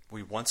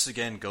 we once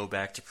again go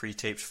back to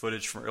pre-taped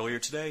footage from earlier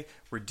today,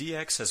 where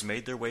DX has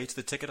made their way to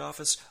the ticket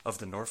office of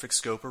the Norfolk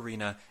Scope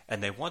Arena,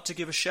 and they want to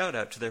give a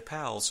shout-out to their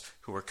pals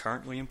who are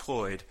currently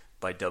employed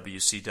by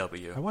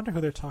WCW. I wonder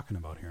who they're talking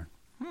about here.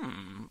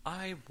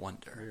 I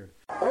wonder.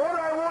 What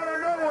I want to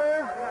know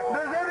is,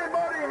 does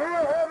anybody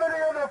here have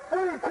any of the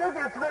free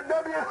tickets that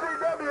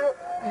WCW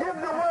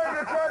gives away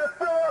to try to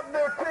fill up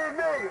their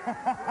TV?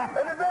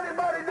 And if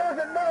anybody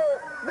doesn't know,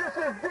 this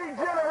is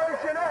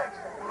D-Generation X,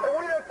 and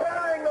we are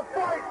carrying the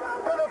fight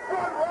to the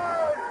front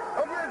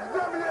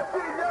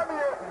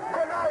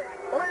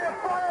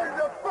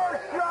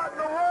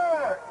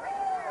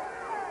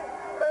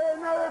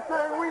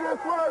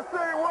want to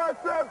say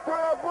what's up to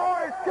our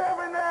boys,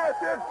 Kevin Nash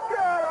and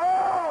Scott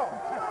Hall.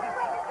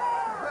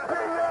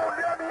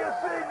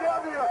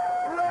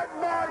 WCW, let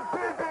my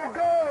people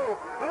go.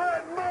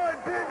 Let my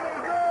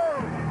people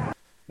go.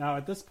 Now,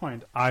 at this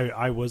point,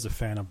 I was a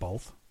fan of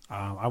both.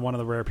 I'm one of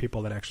the rare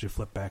people that actually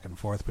flip back and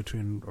forth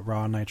between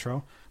Raw and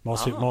Nitro.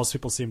 Most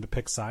people seem to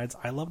pick sides.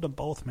 I loved them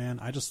both, man.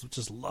 I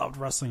just loved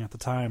wrestling at the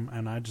time,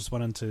 and I just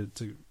went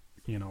into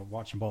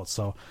watch them both.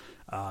 So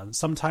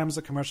sometimes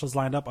the commercials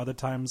lined up. Other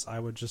times I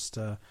would just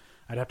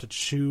I'd have to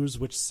choose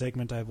which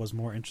segment I was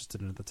more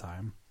interested in at the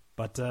time.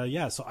 But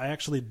so I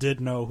actually did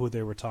know who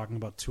they were talking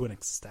about to an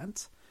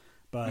extent.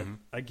 But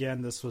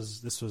again, this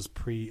was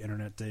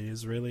pre-internet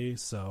days, really.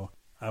 So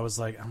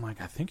I'm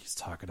like, I think he's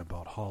talking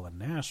about Hall and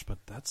Nash, but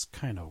that's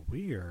kind of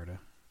weird,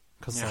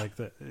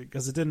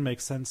 because it didn't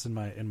make sense in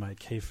my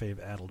kayfabe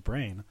addled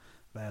brain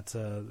that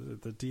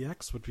the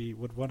DX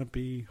would want to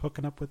be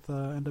hooking up with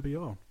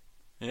NWO.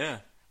 Yeah,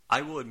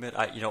 I will admit,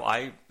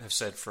 I have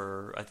said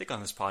I think on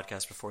this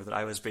podcast before that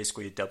I was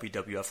basically a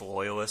WWF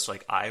loyalist.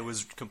 Like, I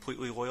was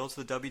completely loyal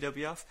to the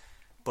WWF,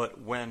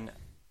 but when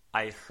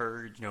I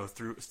heard,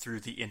 through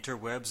the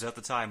interwebs at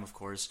the time, of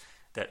course,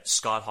 that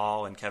Scott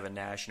Hall and Kevin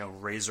Nash,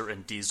 Razor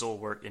and Diesel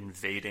were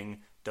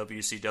invading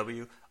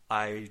WCW,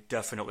 I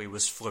definitely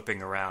was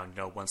flipping around,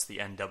 once the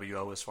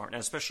NWO was formed.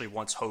 And especially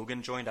once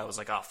Hogan joined, I was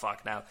like, oh,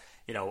 fuck, now,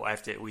 I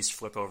have to at least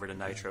flip over to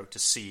Nitro to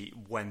see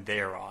when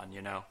they're on,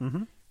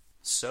 Mm-hmm.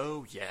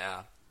 So,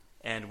 yeah.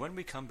 And when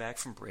we come back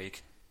from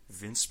break,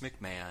 Vince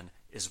McMahon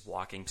is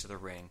walking to the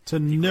ring.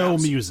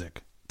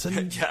 Music.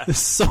 Yeah. It's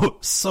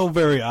so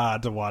very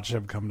odd to watch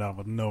him come down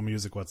with no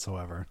music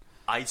whatsoever.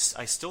 I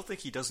still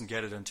think he doesn't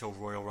get it until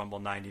Royal Rumble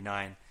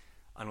 99,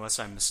 unless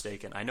I'm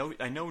mistaken. I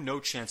know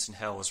No Chance in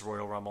Hell is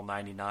Royal Rumble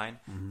 99,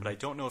 but I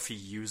don't know if he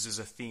uses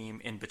a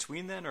theme in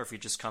between then, or if he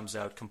just comes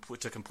out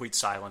to complete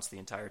silence the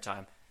entire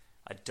time.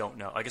 I don't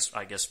know. I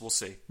guess we'll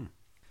see.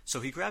 So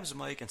he grabs a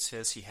mic and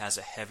says he has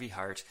a heavy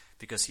heart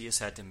because he has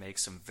had to make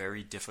some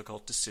very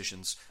difficult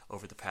decisions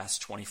over the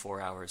past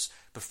 24 hours.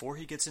 Before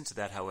he gets into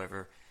that,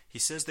 however, he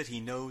says that he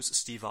knows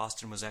Steve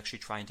Austin was actually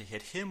trying to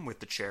hit him with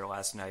the chair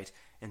last night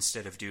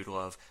instead of Dude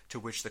Love, to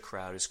which the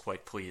crowd is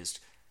quite pleased.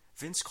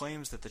 Vince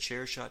claims that the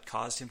chair shot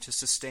caused him to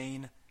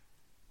sustain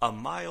a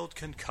mild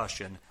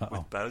concussion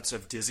with bouts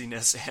of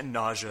dizziness and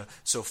nausea,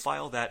 so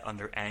file that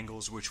under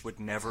angles which would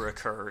never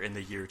occur in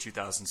the year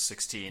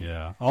 2016.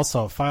 Yeah.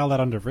 Also, file that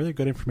under really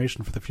good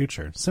information for the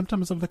future.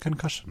 Symptoms of the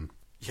concussion.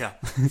 Yeah.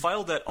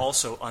 File that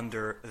also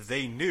under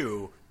they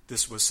knew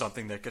this was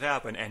something that could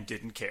happen and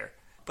didn't care.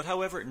 But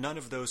however, none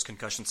of those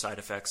concussion side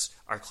effects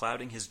are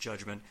clouding his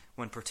judgment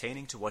when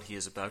pertaining to what he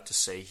is about to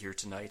say here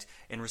tonight.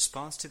 In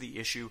response to the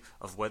issue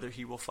of whether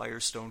he will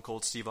fire Stone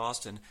Cold Steve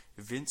Austin,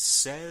 Vince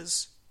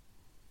says,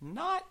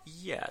 not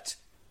yet.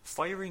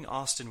 Firing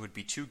Austin would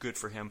be too good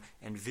for him,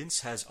 and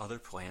Vince has other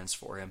plans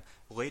for him.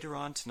 Later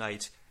on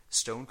tonight,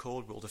 Stone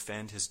Cold will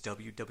defend his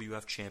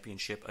WWF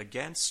Championship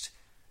against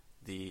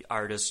the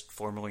artist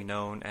formerly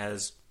known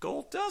as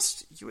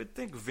Goldust. You would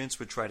think Vince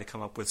would try to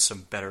come up with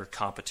some better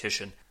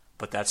competition.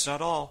 But that's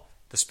not all.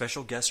 The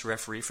special guest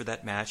referee for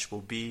that match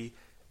will be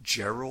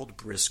Gerald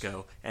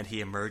Briscoe, and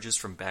he emerges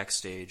from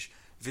backstage.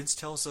 Vince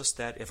tells us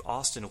that if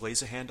Austin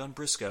lays a hand on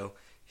Briscoe,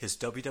 his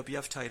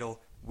WWF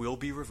title will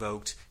be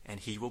revoked, and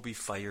he will be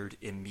fired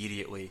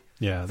immediately.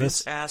 Yeah,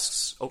 Vince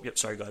asks... Oh, yep,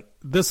 sorry, go ahead.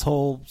 This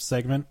whole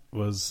segment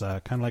was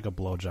kind of like a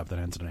blowjob that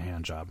ends in a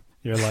hand job.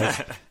 You're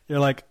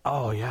like,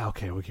 oh yeah,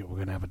 okay, we're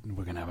gonna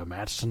have a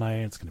match tonight.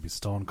 It's gonna be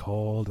Stone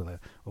Cold.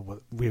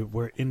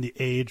 We're in the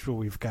age where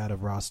we've got a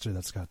roster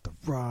that's got The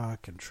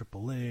Rock and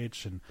Triple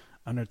H and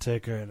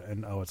Undertaker,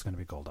 and it's gonna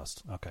be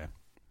Goldust. Okay.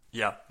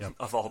 Yeah, yep.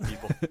 Of all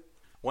people.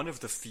 One of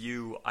the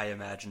few, I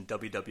imagine,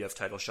 WWF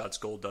title shots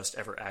Goldust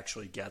ever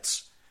actually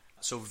gets.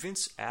 So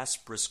Vince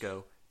asks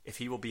Briscoe if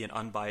he will be an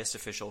unbiased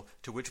official,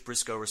 to which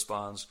Briscoe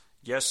responds,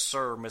 "Yes,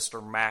 sir,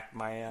 Mr.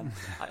 McMahon."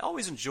 I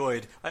always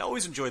enjoyed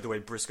the way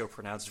Briscoe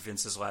pronounced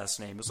Vince's last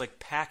name. It was like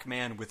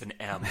Pac-Man with an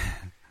M.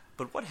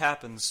 But what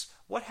happens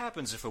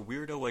if a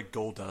weirdo like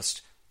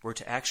Goldust were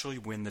to actually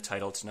win the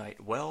title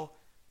tonight? Well,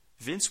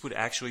 Vince would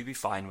actually be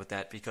fine with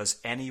that, because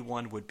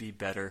anyone would be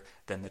better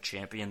than the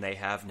champion they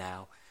have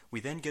now. We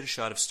then get a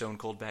shot of Stone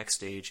Cold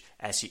backstage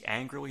as he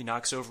angrily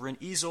knocks over an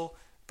easel.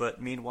 But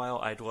meanwhile,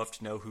 I'd love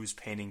to know who's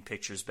painting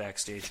pictures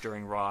backstage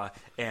during Raw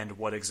and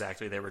what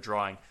exactly they were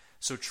drawing.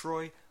 So,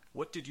 Troy,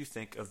 what did you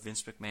think of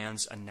Vince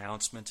McMahon's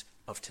announcement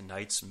of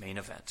tonight's main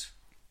event?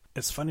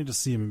 It's funny to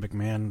see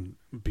McMahon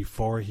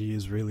before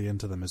he's really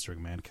into the Mr.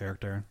 McMahon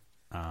character.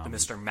 The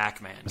Mr.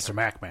 McMahon. Mr.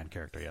 McMahon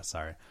character, yeah,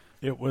 sorry.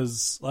 It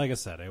was, like I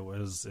said, it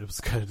was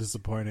kind of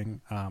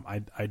disappointing.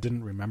 I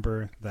didn't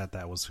remember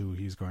that was who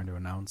he's going to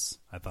announce.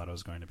 I thought it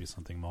was going to be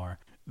something more.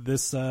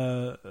 This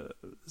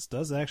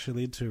does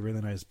actually lead to a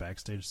really nice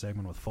backstage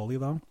segment with Foley,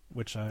 though,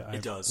 which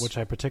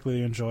I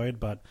particularly enjoyed.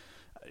 But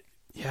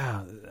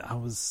yeah,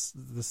 that's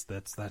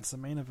the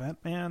main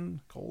event,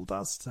 man.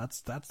 Goldust,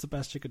 that's the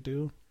best you could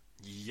do.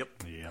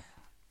 Yep.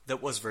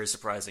 That was very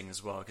surprising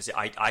as well, because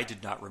I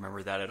did not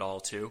remember that at all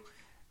too.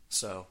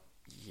 So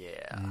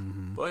Yeah.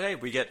 But hey,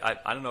 we get,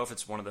 I don't know if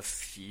it's one of the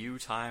few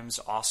times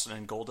Austin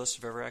and Goldust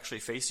have ever actually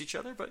faced each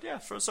other, but yeah,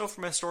 so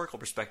from a historical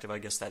perspective, I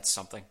guess that's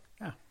something.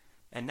 Yeah.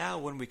 And now,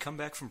 when we come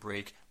back from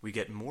break, we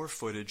get more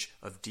footage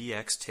of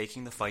DX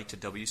taking the fight to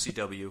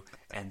WCW,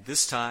 and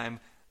this time,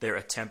 they're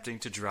attempting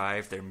to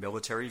drive their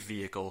military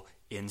vehicle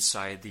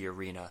inside the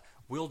arena.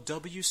 Will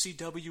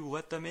WCW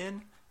let them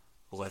in?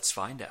 Let's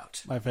find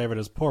out. My favorite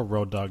is poor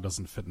Road Dogg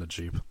doesn't fit in a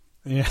Jeep.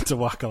 You have to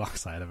walk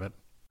alongside of it.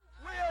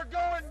 We are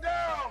going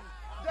down.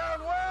 Down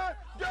where?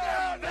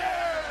 Down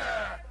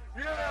there.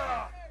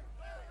 Yeah.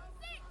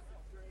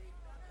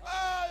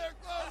 Ah, they're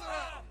closing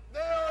it. They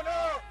are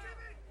now.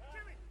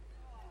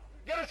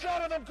 Get a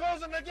shot of them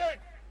closing the gate.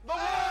 The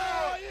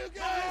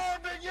war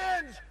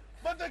begins,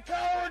 but the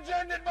cowards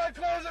ended by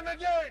closing the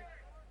gate.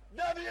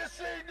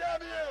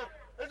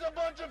 WCW is a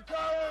bunch of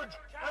cowards.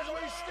 As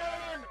we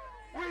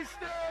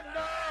stand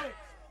now.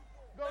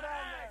 Go down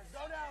there. Go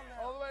down there.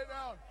 All the way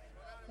down.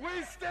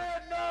 We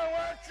stand now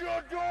at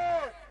your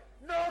door,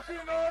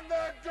 knocking on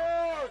that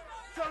door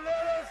to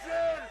let us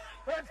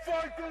in and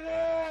fight the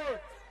war.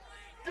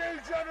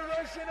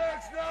 D-Generation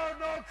X now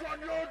knocks on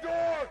your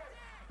door.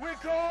 We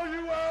call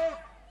you out.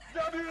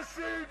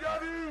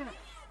 WCW,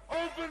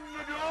 open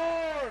the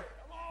door.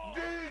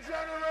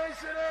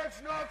 D-Generation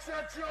X knocks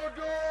at your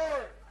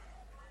door.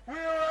 We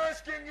are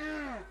asking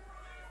you.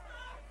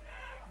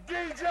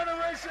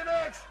 D-Generation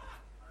X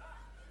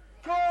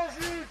calls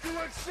you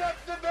to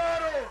accept the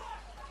battle.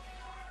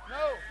 No.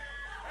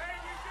 Hey,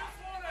 you just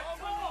want to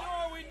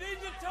talk. We need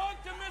to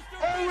talk to Mr.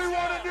 All we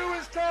want to do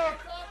is talk.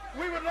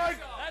 We would like...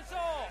 That's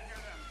all.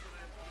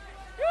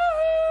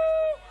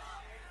 Yoo-hoo!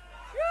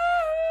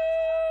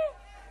 Yoo-hoo!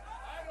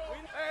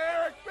 Hey,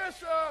 Eric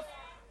Bischoff,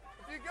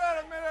 if you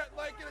got a minute, I'd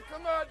like you to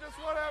come out. Just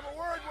want to have a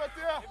word with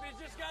you. If you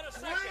just got a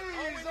second,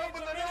 Please all we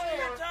open need the is a minute of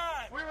your door.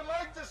 time. We would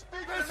like to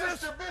speak to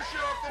Mr.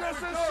 Bischoff.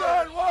 This is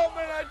Sean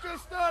Waltman. I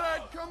just thought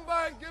I'd come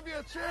by and give you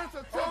a chance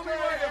to tell me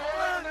why you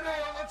fired me.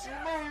 Let's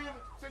move.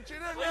 Since you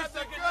didn't Least have the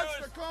I can guts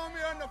do to is- call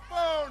me on the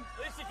phone.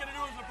 Least you can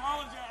do is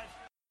apologize.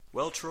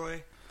 Well,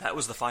 Troy, that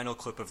was the final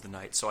clip of the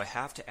night, so I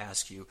have to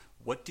ask you,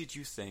 what did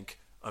you think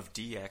of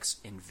DX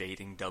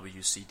invading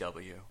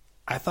WCW?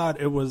 I thought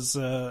it was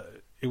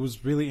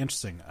really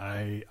interesting.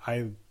 I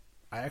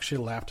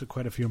actually laughed at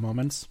quite a few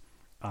moments.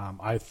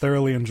 I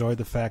thoroughly enjoyed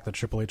the fact that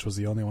Triple H was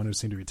the only one who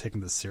seemed to be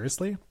taking this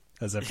seriously,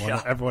 as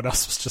everyone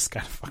else was just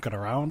kind of fucking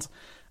around.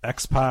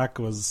 X-Pac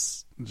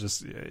was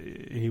just,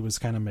 he was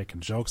kind of making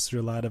jokes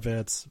through a lot of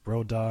it.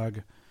 Road Dogg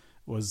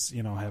was,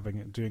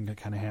 doing a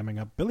kind of hamming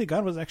up. Billy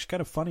Gunn was actually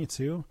kind of funny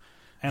too.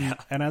 And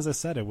as I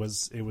said, it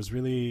was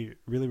really,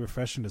 really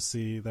refreshing to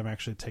see them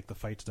actually take the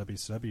fight to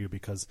WCW,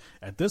 because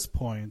at this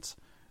point,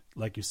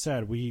 like you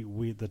said,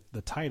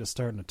 the tide is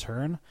starting to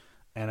turn,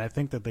 and I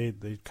think that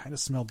they kind of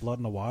smell blood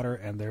in the water,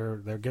 and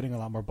they're getting a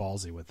lot more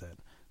ballsy with it.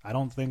 I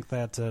don't think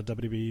that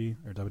WB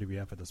or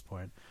WBF at this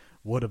point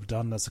would have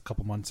done this a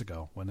couple months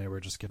ago when they were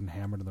just getting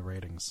hammered in the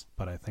ratings.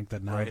 But I think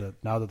that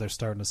now that they're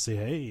starting to see,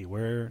 hey,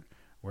 we're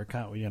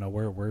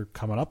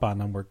coming up on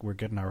them, we're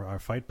getting our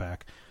fight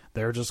back,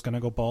 they're just going to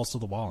go balls to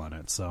the wall on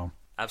it. So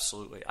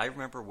Absolutely. I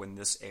remember when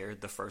this aired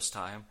the first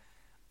time,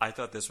 I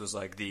thought this was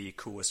like the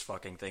coolest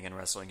fucking thing in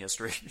wrestling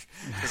history,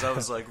 because I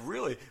was like,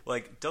 really,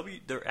 like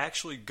they're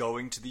actually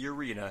going to the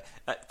arena,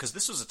 because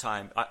this was a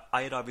time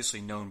I had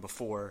obviously known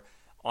before.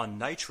 On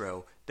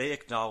Nitro, they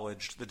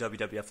acknowledged the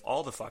WWF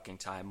all the fucking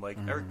time. Like,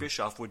 Eric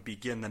Bischoff would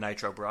begin the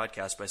Nitro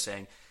broadcast by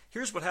saying,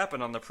 here's what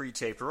happened on the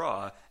pre-taped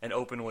Raw, and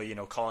openly,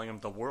 calling them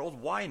the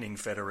World Whining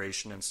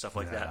Federation and stuff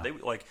like that.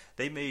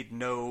 They made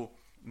no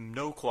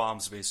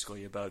qualms,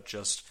 basically, about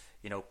just,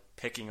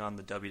 picking on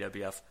the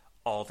WWF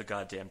all the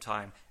goddamn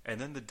time. And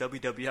then the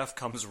WWF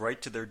comes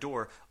right to their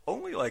door,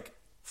 only like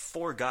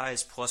 4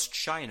 guys plus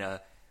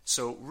China.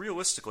 So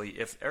realistically,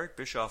 if Eric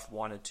Bischoff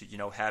wanted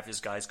to, have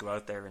his guys go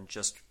out there and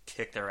just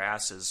kick their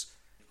asses,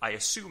 I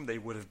assume they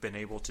would have been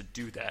able to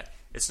do that.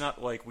 It's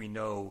not like we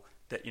know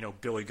that,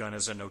 Billy Gunn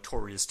is a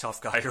notorious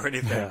tough guy or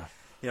anything.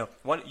 Yeah.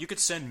 You could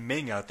send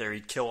Ming out there;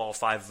 he'd kill all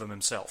 5 of them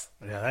himself.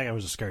 Yeah, that guy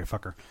was a scary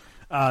fucker.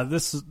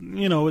 This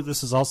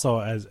is also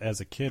as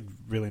a kid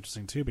really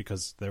interesting too,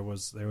 because there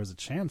was a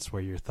chance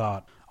where you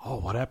thought, oh,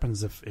 what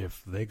happens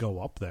if they go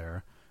up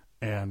there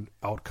and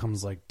out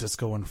comes like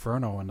Disco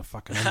Inferno and the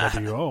fucking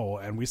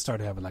NWO, and we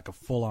start having like a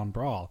full-on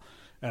brawl.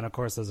 And of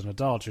course, as an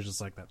adult, you're just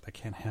like, that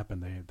can't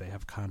happen. They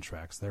have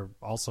contracts. They're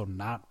also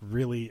not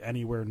really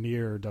anywhere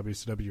near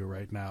WCW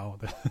right now.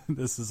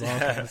 This is all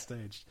kind of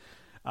staged.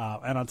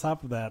 And on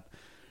top of that,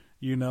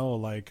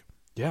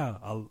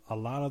 a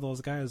lot of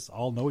those guys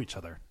all know each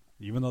other.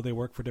 Even though they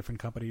work for different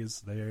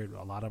companies,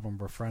 a lot of them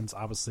were friends.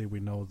 Obviously, we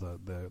know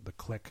the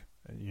clique.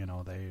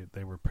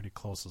 They were pretty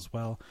close as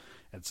well.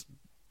 It's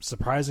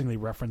surprisingly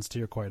referenced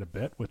here quite a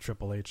bit with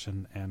Triple H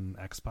and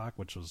X-Pac,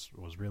 which was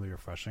really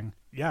refreshing.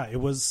 Yeah, it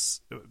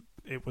was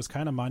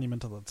kind of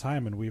monumental at the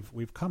time, and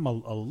we've come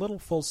a little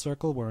full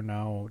circle where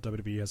now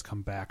WWE has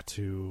come back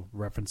to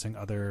referencing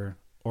other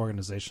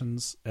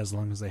organizations as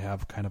long as they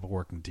have kind of a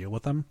working deal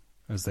with them.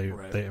 as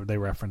they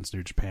reference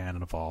New Japan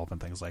and Evolve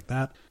and things like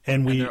that.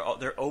 And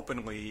they're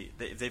openly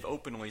they've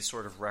openly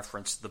sort of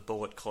referenced the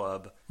Bullet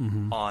Club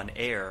on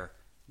air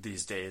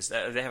these days.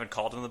 They haven't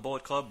called them the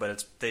Bullet Club,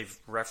 but they've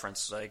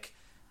referenced like,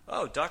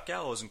 oh, Doc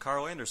Gallows and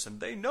Carl Anderson,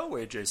 they know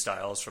AJ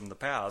Styles from the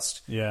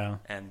past. Yeah.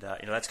 And,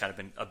 that's kind of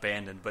been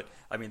abandoned. But,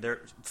 I mean,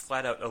 they're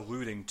flat out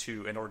alluding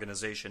to an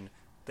organization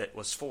that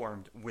was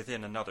formed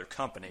within another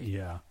company.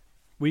 Yeah.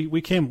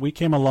 We came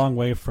a long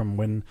way from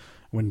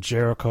when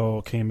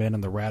Jericho came in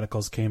and the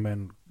Radicals came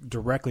in,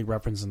 directly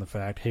referencing the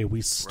fact, hey,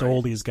 we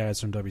stole these guys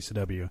from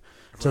WCW,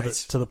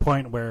 to the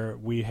point where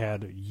we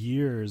had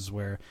years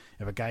where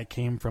if a guy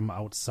came from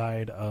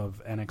outside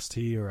of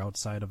NXT or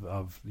outside of the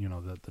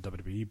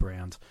WWE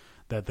brand,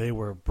 that they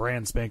were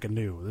brand spanking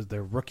new.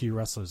 They're rookie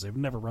wrestlers. They've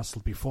never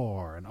wrestled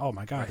before, and oh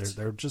my god,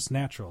 they're just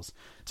naturals.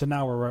 To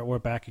now we're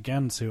back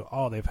again to,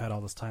 oh, they've had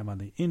all this time on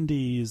the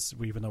indies,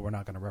 even though we're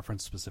not going to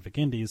reference specific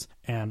indies,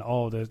 and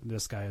oh,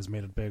 this guy has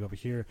made it big over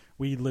here.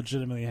 We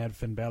legitimately had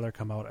Finn Balor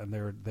come out, and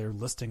they're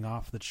listing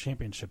off the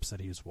championships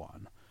that he's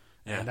won,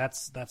 and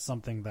that's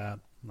something that,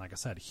 like I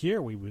said,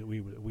 here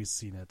we've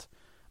seen it.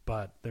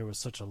 But there was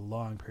such a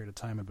long period of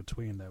time in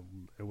between that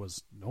it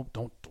was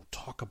don't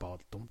talk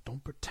about,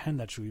 don't pretend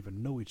that you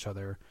even know each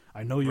other.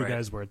 I know you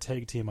guys were a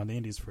tag team on the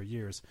indies for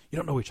years. You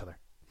don't know each other.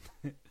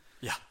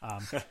 Yeah.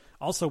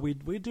 Also, we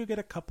do get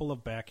a couple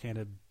of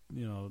backhanded,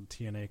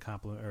 TNA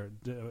compliment, or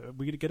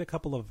we get a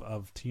couple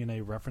of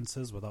TNA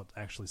references without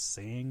actually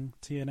saying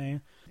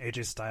TNA.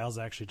 AJ Styles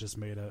actually just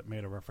made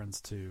a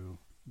reference to,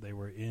 they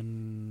were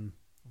in,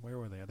 where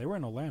were they? They were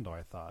in Orlando,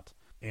 I thought.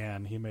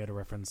 And he made a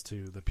reference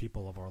to the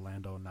people of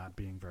Orlando not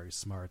being very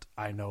smart.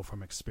 I know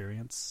from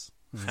experience.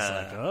 He's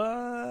like,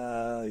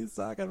 oh, he's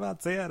talking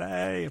about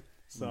TNA.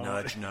 So,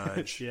 nudge,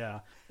 nudge.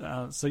 Yeah.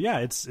 It's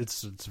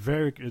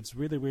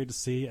really weird to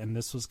see. And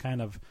this was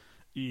kind of,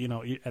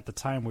 at the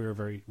time we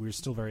were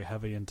still very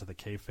heavy into the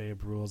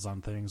kayfabe rules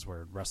on things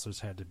where wrestlers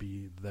had to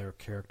be their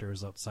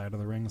characters outside of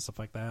the ring and stuff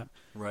like that.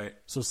 Right.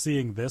 So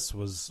seeing this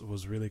was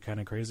really kind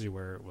of crazy,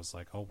 where it was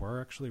like, oh,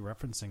 we're actually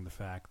referencing the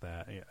fact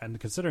that, and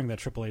considering that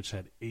Triple H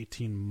had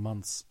 18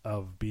 months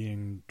of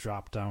being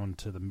dropped down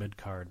to the mid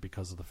card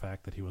because of the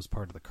fact that he was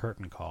part of the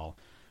curtain call.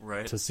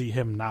 Right. To see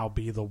him now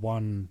be the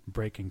one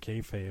breaking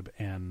kayfabe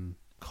and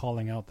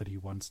calling out that he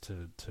wants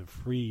to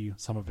free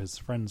some of his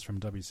friends from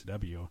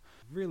WCW.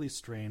 Really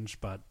strange,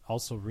 but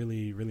also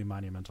really, really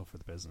monumental for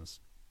the business.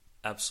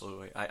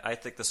 Absolutely. I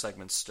think the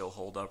segments still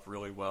hold up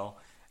really well.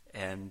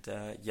 And,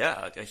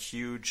 a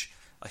huge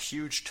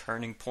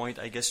turning point,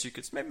 I guess you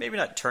could, maybe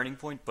not turning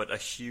point, but a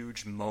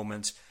huge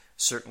moment,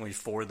 certainly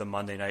for the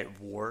Monday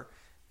Night War,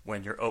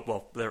 when they're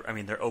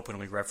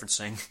openly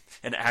referencing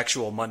an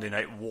actual Monday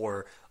Night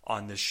War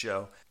on this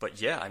show.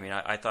 But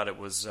yeah, I thought it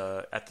was,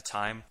 at the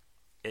time,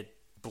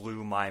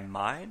 blew my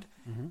mind,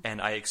 and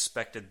I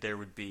expected there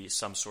would be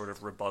some sort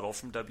of rebuttal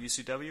from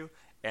WCW,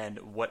 and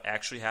what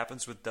actually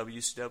happens with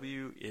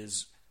WCW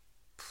is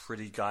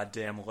pretty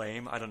goddamn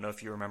lame. I don't know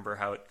if you remember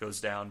how it goes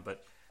down,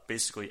 but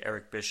basically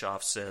Eric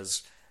Bischoff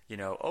says,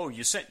 oh,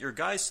 you sent your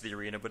guys to the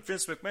arena, but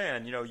Vince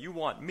McMahon, you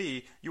want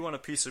me, you want a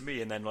piece of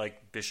me, and then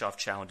Bischoff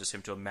challenges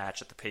him to a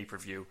match at the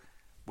pay-per-view,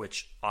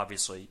 which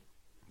obviously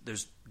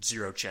there's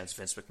zero chance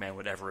Vince McMahon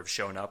would ever have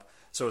shown up.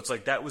 So it's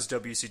like that was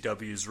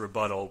WCW's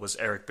rebuttal, was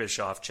Eric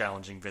Bischoff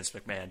challenging Vince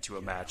McMahon to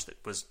a match that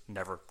was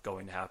never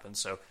going to happen.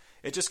 So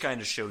it just kind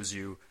of shows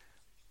you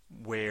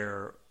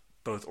where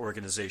both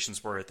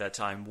organizations were at that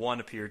time.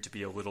 One appeared to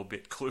be a little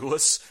bit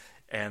clueless,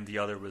 and the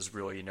other was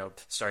really,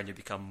 starting to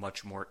become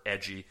much more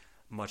edgy,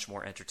 much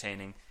more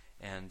entertaining.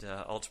 And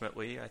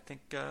ultimately, I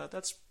think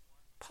that's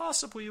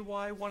possibly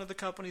why one of the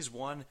companies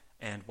won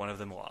and one of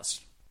them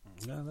lost.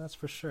 Yeah, that's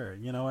for sure.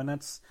 And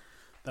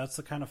that's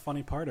the kind of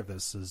funny part of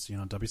this is,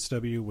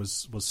 WCW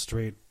was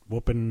straight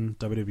whooping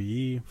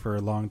WWE for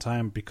a long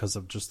time because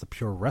of just the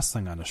pure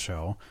wrestling on the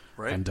show.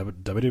 Right. And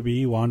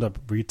WWE wound up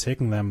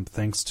retaking them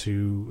thanks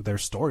to their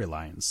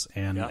storylines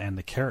and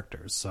the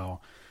characters.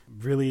 So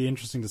really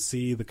interesting to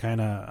see the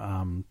kind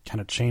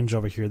of change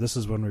over here. This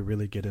is when we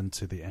really get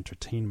into the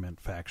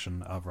entertainment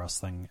faction of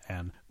wrestling,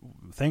 and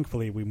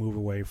thankfully we move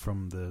away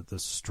from the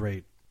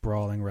straight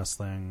brawling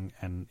wrestling,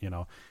 and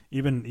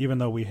even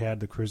though we had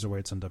the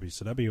cruiserweights in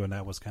WCW and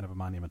that was kind of a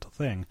monumental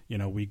thing,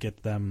 we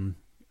get them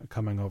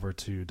coming over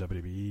to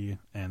WWE,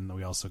 and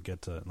we also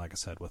get to, like I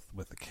said,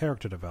 with the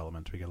character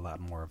development, we get a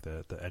lot more of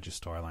the edgy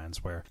storylines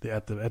where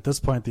at this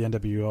point the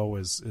NWO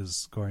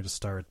is going to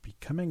start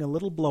becoming a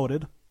little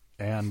bloated.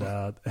 And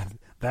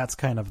that's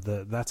kind of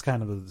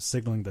the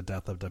signaling the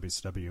death of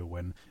WCW,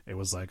 when it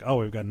was like, oh,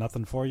 we've got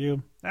nothing for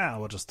you.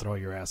 We'll just throw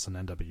your ass in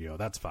NWO.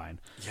 That's fine.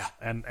 Yeah.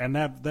 And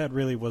that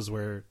really was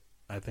where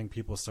I think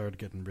people started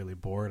getting really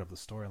bored of the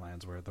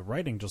storylines, where the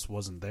writing just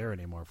wasn't there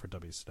anymore for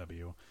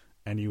WCW,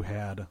 and you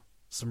had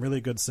some really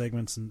good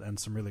segments and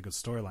some really good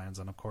storylines.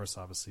 And of course,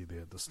 obviously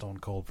the Stone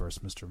Cold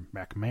versus Mr.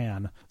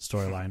 McMahon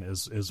storyline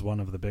is one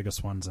of the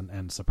biggest ones,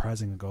 and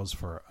surprisingly goes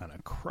for an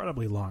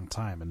incredibly long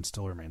time and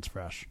still remains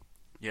fresh.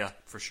 Yeah,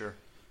 for sure.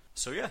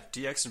 So yeah,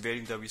 DX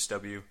invading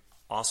WCW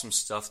awesome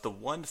stuff. The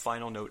one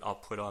final note I'll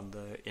put on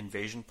the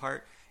invasion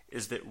part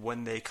is that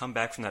when they come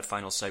back from that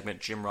final segment,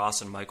 Jim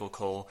Ross and Michael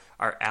Cole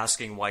are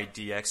asking why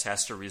DX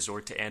has to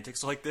resort to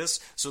antics like this.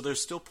 So they're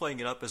still playing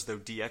it up as though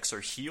DX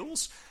are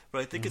heels,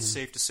 but I think it's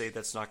safe to say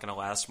that's not going to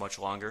last much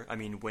longer. I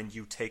mean, when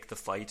you take the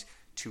fight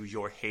to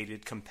your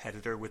hated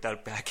competitor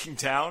without backing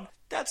down,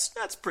 that's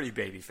pretty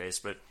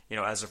babyface. But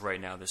as of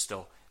right now, they're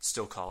still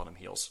calling them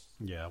heels.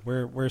 Yeah,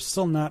 we're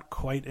still not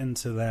quite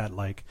into that,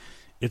 like,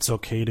 it's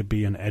okay to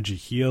be an edgy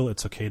heel,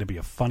 it's okay to be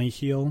a funny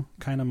heel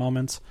kind of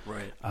moment.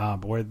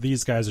 Right. Where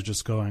these guys are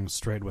just going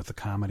straight with the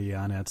comedy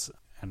on it.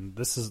 And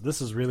this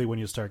is really when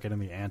you start getting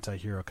the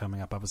anti-hero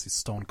coming up. Obviously,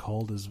 Stone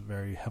Cold is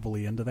very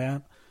heavily into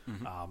that.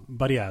 Mm-hmm.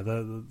 But yeah,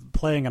 the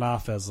playing it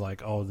off as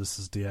like, oh, this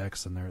is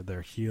DX and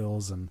they're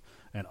heels and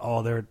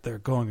oh, they're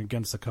going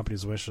against the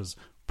company's wishes.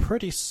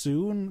 Pretty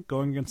soon,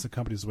 going against the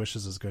company's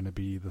wishes is going to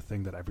be the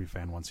thing that every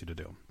fan wants you to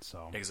do.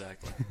 So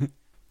exactly.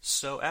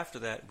 So after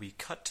that, we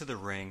cut to the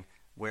ring,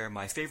 where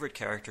my favorite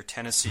character,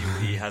 Tennessee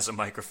Lee, has a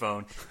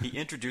microphone. He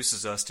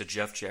introduces us to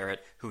Jeff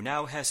Jarrett, who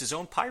now has his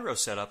own pyro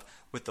setup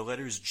with the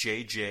letters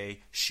JJ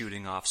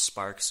shooting off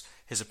sparks.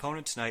 His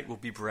opponent tonight will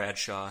be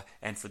Bradshaw,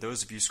 and for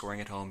those of you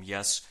scoring at home,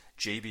 yes,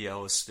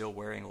 JBL is still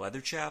wearing leather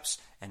chaps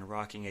and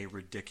rocking a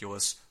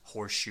ridiculous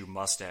horseshoe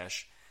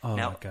mustache. Oh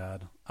my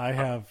God. I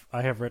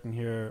have written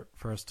here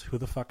first, who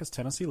the fuck is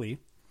Tennessee Lee?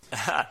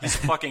 He's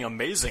fucking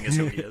amazing is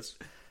who he is.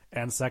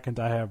 And second,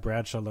 I have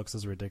Bradshaw looks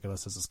as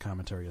ridiculous as his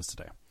commentary is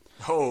today.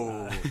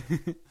 Oh,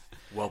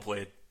 well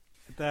played.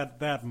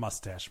 That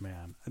mustache,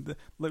 man.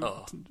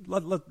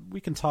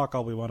 We can talk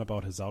all we want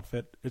about his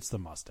outfit. It's the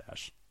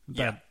mustache.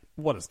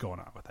 What is going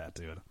on with that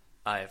dude?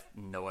 I have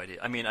no idea.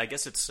 I mean, I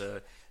guess it's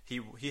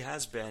he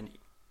has been,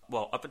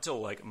 well, up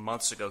until like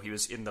months ago, he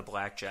was in the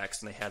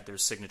Blackjacks and they had their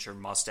signature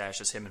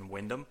mustaches, him and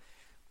Wyndham,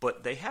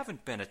 but they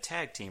haven't been a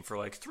tag team for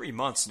like 3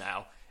 months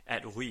now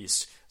at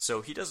least.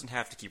 So he doesn't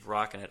have to keep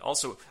rocking it.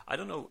 Also, I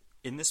don't know.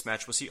 In this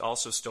match, was he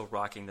also still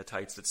rocking the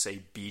tights that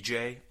say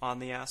BJ on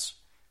the ass?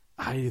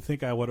 I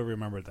think I would have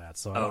remembered that.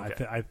 So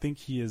okay. I think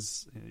he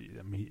is.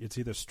 I mean, it's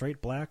either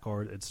straight black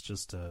or it's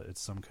just it's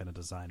some kind of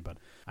design. But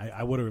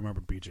I would have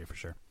remembered BJ for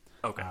sure.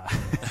 Okay.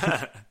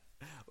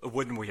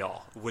 Wouldn't we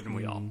all? Wouldn't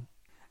we all?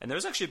 And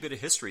there's actually a bit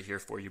of history here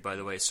for you, by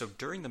the way. So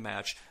during the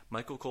match,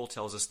 Michael Cole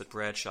tells us that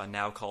Bradshaw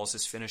now calls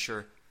his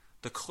finisher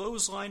the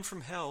clothesline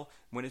from hell,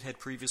 when it had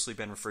previously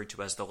been referred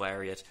to as the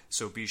lariat,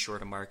 so be sure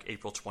to mark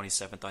April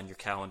 27th on your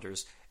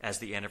calendars as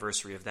the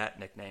anniversary of that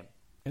nickname.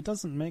 It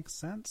doesn't make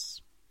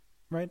sense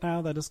right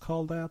now that it's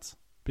called that,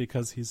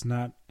 because he's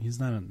not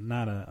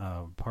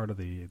a part of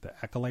the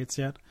acolytes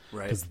yet.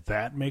 Right. Because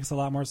that makes a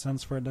lot more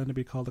sense for it then to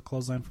be called a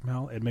clothesline from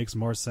hell. It makes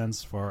more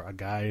sense for a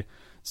guy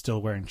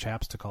still wearing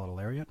chaps to call it a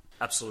lariat.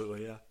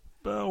 Absolutely, yeah.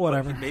 But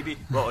whatever. Maybe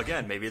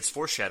it's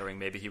foreshadowing.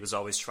 Maybe he was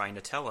always trying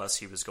to tell us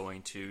he was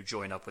going to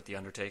join up with The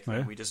Undertaker,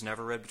 and we just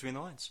never read between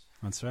the lines.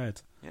 That's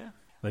right. Yeah.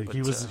 Like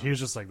he was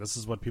just like, this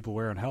is what people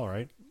wear in hell,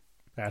 right?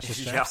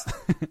 Ashes chaps.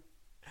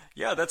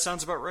 Yeah, that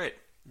sounds about right.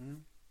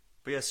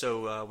 But yeah,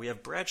 so we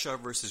have Bradshaw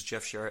versus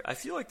Jeff Jarrett. I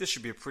feel like this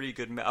should be a pretty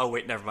good oh,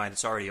 wait, never mind.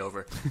 It's already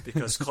over.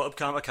 Because Club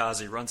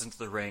Kamikaze runs into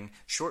the ring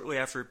shortly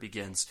after it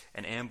begins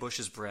and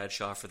ambushes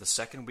Bradshaw for the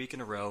second week in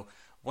a row.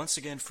 Once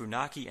again,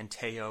 Funaki and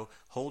Teo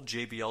hold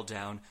JBL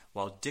down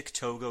while Dick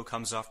Togo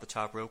comes off the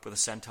top rope with a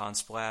senton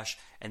splash.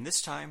 And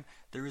this time,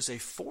 there is a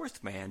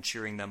fourth man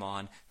cheering them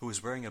on who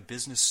is wearing a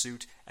business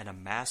suit and a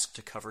mask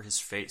to cover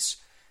his face.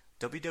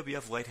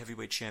 WWF Light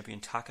Heavyweight Champion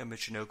Taka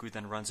Michinoku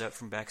then runs out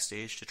from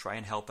backstage to try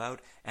and help out,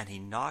 and he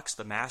knocks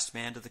the masked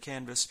man to the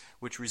canvas,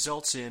 which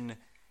results in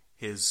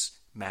his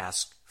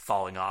mask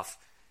falling off.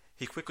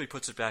 He quickly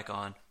puts it back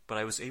on, but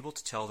I was able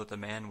to tell that the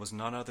man was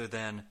none other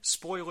than,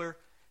 spoiler,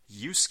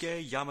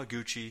 Yusuke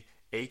Yamaguchi,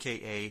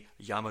 a.k.a.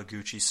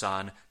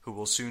 Yamaguchi-san, who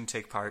will soon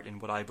take part in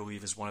what I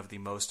believe is one of the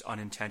most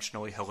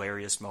unintentionally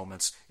hilarious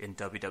moments in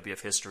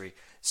WWF history.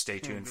 Stay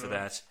tuned for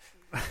that.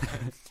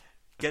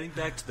 Getting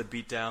back to the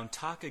beatdown,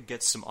 Taka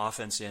gets some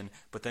offense in,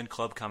 but then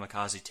Club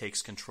Kamikaze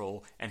takes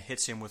control and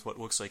hits him with what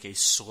looks like a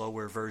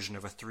slower version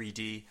of a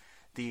 3D.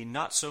 The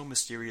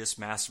not-so-mysterious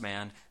masked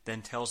man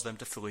then tells them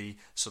to flee,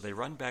 so they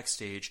run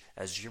backstage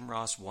as Jim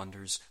Ross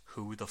wonders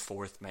who the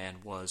fourth man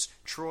was.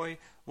 Troy,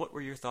 what were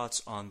your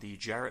thoughts on the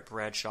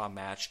Jarrett-Bradshaw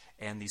match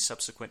and the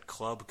subsequent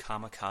Club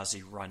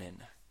Kamikaze run-in?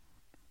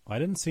 Well, I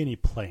didn't see any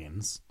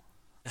planes,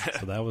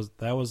 so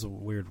that was a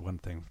weird one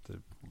thing.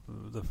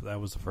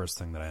 That was the first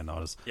thing that I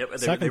noticed. Yep,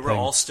 they were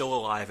all still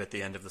alive at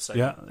the end of the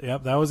segment. Yeah,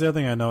 that was the other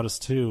thing I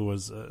noticed too,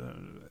 was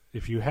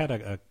if you had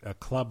a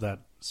club that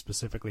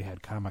specifically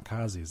had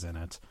kamikazes in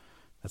it,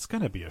 that's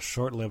going to be a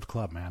short-lived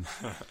club, man.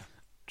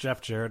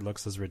 Jeff Jarrett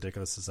looks as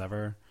ridiculous as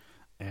ever,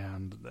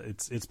 and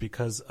it's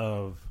because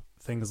of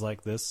things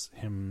like this,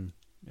 him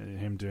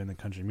doing the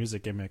country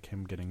music gimmick,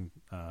 him getting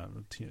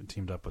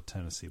teamed up with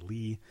Tennessee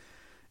Lee,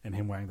 and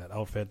him wearing that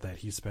outfit that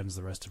he spends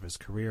the rest of his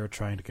career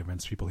trying to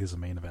convince people he's a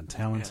main event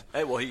talent. Yeah.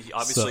 Hey, well, he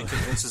obviously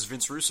convinces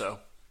Vince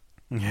Russo.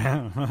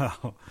 Yeah,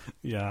 well,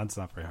 yeah, that's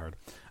not very hard.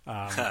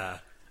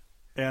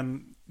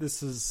 And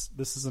this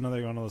is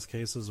another one of those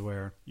cases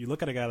where you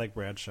look at a guy like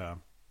Bradshaw,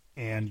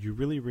 and you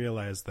really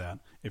realize that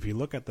if you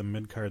look at the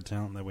mid-card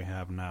talent that we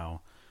have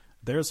now,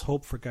 there's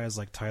hope for guys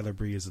like Tyler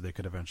Breeze that they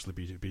could eventually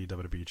be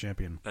WWE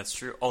champion. That's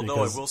true.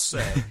 Although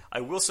I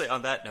will say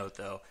on that note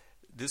though,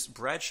 this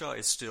Bradshaw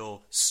is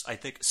still, I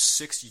think,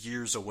 6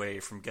 years away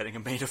from getting a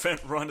main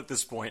event run at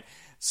this point.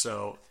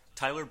 So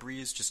Tyler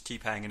Breeze, just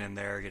keep hanging in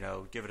there.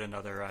 Give it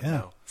another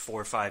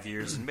 4 or 5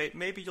 years, and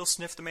maybe you'll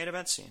sniff the main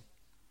event scene.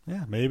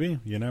 Yeah, maybe.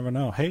 You never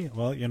know. Hey,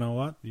 well, you know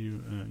what?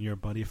 Your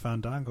buddy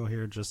Fandango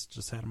here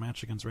just had a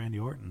match against Randy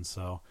Orton,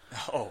 so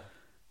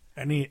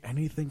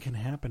anything can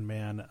happen,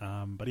 man.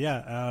 But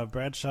yeah,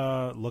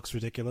 Bradshaw looks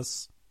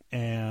ridiculous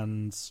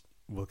and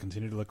will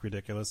continue to look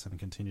ridiculous and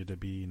continue to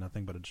be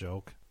nothing but a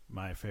joke.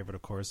 My favorite,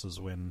 of course, is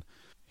when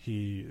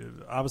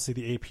obviously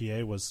the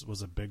APA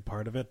was a big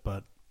part of it,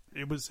 but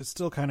it's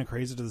still kind of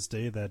crazy to this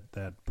day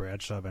that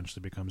Bradshaw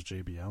eventually becomes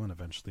JBL and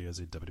eventually is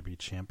a WWE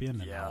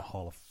champion and now a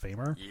Hall of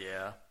Famer.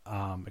 Yeah.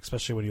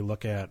 Especially when you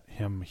look at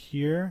him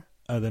here,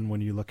 than when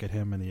you look at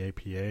him in the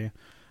APA.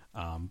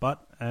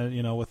 But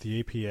with the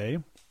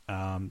APA,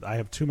 I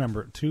have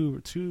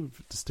two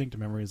distinct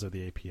memories of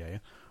the APA.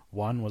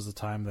 One was the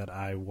time that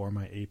I wore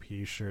my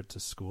APA shirt to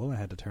school. I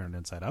had to turn it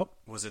inside out.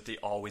 Was it the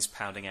always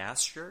pounding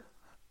ass shirt?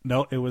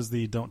 No, it was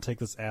the don't take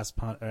this ass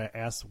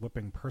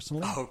whipping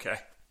personally. Oh, okay.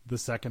 The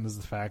second is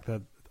the fact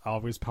that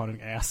always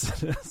pounding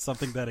ass is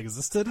something that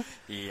existed.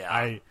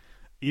 Yeah.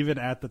 Even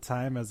at the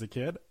time as a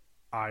kid,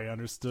 I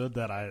understood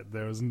that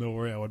there was no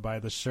way I would buy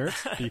the shirt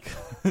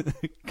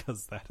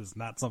because that is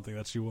not something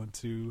that you want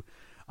to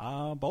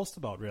boast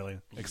about, really.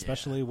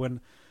 Especially when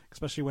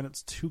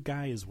it's two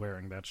guys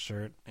wearing that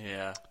shirt.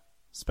 Yeah.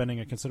 Spending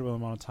a considerable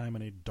amount of time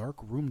in a dark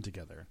room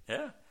together.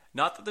 Yeah.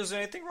 Not that there's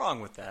anything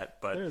wrong with that,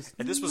 but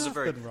this was a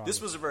very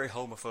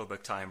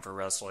homophobic time for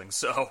wrestling.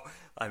 So,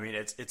 I mean,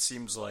 it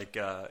seems like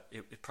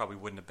it probably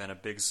wouldn't have been a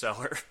big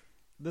seller.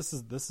 This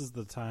is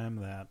the time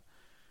that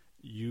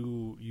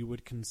you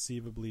would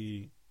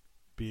conceivably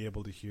be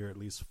able to hear at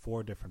least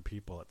 4 different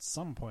people at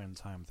some point in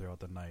time throughout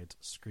the night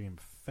scream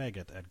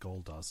 "faggot" at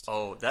Goldust.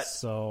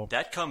 Oh,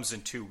 that comes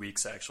in 2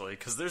 weeks actually,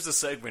 because there's a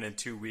segment in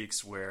 2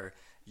 weeks where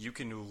you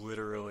can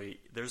literally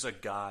there's a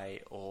guy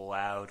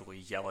loudly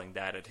yelling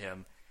that at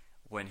him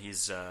when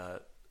he's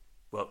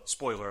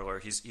spoiler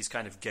alert, he's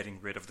kind of getting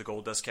rid of the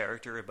Goldust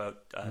character about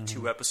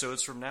 2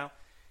 episodes from now.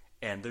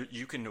 And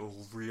you can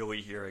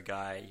really hear a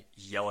guy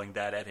yelling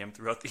that at him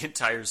throughout the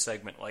entire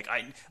segment. Like,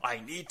 I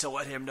need to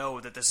let him know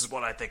that this is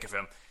what I think of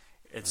him.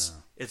 It's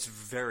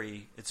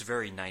very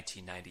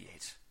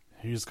 1998.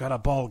 He's got a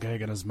ball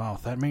gag in his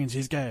mouth. That means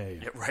he's gay.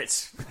 Yeah,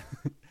 right.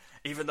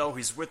 Even though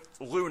he's with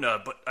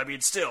Luna, but I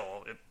mean,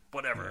 still,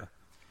 whatever.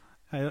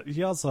 Yeah.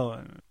 He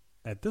also,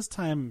 at this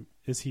time,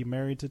 is he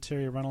married to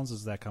Terry Reynolds? Or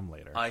does that come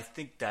later? I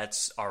think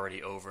that's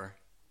already over.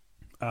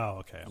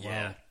 Oh, okay.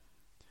 Yeah. Well,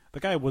 the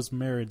guy was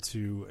married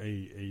to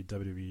a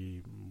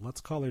WWE,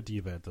 let's call her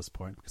diva at this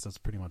point, because that's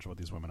pretty much what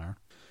these women are.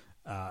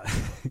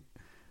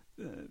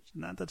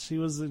 Not that she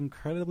was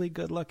incredibly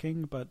good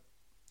looking, but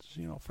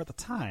for the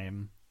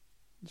time,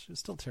 she was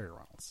still Terry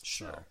Reynolds.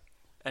 Sure. So.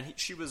 And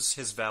she was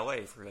his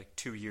valet for like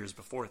 2 years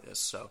before this.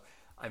 So,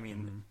 I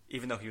mean,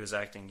 even though he was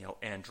acting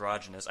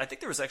androgynous, I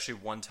think there was actually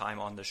one time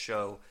on the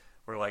show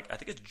where I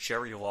think it's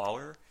Jerry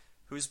Lawler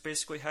who's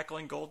basically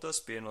heckling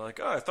Goldust, being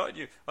like, "Oh, I thought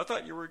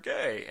you were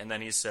gay," and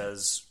then he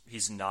says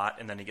he's not,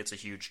 and then he gets a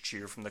huge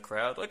cheer from the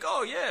crowd, like,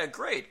 "Oh yeah,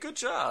 great, good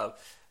job,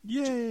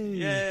 yay,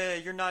 yeah,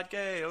 you're not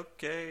gay,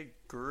 okay,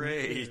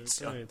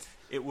 great." Okay,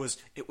 it was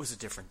a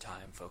different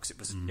time, folks. It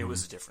was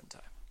a different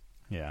time.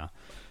 Yeah,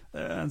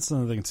 that's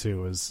another thing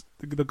too. Is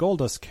the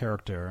Goldust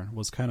character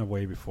was kind of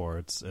way before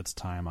its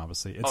time.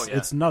 Obviously,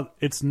 it's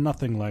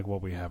nothing like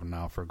what we have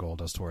now for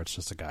Goldust, where it's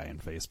just a guy in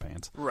face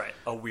paint, right?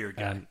 A weird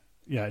guy.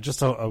 Yeah,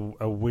 just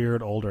a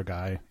weird older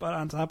guy. But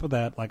on top of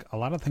that, a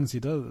lot of things he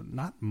does,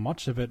 not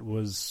much of it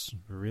was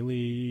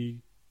really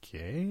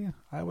gay,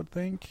 I would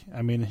think.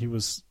 I mean, he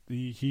was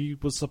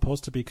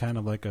supposed to be kind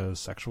of like a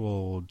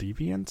sexual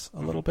deviant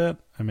a little bit,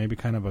 and maybe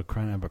kind of a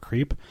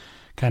creep,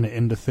 kind of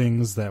into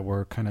things that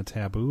were kind of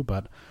taboo,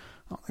 but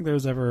I don't think there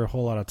was ever a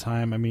whole lot of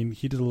time. I mean,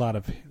 he did a lot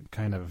of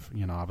kind of,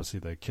 obviously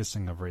the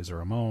kissing of Razor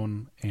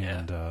Ramon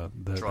and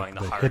drawing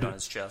the heart on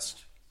his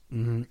chest.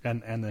 Mm-hmm.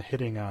 And the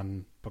hitting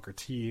on Booker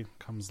T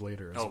comes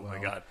later as well. Oh my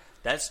god,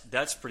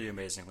 that's pretty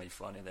amazingly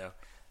funny though.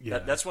 Yeah.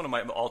 That's one of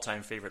my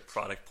all-time favorite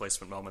product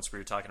placement moments where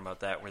you're talking about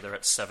that, where they're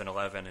at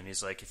 7-Eleven and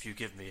he's like, "If you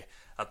give me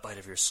a bite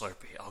of your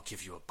Slurpee, I'll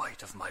give you a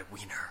bite of my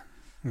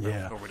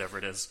wiener," or whatever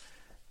it is.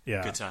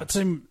 Yeah, good times.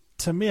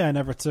 But to me, I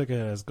never took it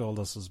as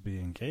Goldust was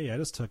being gay. I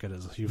just took it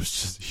as he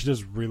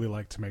just really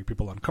liked to make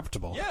people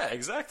uncomfortable. Yeah,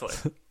 exactly.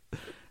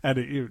 And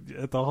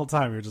the whole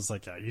time you're just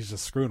like, yeah, he's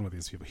just screwing with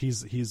these people.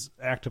 He's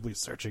actively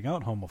searching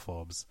out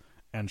homophobes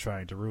and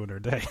trying to ruin their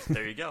day.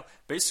 There you go.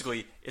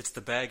 Basically, it's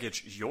the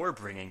baggage you're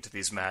bringing to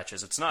these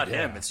matches. It's not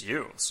him, it's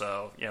you.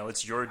 So,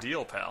 it's your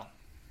deal, pal.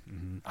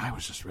 Mm-hmm. I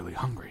was just really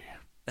hungry.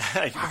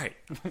 Right.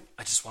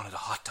 I just wanted a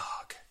hot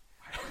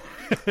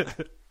dog.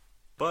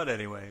 But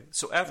anyway,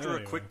 so after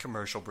a quick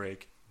commercial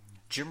break,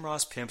 Jim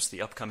Ross pimps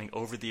the upcoming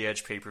Over the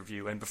Edge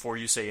pay-per-view, and before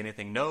you say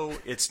anything, no,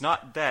 it's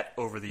not that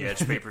Over the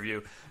Edge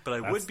pay-per-view, but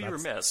I would be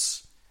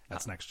remiss...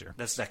 That's next year.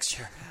 That's next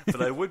year.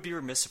 But I would be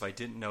remiss if I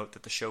didn't note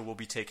that the show will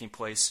be taking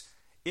place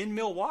in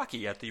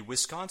Milwaukee at the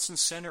Wisconsin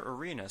Center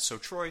Arena. So,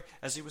 Troy,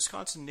 as a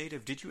Wisconsin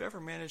native, did you ever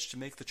manage to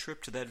make the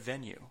trip to that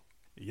venue?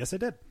 Yes, I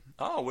did.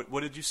 Oh,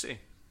 what did you see?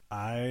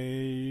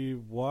 I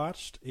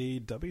watched a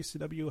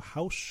WCW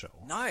house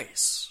show.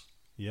 Nice.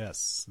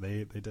 Yes,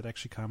 they did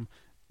actually come.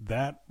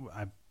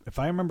 If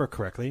I remember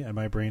correctly, and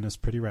my brain is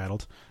pretty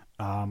rattled,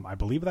 I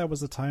believe that was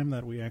the time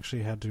that we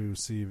actually had to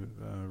see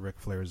Ric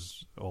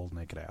Flair's old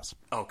naked ass.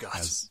 Oh, God.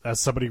 As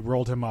somebody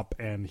rolled him up,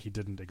 and he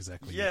didn't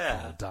exactly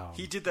fall down.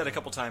 He did that a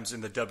couple times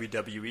in the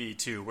WWE,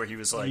 too, where he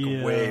was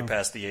way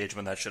past the age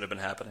when that should have been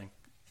happening.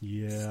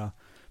 Yeah.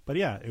 But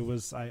yeah, it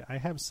was. I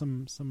have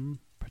some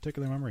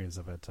particular memories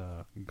of it,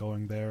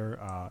 going there,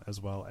 as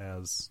well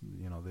as,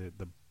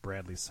 the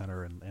Bradley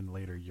Center in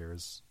later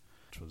years,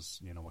 which was,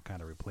 what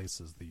kind of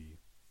replaces the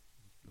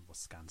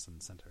Wisconsin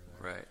Center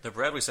there. Right. The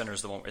Bradley Center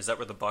is the one. Is that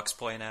where the Bucks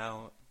play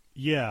now?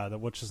 Yeah,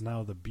 which is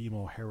now the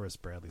BMO Harris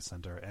Bradley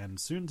Center, and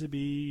soon to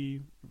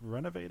be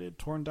renovated,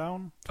 torn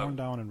down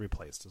and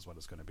replaced is what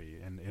it's going to be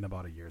in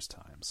about a year's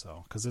time.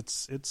 So, because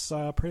it's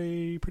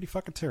pretty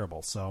fucking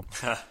terrible. So,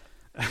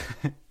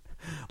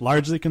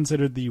 largely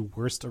considered the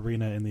worst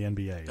arena in the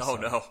NBA. Oh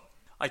no,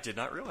 I did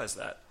not realize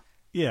that.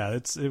 Yeah,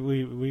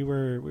 we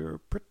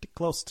were pretty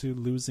close to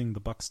losing the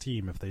Bucks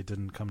team if they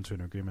didn't come to an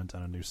agreement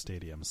on a new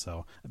stadium.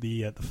 So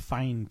the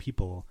fine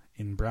people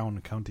in Brown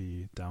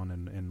County down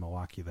in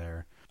Milwaukee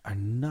there are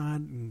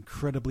not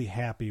incredibly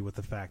happy with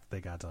the fact that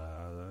they got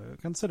a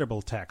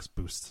considerable tax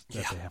boost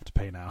that they have to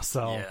pay now.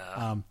 So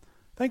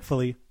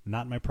thankfully,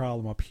 not my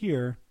problem up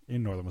here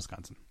in northern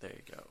Wisconsin. There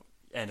you go.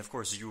 And of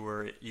course,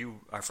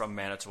 you are from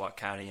Manitowoc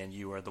County, and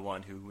you are the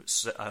one who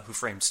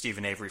framed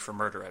Stephen Avery for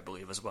murder, I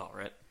believe, as well,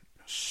 right?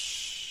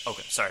 Shh.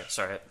 Okay, sorry,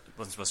 I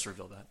wasn't supposed to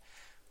reveal that.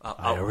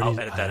 I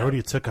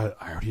already took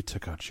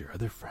out your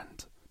other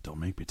friend. Don't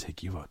make me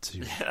take you out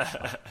too.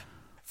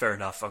 Fair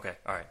enough. Okay,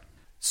 all right.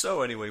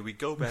 So anyway, we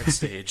go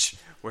backstage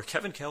where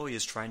Kevin Kelly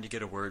is trying to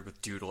get a word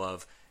with Dude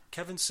Love.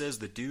 Kevin says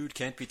the Dude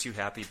can't be too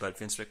happy about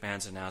Vince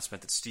McMahon's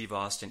announcement that Steve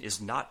Austin is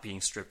not being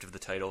stripped of the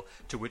title,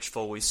 to which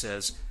Foley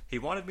says, he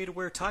wanted me to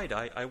wear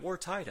tie-dye, I wore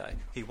tie-dye.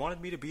 He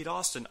wanted me to beat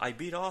Austin, I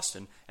beat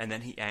Austin. And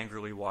then he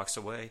angrily walks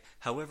away.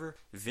 However,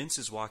 Vince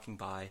is walking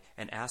by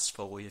and asks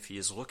Foley if he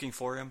is looking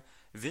for him.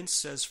 Vince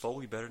says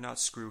Foley better not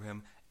screw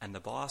him, and the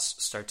boss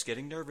starts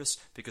getting nervous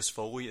because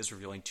Foley is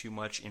revealing too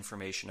much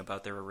information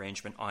about their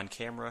arrangement on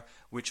camera,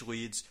 which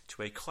leads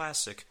to a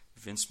classic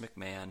Vince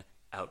McMahon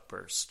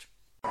outburst.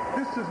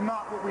 This is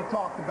not what we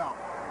talked about.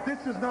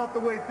 This is not the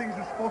way things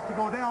are supposed to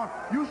go down.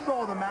 You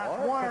saw the match.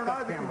 Why aren't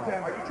I the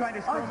contender? Are you trying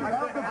to screw me?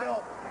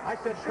 I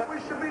said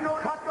we should be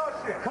knowing cut those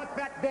shit. Cut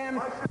that damn...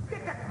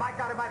 Get that mic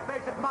out of my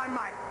face. It's my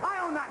mic. I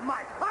own that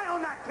mic. I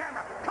own that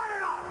camera. Cut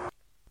it off!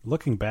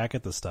 Looking back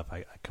at this stuff,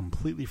 I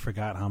completely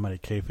forgot how many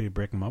kayfabe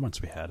breaking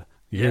moments we had.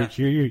 Yeah.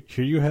 Here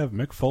you have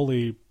Mick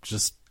Foley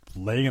just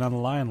laying it on the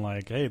line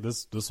like, hey,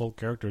 this whole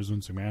character is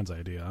Vince McMahon's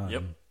idea.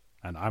 Yep.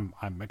 And I'm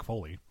Mick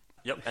Foley.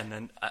 Yep, and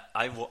then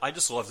I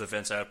just love the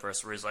Vince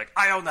outburst where he's like,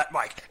 I own that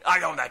mic,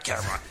 I own that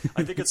camera.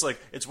 I think it's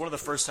one of the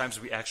first times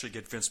we actually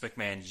get Vince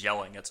McMahon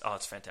yelling. It's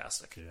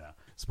fantastic. Yeah.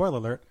 Spoiler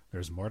alert,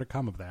 there's more to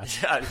come of that.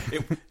 Yeah,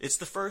 it's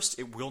the first,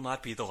 it will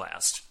not be the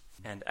last.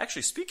 And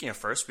actually, speaking of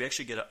first, we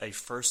actually get a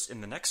first in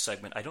the next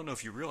segment. I don't know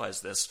if you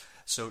realize this.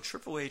 So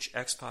Triple H,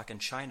 X-Pac, and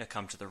Chyna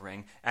come to the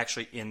ring,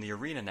 actually in the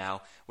arena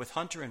now, with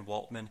Hunter and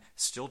Waltman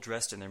still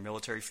dressed in their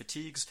military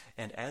fatigues,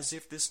 and as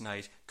if this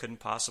night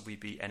couldn't possibly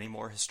be any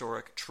more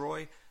historic,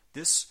 Troy,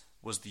 this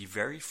was the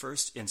very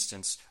first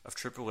instance of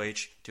Triple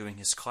H doing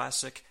his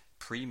classic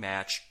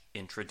pre-match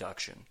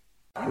introduction.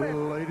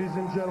 Ladies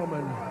and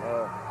gentlemen,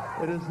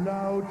 it is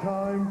now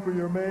time for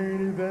your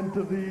main event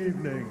of the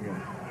evening.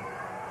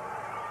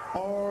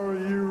 Are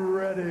you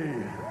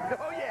ready?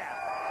 Oh, yeah.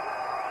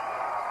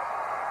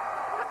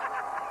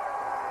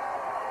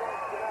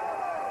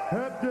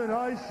 Captain,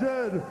 I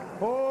said,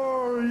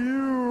 are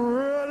you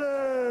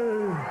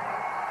ready?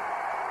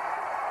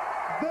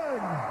 Then,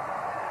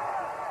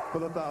 for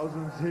the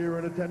thousands here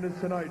in attendance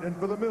tonight and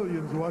for the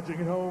millions watching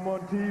at home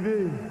on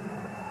TV,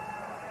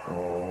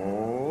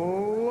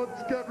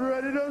 let's get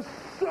ready to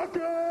suck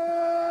it!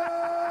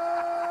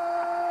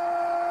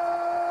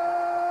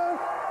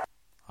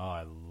 Oh,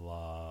 I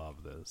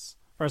love this.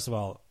 First of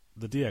all,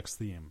 the DX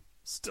theme,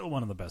 still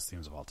one of the best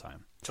themes of all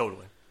time.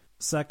 Totally.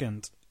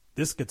 Second,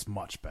 this gets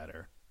much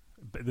better.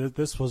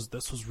 This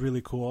was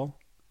really cool,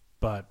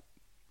 but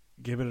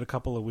give it a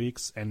couple of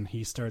weeks and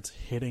he starts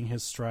hitting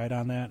his stride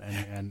on that,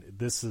 and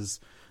this is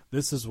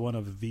one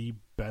of the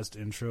best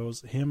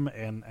intros. Him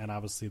and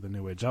obviously the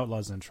New Age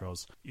Outlaws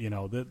intros. You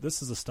know,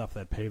 this is the stuff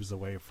that paves the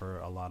way for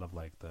a lot of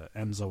like the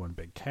Enzo and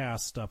Big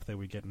Cass stuff that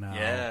we get now.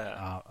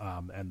 Yeah.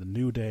 And the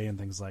New Day and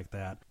things like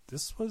that.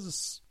 This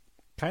was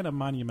kind of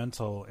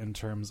monumental in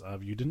terms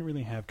of you didn't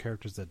really have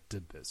characters that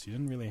did this. You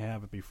didn't really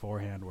have it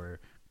beforehand where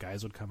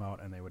guys would come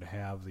out and they would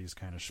have these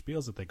kind of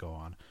spiels that they go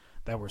on.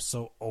 that were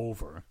so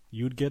over.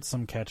 You'd get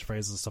some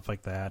catchphrases and stuff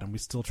like that, and we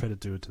still try to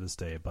do it to this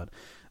day. But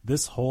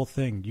this whole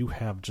thing, you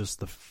have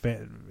just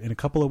in a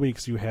couple of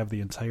weeks, you have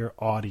the entire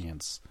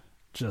audience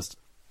just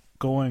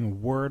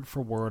going word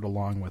for word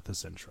along with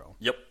this intro.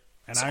 Yep.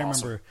 And I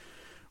remember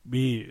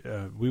we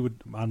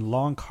would, on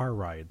long car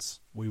rides,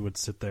 we would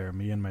sit there,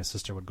 me and my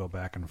sister would go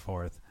back and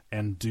forth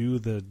and do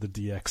the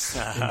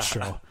DX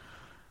intro.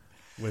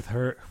 With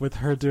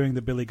her doing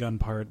the Billy Gunn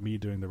part, me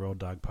doing the Road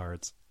Dogg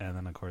parts, and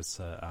then of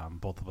course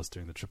both of us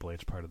doing the Triple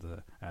H part of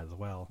as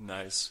well.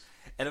 Nice.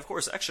 And of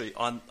course, actually,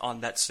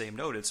 on that same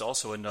note, it's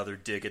also another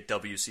dig at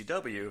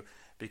WCW,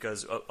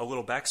 because a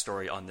little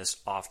backstory on this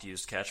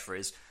oft-used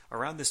catchphrase.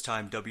 Around this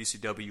time,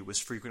 WCW was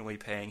frequently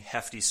paying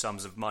hefty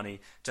sums of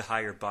money to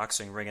hire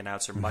boxing ring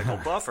announcer Michael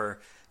Buffer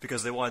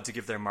because they wanted to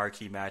give their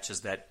marquee matches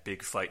that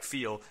big fight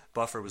feel.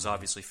 Buffer was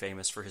obviously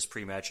famous for his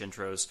pre-match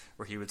intros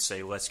where he would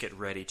say, "Let's get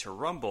ready to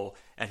rumble,"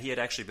 and he had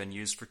actually been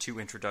used for 2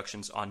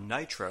 introductions on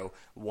Nitro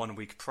 1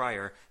 week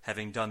prior,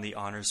 having done the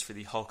honors for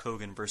the Hulk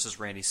Hogan versus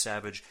Randy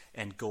Savage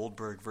and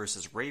Goldberg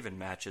versus Raven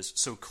matches.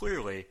 So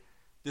clearly,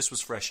 this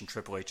was fresh in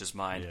Triple H's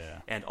mind.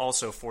 Yeah. And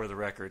also, for the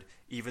record,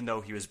 even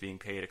though he was being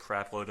paid a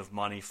crapload of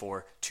money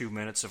for 2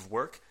 minutes of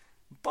work,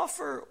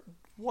 Buffer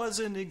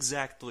wasn't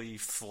exactly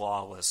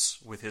flawless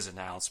with his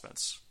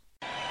announcements.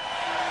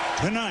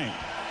 Tonight,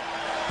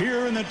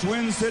 here in the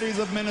Twin Cities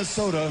of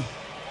Minnesota,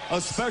 a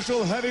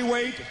special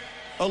heavyweight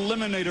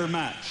eliminator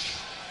match.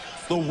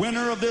 The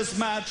winner of this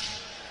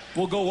match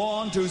will go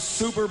on to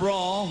Super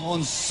Brawl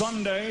on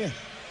Sunday,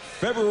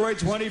 February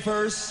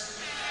 21st,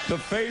 to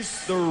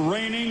face the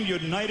reigning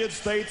United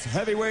States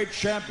heavyweight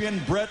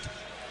champion Bret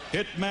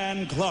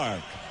Hitman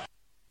Clark.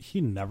 He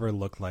never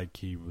looked like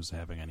he was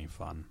having any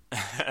fun.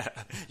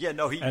 Yeah,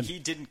 no, he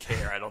didn't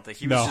care, I don't think.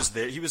 He was just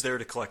there. He was there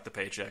to collect the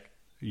paycheck.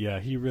 Yeah,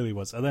 he really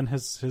was. And then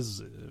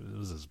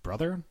his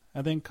brother,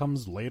 I think,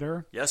 comes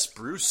later. Yes,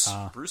 Bruce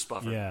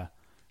Buffer. Yeah.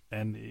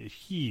 And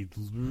he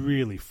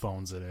really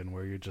phones it in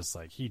where you're just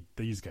like,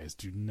 these guys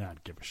do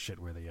not give a shit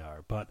where they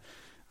are. But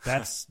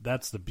that's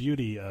the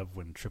beauty of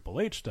when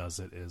Triple H does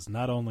it, is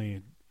not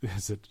only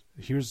is it,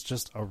 here's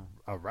just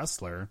a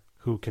wrestler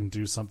who can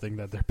do something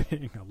that they're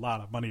paying a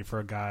lot of money for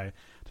a guy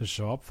to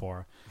show up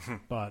for,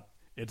 but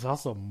it's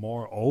also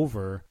more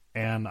over,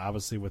 and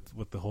obviously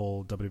with the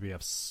whole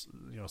WWF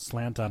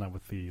slant on it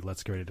with the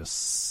 "let's get ready to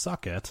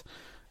suck it,"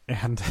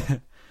 and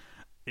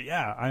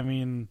yeah, I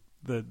mean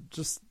the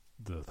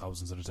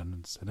thousands of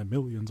attendants and the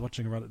millions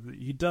watching around it,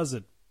 he does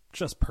it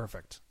just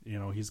perfect.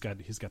 He's got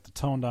the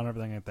tone down,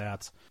 everything like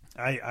that.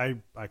 I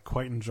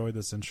quite enjoyed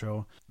this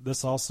intro.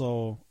 This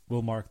also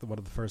will mark one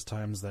of the first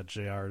times that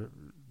JR,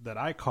 that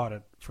I caught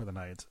it for the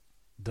night,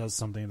 does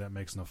something that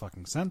makes no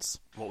fucking sense.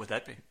 What would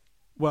that be?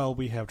 Well,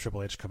 we have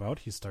Triple H come out.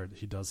 He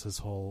does his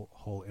whole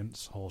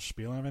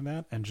spiel and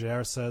that, and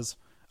JR says,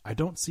 "I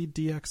don't see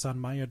DX on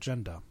my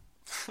agenda,"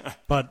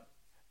 but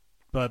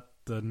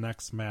the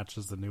next match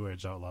is the New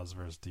Age Outlaws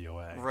versus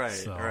DOA. Right.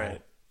 So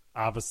right.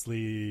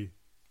 Obviously,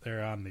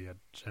 they're on the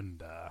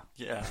agenda.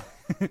 Yeah.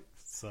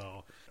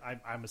 So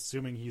I'm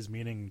assuming he's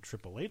meaning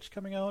Triple H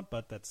coming out,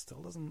 but that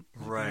still doesn't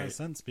make any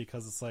sense,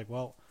 because it's like,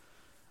 well,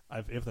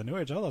 if the New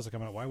Age Outlaws are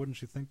coming out, why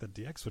wouldn't you think that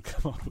DX would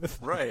come out with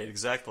them? Right,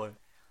 exactly.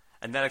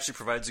 And that actually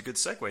provides a good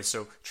segue.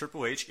 So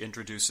Triple H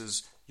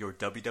introduces your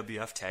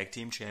WWF Tag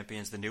Team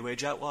Champions, the New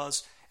Age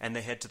Outlaws, and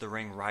they head to the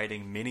ring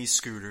riding mini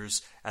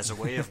scooters as a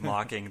way of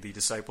mocking the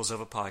Disciples of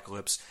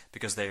Apocalypse,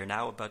 because they are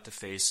now about to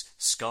face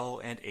Skull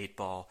and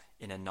 8-Ball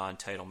in a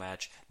non-title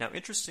match. Now,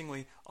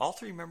 interestingly, all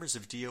 3 members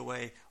of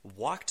DOA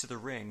walked to the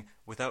ring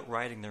without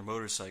riding their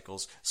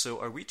motorcycles. So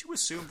are we to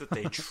assume that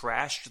they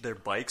trashed their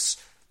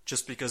bikes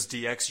just because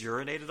DX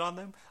urinated on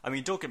them? I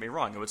mean, don't get me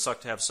wrong, it would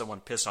suck to have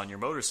someone piss on your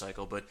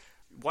motorcycle, but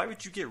why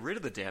would you get rid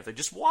of the damn thing?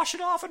 Just wash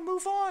it off and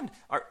move on.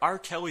 R.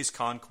 Kelly's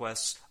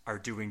conquests are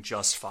doing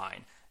just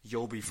fine.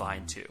 You'll be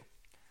fine too.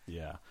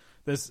 Yeah.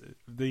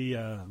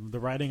 The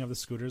riding of the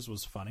scooters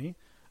was funny,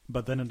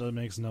 but then it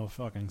makes no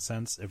fucking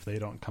sense if they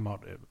don't come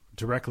out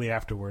directly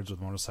afterwards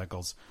with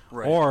motorcycles.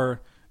 Right.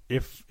 Or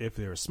if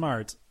they were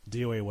smart,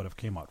 DOA would have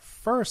came out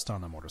first on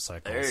the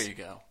motorcycles. There you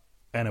go.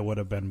 And it would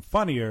have been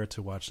funnier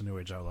to watch the New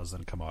Age Outlaws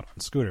then come out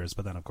on scooters,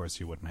 but then of course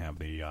you wouldn't have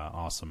the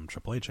awesome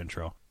Triple H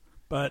intro.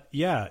 But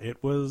yeah,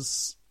 it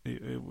was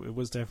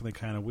definitely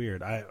kind of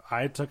weird.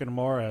 I took it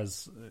more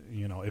as,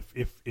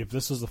 if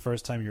this was the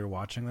first time you were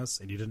watching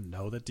this and you didn't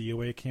know that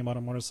DOA came out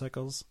on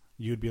motorcycles,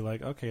 you'd be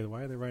like, okay,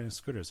 why are they riding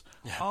scooters?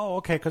 Yeah. Oh,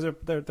 okay, because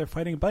they're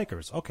fighting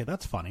bikers. Okay,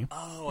 that's funny.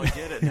 Oh, I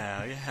get it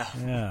now. Yeah.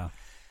 Yeah.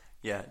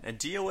 Yeah, and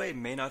DOA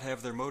may not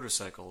have their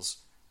motorcycles,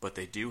 but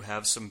they do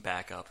have some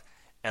backup.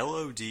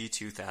 LOD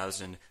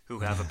 2000, who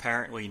have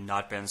apparently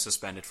not been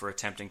suspended for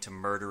attempting to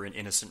murder an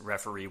innocent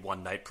referee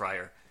one night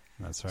prior.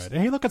 That's right.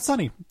 Hey, look at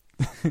Sunny.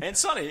 And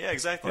Sunny, yeah,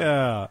 exactly.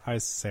 Yeah, I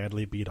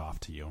sadly beat off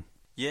to you.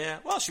 Yeah,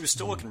 well, she was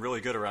still looking really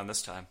good around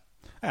this time.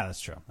 Yeah,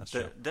 that's true. That's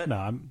true.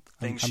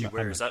 That she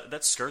wears,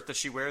 that skirt that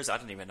she wears, I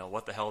don't even know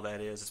what the hell that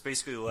is. It's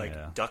basically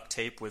like duct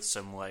tape with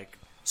some like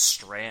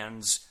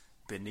strands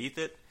beneath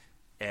it,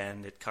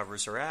 and it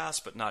covers her ass,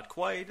 but not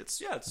quite.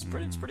 It's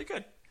pretty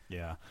good.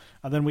 Yeah.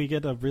 And then we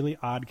get a really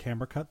odd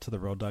camera cut to the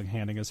Road Dogg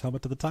handing his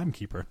helmet to the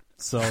timekeeper.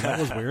 So that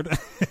was weird.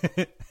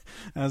 And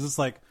I was just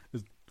like,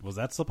 was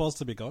that supposed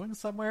to be going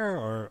somewhere?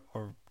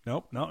 Or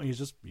nope, no, he's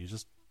just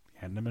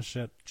handing him his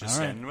shit. Just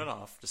handing it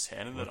off. Just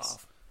handing it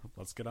off.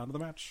 Let's get on to the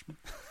match.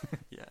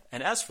 Yeah,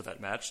 and as for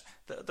that match,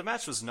 the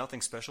match was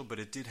nothing special, but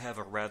it did have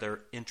a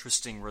rather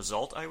interesting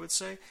result, I would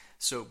say.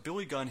 So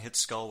Billy Gunn hit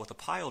Skull with a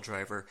pile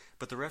driver,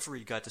 but the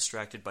referee got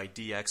distracted by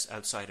DX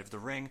outside of the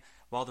ring.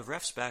 While the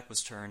ref's back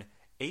was turned,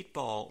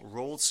 8-Ball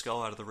rolled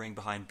Skull out of the ring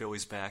behind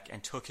Billy's back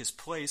and took his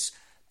place.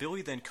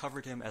 Billy then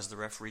covered him as the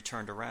referee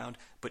turned around,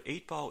 but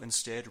 8-Ball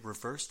instead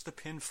reversed the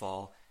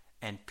pinfall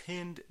and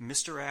pinned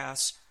Mr.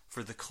 Ass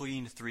for the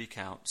clean 3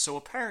 count. So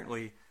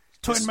apparently...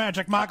 Twin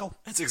magic, Michael.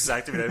 That's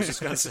exactly what I was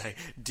just going to say.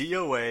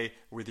 DOA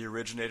were the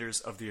originators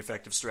of the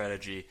effective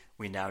strategy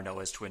we now know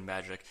as Twin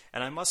Magic.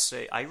 And I must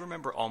say, I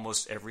remember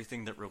almost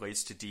everything that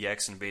relates to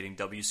DX invading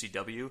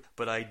WCW,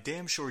 but I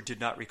damn sure did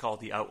not recall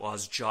the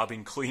Outlaws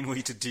jobbing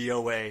cleanly to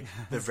DOA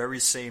the very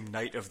same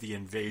night of the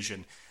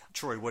invasion.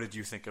 Troy, what did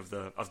you think of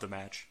the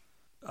match?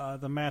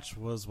 The match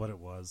was what it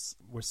was.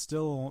 We're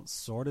still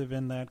sort of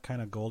in that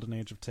kind of golden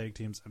age of tag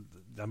teams.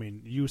 I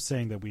mean, you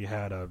saying that we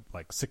had a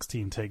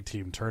 16 tag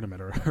team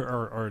tournament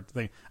or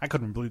thing, I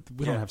couldn't believe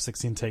we don't have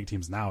 16 tag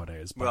teams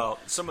nowadays. But. Well,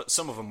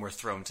 some of them were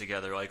thrown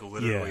together. Like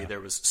literally, there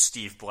was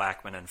Steve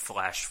Blackman and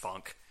Flash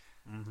Funk.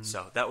 Mm-hmm.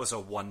 So that was a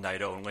one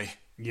night only.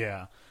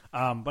 Yeah.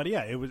 But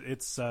yeah,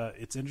 it's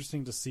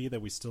interesting to see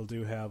that we still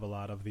do have a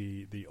lot of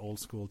the old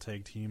school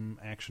tag team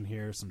action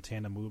here, some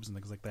tandem moves and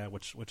things like that,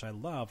 which I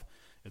love.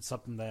 It's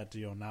something that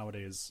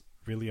nowadays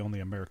really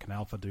only American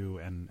Alpha do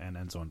and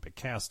Enzo and Big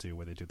Cass do,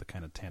 where they do the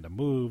kind of tandem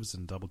moves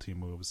and double team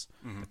moves.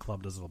 Mm-hmm. The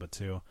club does a little bit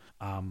too.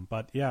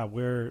 But yeah,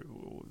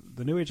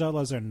 the New Age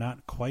Outlaws are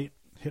not quite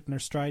hitting their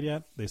stride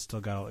yet. They still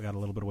got a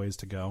little bit of ways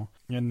to go.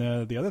 And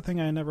the other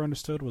thing I never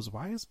understood was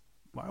why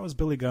was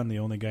Billy Gunn the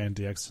only guy in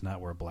DX to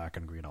not wear black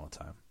and green all the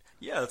time?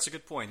 Yeah, that's a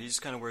good point. He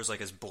just kind of wears like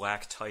his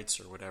black tights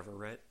or whatever,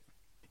 right?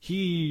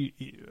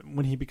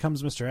 When he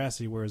becomes Mr. Ass,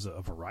 he wears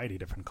a variety of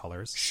different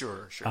colors.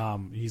 Sure.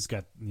 He's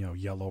got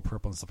yellow,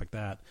 purple, and stuff like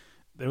that.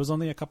 There was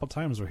only a couple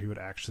times where he would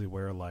actually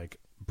wear like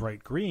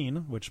bright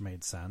green, which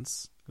made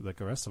sense, like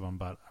the rest of them.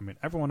 But I mean,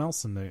 everyone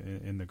else in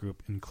the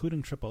group,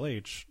 including Triple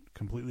H,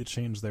 completely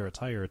changed their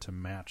attire to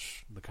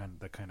match the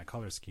kind of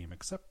color scheme,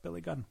 except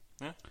Billy Gunn.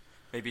 Yeah,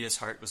 maybe his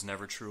heart was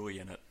never truly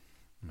in it.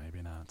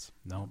 Maybe not.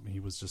 No,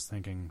 he was just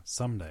thinking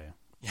someday.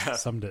 Yeah.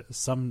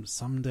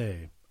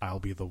 Someday I'll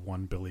be the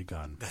one Billy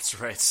Gunn. That's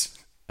right.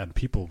 And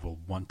people will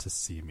want to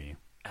see me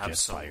get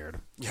fired.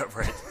 Yeah,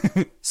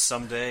 right.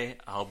 Someday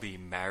I'll be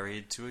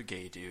married to a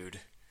gay dude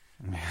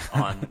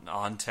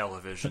on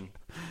television.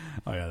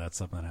 Oh yeah, that's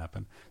something that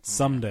happened.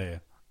 Someday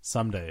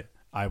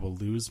I will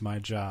lose my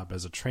job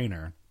as a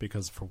trainer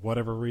because for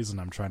whatever reason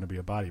I'm trying to be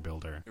a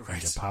bodybuilder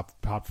and get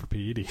popped for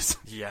PEDs.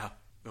 Yeah.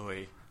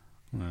 Really.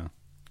 Yeah.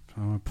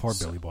 Oh, poor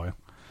Billy boy.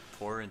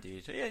 Poor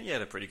indeed. Yeah, he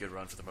had a pretty good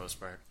run for the most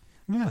part.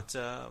 Yeah.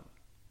 But,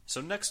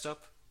 so next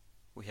up,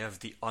 we have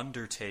The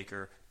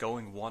Undertaker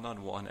going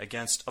one-on-one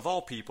against, of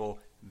all people,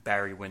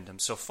 Barry Windham.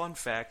 So fun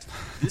fact,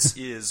 this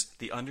is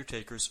The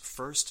Undertaker's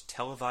first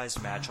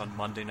televised match on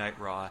Monday Night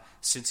Raw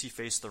since he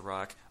faced The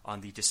Rock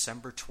on the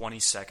December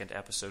 22nd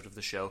episode of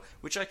the show,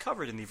 which I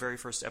covered in the very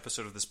first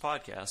episode of this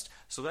podcast.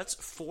 So that's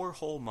 4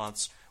 whole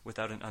months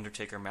without an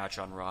Undertaker match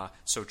on Raw.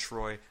 So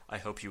Troy, I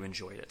hope you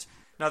enjoyed it.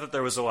 Not that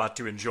there was a lot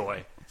to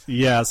enjoy.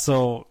 Yeah,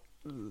 so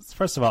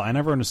first of all, I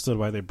never understood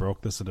why they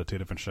broke this into 2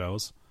 different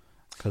shows.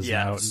 Because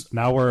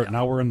now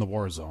we're in the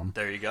war zone.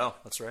 There you go.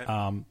 That's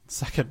right.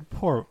 Second,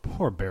 poor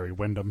Barry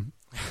Windham.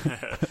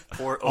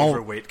 Poor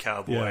overweight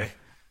cowboy. Yeah,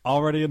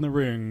 already in the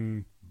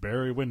ring,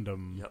 Barry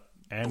Windham. Yep.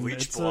 And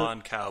bleach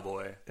blonde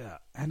cowboy. Yeah,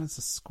 and it's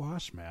a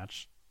squash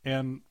match.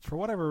 And for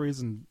whatever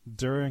reason,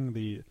 during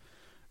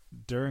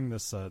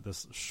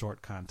this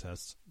short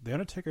contest, the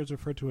Undertaker is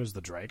referred to as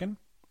the Dragon.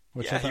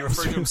 Yeah, he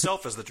referred to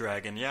himself as the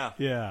Dragon. Yeah.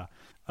 Yeah.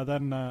 And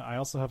then I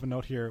also have a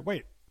note here.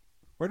 Wait,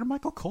 where did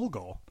Michael Cole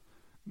go?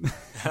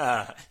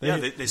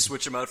 They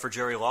switch him out for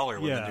Jerry Lawler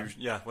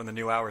when the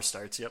new hour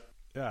starts. Yep.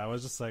 Yeah, I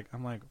was just like,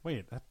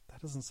 wait, that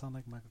doesn't sound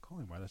like Michael Cole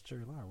anymore. That's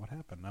Jerry Lawler. What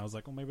happened? And I was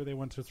like, well, maybe they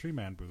went to a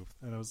 3-man booth.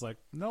 And I was like,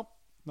 nope,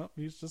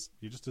 he just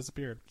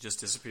disappeared. Just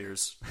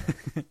disappears.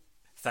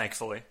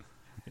 Thankfully.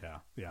 Yeah.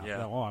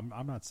 No, well,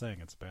 I'm not saying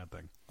it's a bad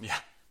thing. Yeah.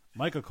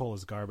 Michael Cole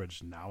is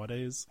garbage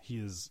nowadays. He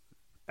is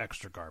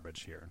extra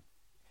garbage here.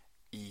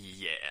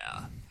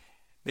 Yeah.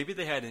 Maybe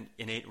they had an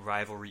innate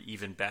rivalry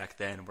even back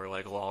then where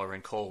like Lawler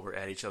and Cole were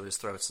at each other's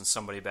throats and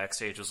somebody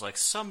backstage was like,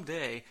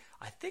 someday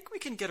I think we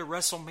can get a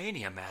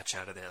WrestleMania match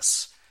out of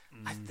this.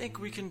 Mm-hmm. I think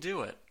we can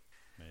do it.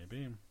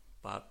 Maybe.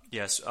 But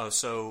yes,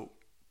 so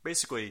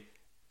basically,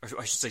 or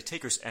I should say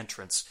Taker's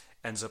entrance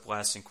ends up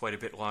lasting quite a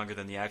bit longer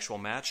than the actual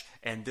match,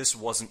 and this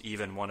wasn't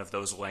even one of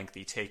those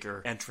lengthy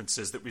Taker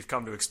entrances that we've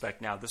come to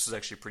expect now. This was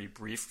actually pretty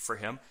brief for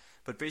him.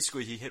 But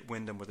basically, he hit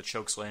Windham with a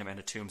chokeslam and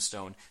a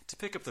tombstone to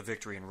pick up the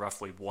victory in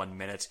roughly 1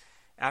 minute.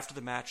 After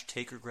the match,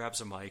 Taker grabs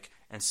a mic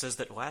and says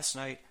that last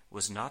night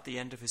was not the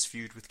end of his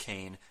feud with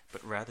Kane,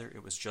 but rather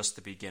it was just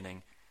the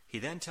beginning. He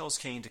then tells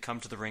Kane to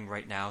come to the ring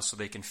right now so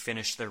they can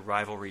finish their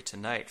rivalry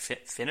tonight.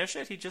 Finish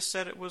it? He just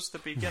said it was the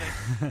beginning.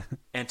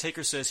 And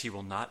Taker says he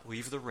will not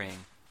leave the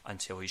ring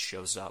until he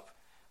shows up.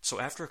 So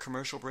after a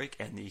commercial break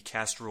and the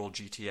Castrol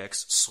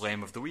GTX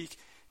Slam of the Week,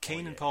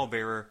 Kane and Paul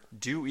Bearer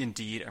do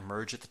indeed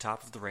emerge at the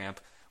top of the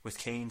ramp, with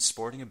Kane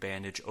sporting a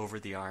bandage over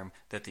the arm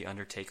that The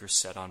Undertaker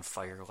set on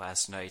fire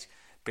last night.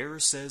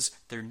 Bearer says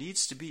there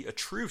needs to be a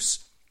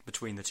truce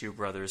between the two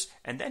brothers,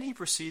 and then he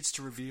proceeds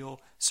to reveal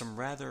some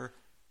rather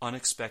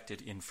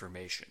unexpected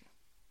information.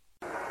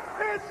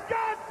 It's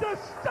got to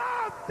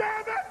stop,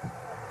 damn it!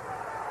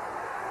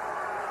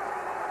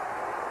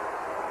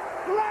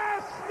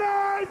 Last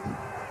night,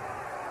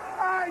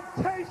 I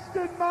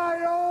tasted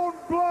my own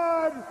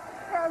blood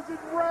as it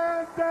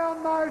ran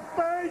down my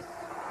face.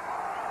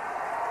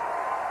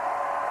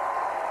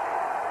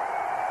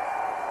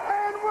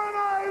 And when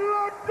I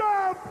looked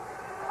up,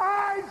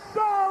 I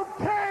saw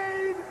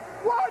Kane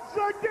once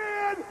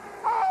again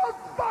on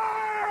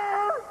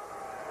fire!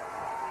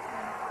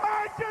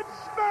 I can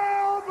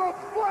smell the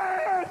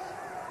flesh!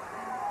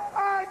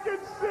 I can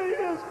see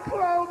his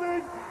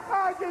clothing!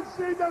 I can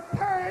see the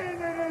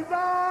pain in his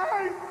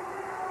eyes!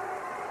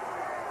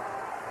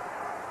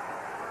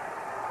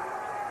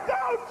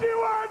 Don't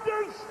you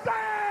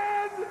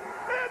understand?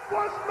 It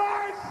was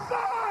my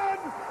son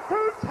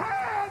whose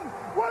hand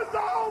was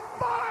on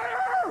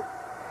fire!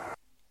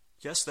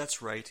 Yes,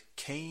 that's right.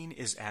 Kane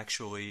is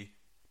actually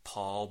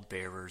Paul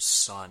Bearer's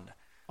son.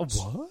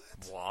 What?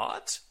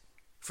 What?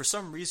 For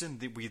some reason,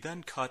 we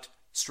then cut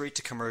straight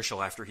to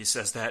commercial after he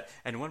says that,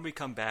 and when we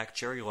come back,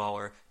 Jerry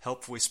Lawler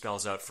helpfully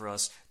spells out for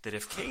us that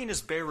if Kane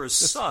is Bearer's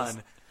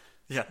son,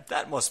 yeah,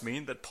 that must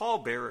mean that Paul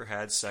Bearer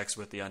had sex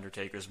with The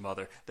Undertaker's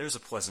mother. There's a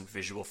pleasant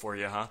visual for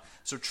you, huh?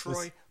 So,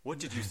 Troy, what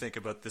did you think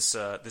about this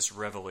this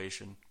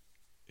revelation?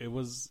 It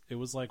was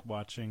like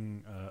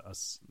watching a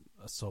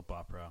soap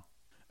opera.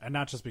 And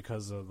not just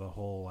because of the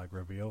whole like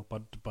reveal,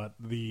 but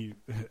the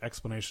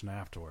explanation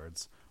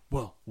afterwards.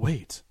 Well,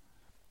 wait.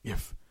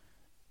 If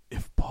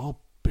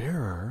Paul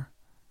Bearer,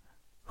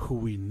 who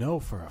we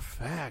know for a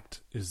fact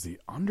is the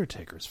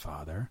Undertaker's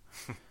father,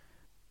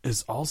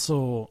 is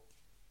also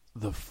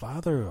the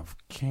father of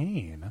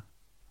Kane,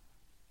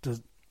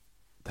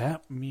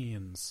 that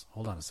means...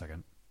 Hold on a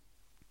second.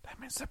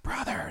 That means they're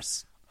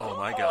brothers. Oh,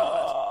 my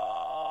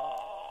God.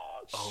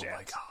 Oh,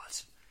 my God.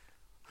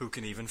 Who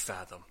can even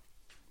fathom?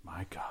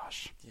 My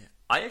gosh. Yeah.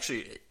 I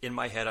actually, in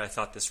my head, I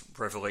thought this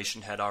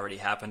revelation had already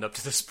happened up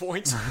to this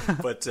point,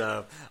 but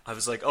I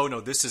was like, oh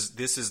no, this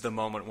is the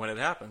moment when it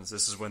happens.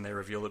 This is when they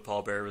reveal that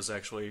Paul Bearer was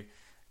actually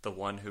the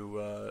one who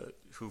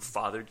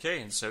fathered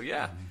Kane. So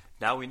yeah,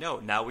 now we know.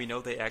 Now we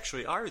know they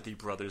actually are the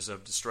Brothers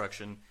of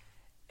Destruction,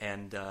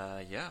 and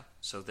yeah,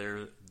 so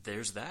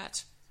there's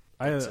that.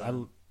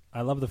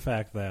 I love the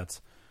fact that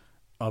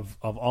of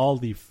all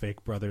the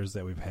fake brothers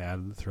that we've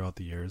had throughout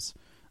the years,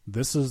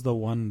 this is the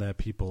one that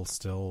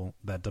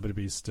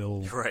WWE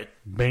still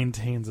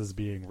maintains as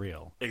being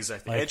real.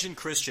 Exactly. Edge and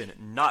Christian,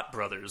 not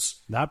brothers.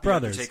 Not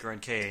brothers. Undertaker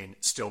and Kane,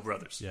 still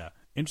brothers. Yeah.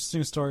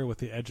 Interesting story with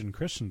the Edge and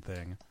Christian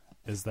thing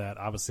is that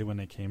obviously when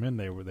they came in,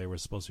 they were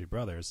supposed to be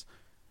brothers.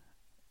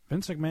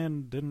 Vince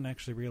McMahon didn't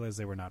actually realize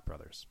they were not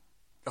brothers.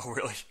 Oh,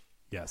 really?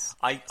 Yes.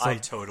 I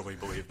totally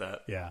believe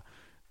that. Yeah.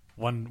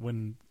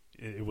 When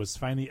it was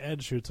finally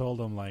Edge who told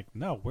him, like,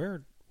 no,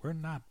 we're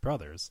not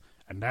brothers.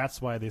 And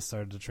that's why they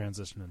started to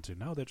transition into,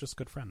 no, they're just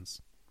good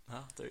friends.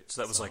 Oh,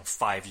 so that was like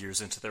 5 years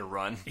into their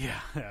run.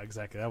 Yeah,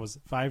 exactly. That was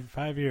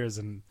five years,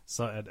 and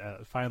so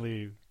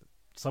finally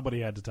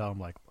somebody had to tell them,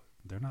 like,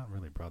 they're not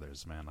really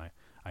brothers, man.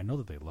 I know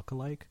that they look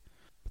alike,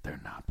 but they're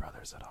not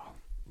brothers at all.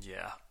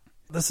 Yeah.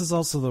 This is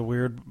also the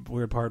weird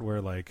part where,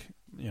 like,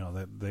 you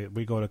know,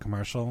 we go to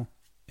commercial,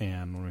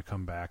 and when we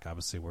come back,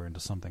 obviously we're into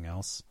something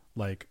else.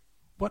 Like,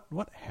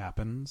 what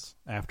happens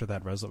after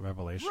that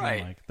revelation?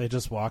 Right. Like, they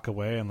just walk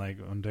away, and like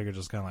Undertaker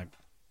just kind of like,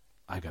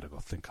 I gotta go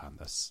think on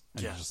this,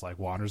 and he just like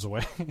wanders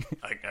away.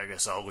 I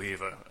guess I'll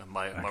leave.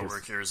 My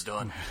work here is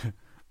done.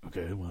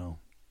 Okay, well,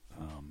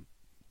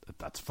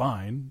 that's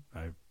fine.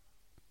 I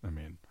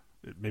mean,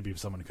 maybe if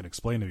someone could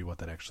explain to me what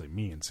that actually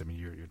means. I mean,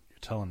 you're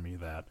telling me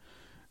that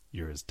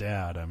you're his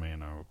dad. I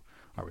mean,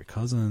 are we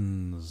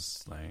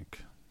cousins? Like,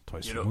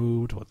 twice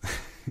removed? What?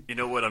 You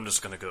know what? I'm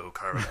just gonna go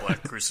carve a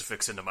black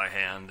crucifix into my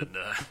hand, and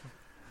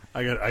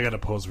I got to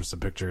pose for some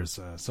pictures.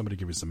 Somebody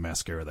give me some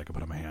mascara that I can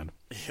put on my hand.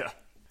 Yeah.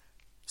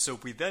 So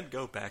we then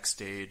go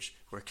backstage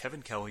where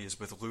Kevin Kelly is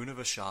with Luna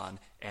Vachon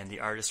and the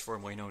artist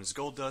formerly known as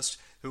Goldust,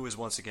 who is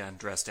once again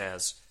dressed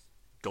as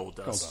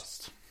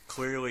Goldust.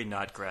 Clearly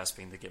not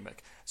grasping the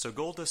gimmick. So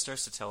Goldust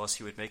starts to tell us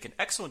he would make an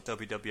excellent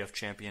WWF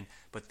champion,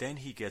 but then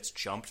he gets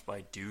jumped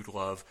by Dude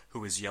Love,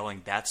 who is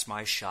yelling, "That's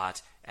my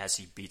shot," as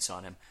he beats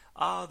on him.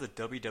 The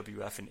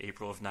WWF in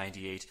April of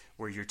 '98,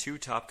 where your two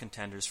top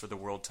contenders for the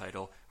world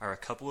title are a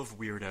couple of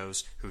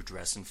weirdos who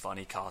dress in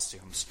funny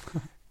costumes.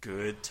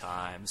 Good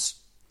times.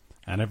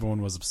 And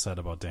everyone was upset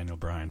about Daniel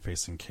Bryan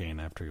facing Kane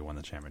after he won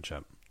the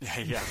championship.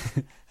 Yeah.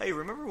 Hey,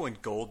 remember when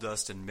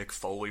Goldust and Mick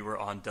Foley were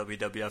on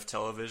WWF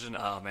television?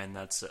 Oh man,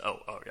 that's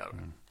yeah.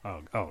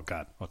 Oh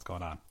God, what's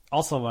going on?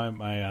 Also,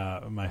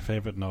 my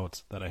favorite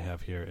note that I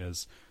have here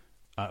is,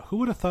 who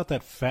would have thought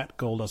that Fat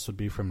Goldust would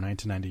be from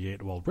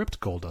 1998? Well, Ripped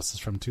Goldust is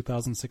from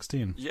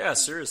 2016. Yeah,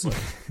 seriously.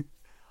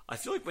 I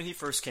feel like when he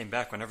first came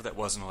back, whenever that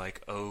was in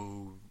like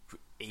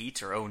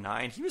 08 or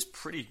 09, he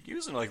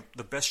was in like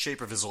the best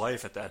shape of his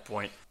life at that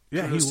point.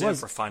 Yeah, Kudos he to him was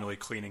for finally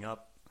cleaning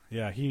up.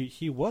 Yeah,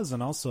 he was,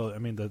 and also, I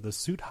mean, the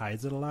suit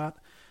hides it a lot.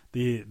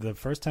 The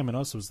first time I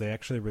noticed was they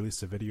actually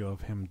released a video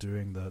of him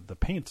doing the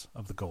paint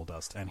of the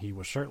Goldust, and he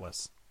was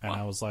shirtless. And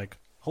I was like,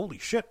 holy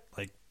shit,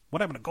 like,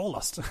 what happened to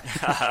Goldust?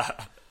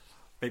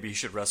 Maybe he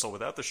should wrestle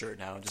without the shirt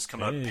now and just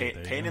come out and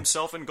paint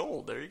himself in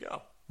gold. There you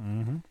go.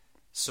 Mm-hmm.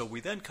 So we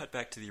then cut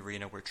back to the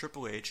arena where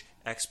Triple H,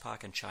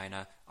 X-Pac, and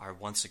Chyna are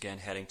once again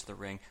heading to the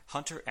ring.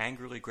 Hunter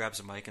angrily grabs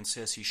a mic and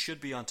says he should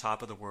be on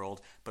top of the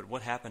world, but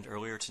what happened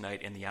earlier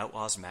tonight in the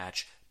Outlaws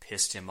match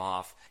pissed him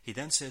off. He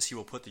then says he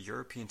will put the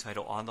European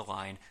title on the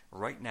line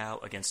right now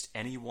against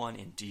anyone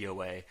in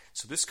DOA.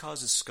 So this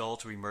causes Skull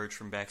to emerge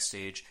from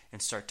backstage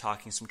and start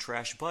talking some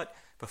trash, but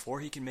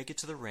before he can make it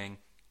to the ring,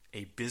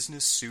 a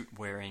business suit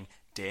wearing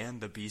Dan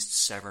the Beast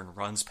Severn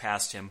runs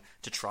past him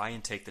to try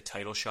and take the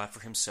title shot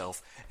for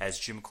himself as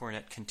Jim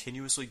Cornette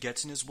continuously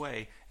gets in his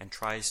way and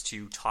tries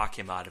to talk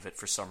him out of it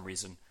for some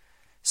reason.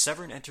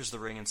 Severn enters the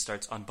ring and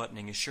starts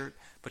unbuttoning his shirt,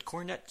 but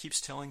Cornette keeps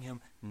telling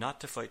him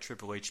not to fight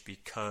Triple H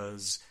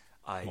because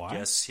I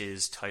guess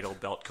his title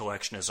belt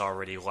collection is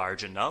already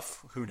large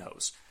enough. Who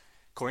knows?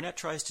 Cornette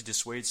tries to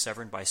dissuade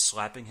Severn by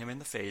slapping him in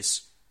the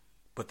face,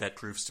 but that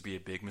proves to be a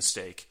big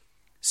mistake.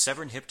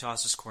 Severn hip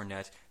tosses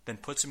Cornette, then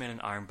puts him in an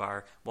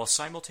armbar while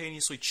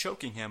simultaneously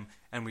choking him,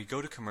 and we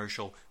go to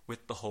commercial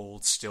with the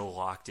hold still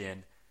locked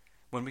in.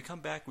 When we come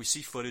back, we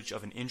see footage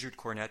of an injured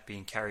Cornette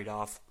being carried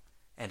off,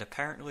 and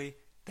apparently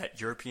that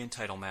European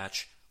title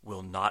match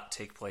will not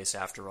take place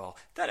after all.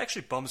 That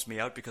actually bums me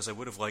out because I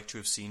would have liked to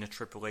have seen a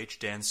Triple H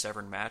Dan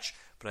Severn match,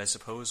 but I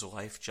suppose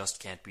life just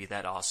can't be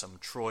that awesome.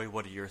 Troy,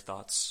 what are your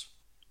thoughts?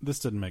 This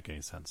didn't make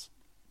any sense.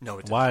 No,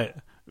 it didn't. Why,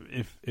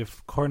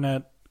 if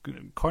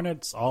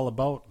Cornette's all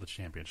about the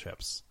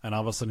championships, and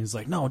all of a sudden he's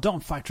like, no,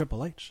 don't fight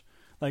Triple H.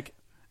 Like,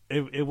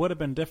 it would have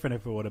been different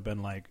if it would have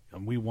been like,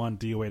 we want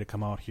DOA to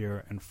come out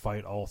here and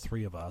fight all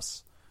three of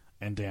us,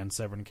 and Dan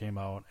Severn came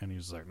out and he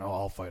was like, no,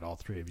 I'll fight all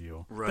three of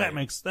you. Right.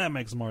 That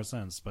makes more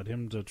sense. But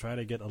him to try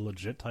to get a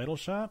legit title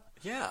shot?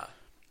 Yeah.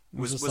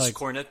 Was like,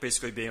 Cornette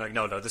basically being like,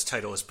 no, this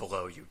title is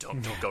below you.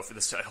 Don't go for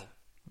this title.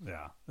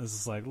 Yeah. This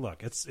is like,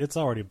 look, it's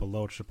already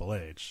below Triple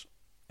H.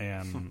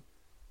 And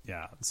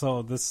yeah.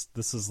 So this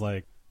is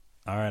like,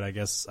 all right, I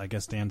guess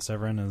Dan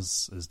Severn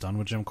is done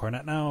with Jim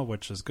Cornette now,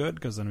 which is good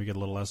because then we get a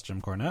little less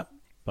Jim Cornette.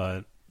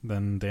 But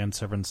then Dan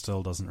Severn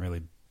still doesn't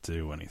really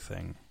do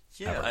anything.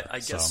 Yeah, I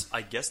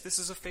guess this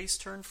is a face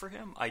turn for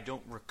him. I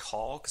don't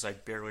recall because I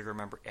barely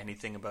remember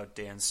anything about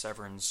Dan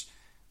Severn's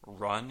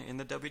run in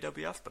the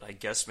WWF, but I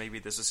guess maybe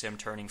this is him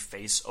turning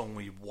face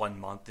only 1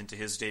 month into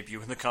his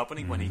debut in the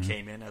company when he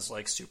came in as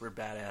like super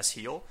badass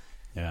heel.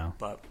 Yeah.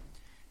 But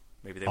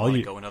maybe they want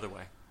to go another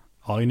way.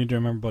 All you need to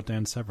remember about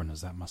Dan Severn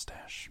is that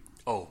mustache.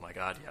 Oh my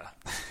god,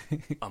 yeah.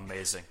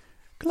 Amazing.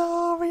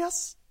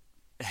 Glorious.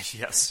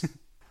 Yes.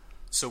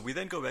 So we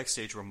then go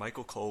backstage where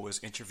Michael Cole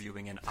is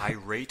interviewing an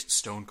irate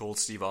Stone Cold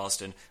Steve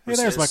Austin. Hey,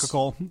 there's Michael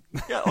Cole.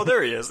 Yeah, oh,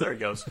 there he is. There he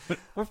goes.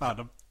 We found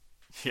him.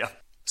 Yeah.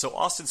 So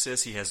Austin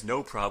says he has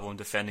no problem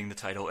defending the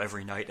title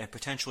every night and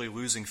potentially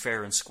losing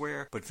fair and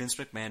square, but Vince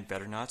McMahon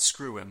better not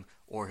screw him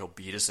or he'll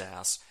beat his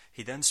ass.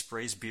 He then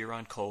sprays beer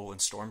on Cole and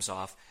storms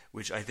off,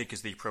 which I think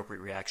is the appropriate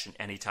reaction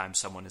anytime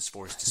someone is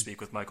forced to speak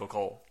with Michael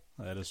Cole.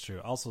 That is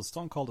true. Also,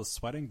 Stone Cold is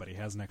sweating, but he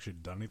hasn't actually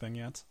done anything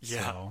yet.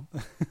 Yeah. So.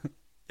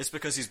 It's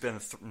because he's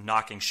been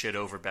knocking shit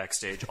over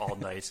backstage all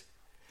night,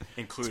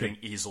 including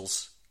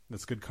easels.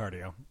 That's good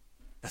cardio.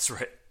 That's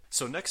right.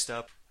 So next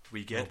up,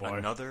 we get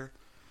another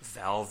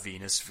Val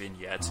Venus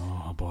vignette.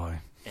 Oh, boy.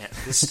 And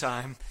this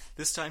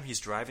time he's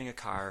driving a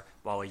car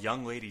while a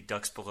young lady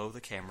ducks below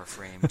the camera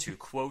frame to,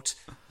 quote,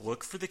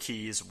 look for the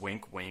keys,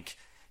 wink, wink.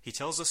 He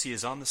tells us he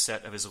is on the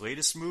set of his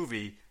latest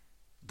movie,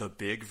 The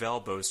Big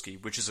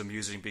Valboski, which is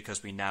amusing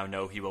because we now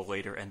know he will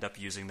later end up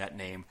using that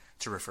name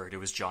to refer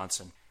to as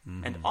Johnson.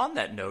 And on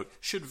that note,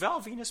 should Val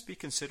Venus be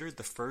considered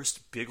the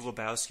first Big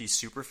Lebowski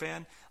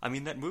superfan? I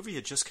mean, that movie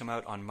had just come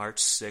out on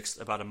March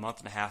 6th, about a month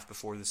and a half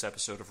before this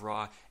episode of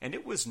Raw, and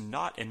it was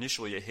not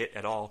initially a hit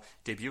at all,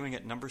 debuting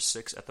at number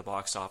 6 at the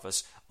box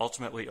office,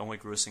 ultimately only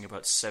grossing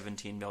about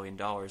 $17 million.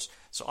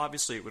 So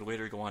obviously it would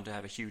later go on to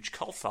have a huge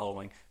cult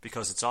following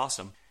because it's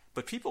awesome.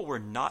 But people were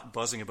not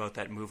buzzing about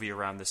that movie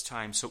around this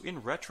time, so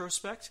in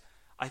retrospect,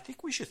 I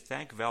think we should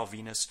thank Val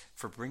Venus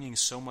for bringing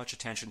so much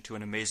attention to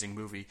an amazing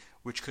movie,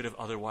 which could have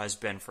otherwise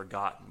been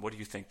forgotten. What do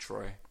you think,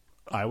 Troy?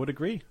 I would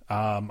agree.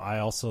 I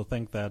also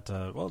think that,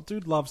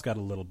 Dude Love's got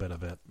a little bit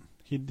of it.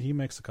 He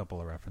makes a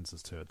couple of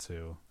references to it,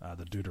 too.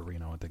 The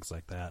Duderino and things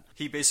like that.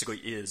 He basically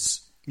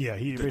is the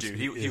dude.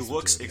 He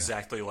looks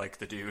exactly like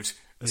the dude,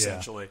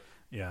 essentially.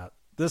 Yeah.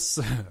 This...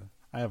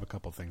 I have a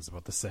couple things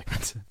about this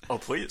segment. Oh,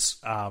 please.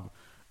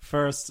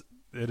 First,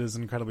 it is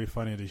incredibly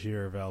funny to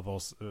hear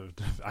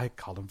I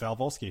called him Val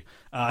Volsky.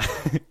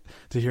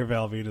 To hear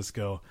Val Venus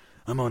go,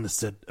 I'm on the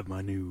set of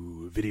my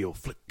new video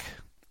flick.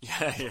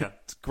 Yeah.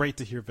 It's great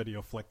to hear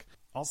video flick.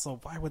 Also,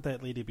 why would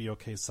that lady be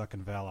okay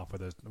sucking Val off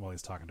while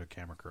he's talking to a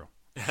camera crew?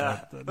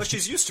 But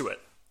she's used to it.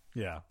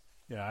 Yeah.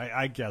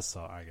 I guess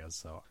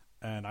so.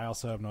 And I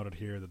also have noted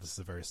here that this is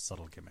a very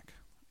subtle gimmick.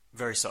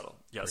 Very subtle.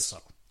 Yes. Very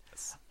subtle.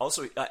 Yes.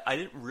 Also, I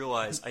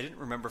didn't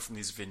remember from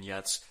these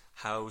vignettes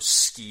how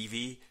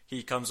skeevy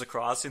he comes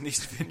across in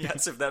these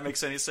vignettes, if that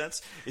makes any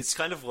sense. It's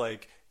kind of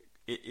like,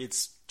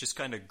 it's just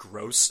kind of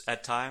gross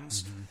at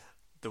times. Mm-hmm.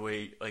 The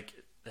way, like,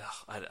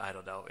 I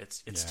don't know.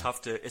 It's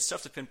tough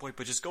to pinpoint,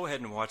 but just go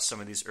ahead and watch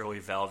some of these early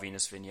Val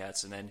Venus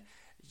vignettes, and then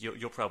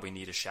you'll probably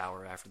need a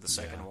shower after the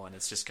second one.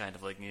 It's just kind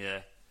of like,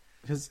 yeah.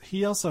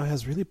 He also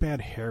has really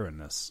bad hair in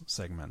this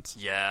segment.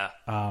 Yeah.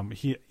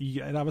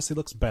 It obviously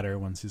looks better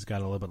once he's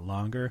got a little bit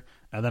longer,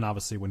 and then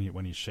obviously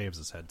when he shaves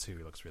his head too,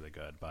 he looks really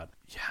good. But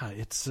yeah,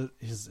 it's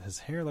his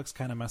hair looks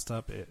kind of messed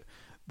up.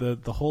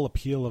 The whole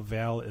appeal of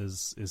Val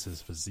is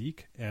his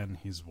physique, and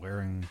he's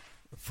wearing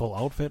full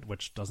outfit,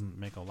 which doesn't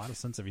make a lot of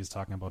sense if he's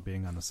talking about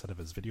being on the set of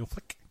his video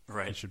flick.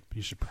 Right.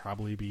 He should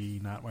probably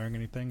be not wearing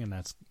anything, and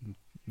that's,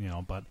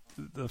 but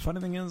the funny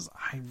thing is,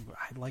 I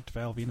liked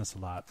Val Venus a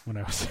lot when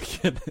I was a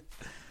kid.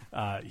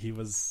 He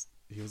was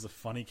a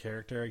funny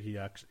character. He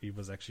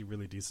was actually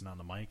really decent on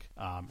the mic.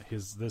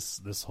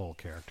 This whole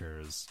character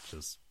is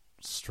just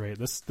straight.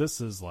 This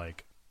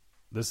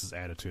is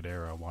Attitude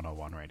Era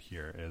 101 right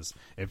here. Is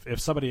if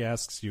somebody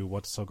asks you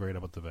what's so great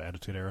about the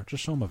Attitude Era,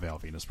 just show them a Val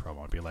Venus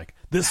promo and be like,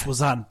 this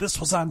was on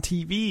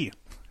TV.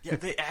 Yeah,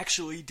 they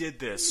actually did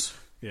this.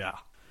 Yeah.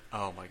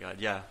 Oh my God,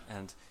 yeah.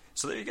 And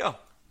so there you go.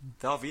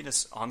 Val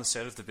Venus on the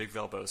set of The Big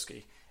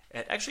Lebowski.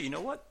 And actually, you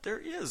know what? There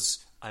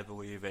is, I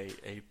believe,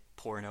 a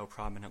porno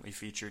prominently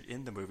featured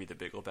in the movie The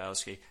Big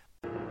Lebowski.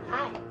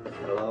 Hi.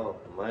 Hello.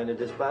 Meine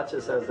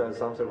Dispatcher says there's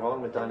something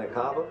wrong with deine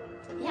Kabel.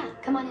 Yeah,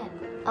 come on in.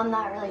 I'm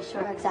not really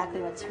sure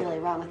exactly what's really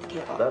wrong with the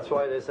cable. That's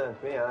why they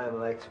sent me. I am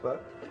an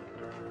expert.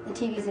 The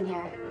TV's in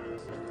here.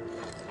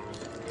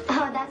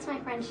 Oh, that's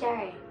my friend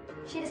Sherry.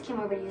 She just came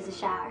over to use the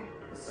shower.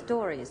 The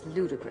story is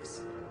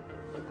ludicrous.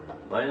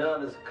 My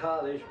name is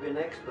Karl. Ich bin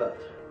expert.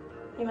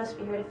 You must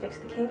be here to fix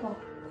the cable.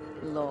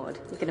 Lord,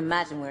 you can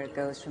imagine where it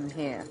goes from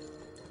here.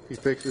 He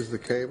fixes the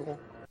cable?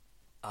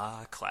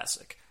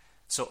 Classic.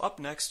 So up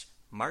next,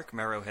 Mark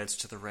Merrow heads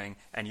to the ring,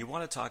 and you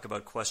want to talk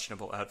about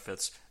questionable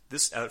outfits.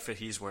 This outfit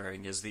he's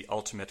wearing is the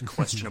ultimate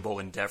questionable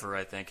endeavor,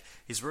 I think.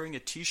 He's wearing a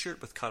t-shirt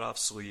with cut-off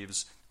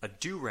sleeves, a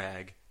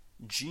do-rag,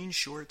 jean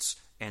shorts,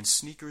 and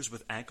sneakers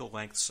with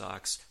ankle-length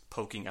socks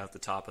poking out the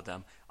top of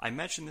them. I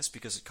mention this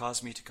because it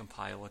caused me to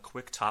compile a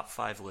quick top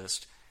 5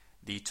 list.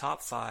 The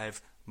top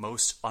 5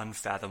 most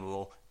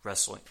unfathomable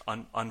wrestling...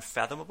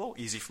 unfathomable?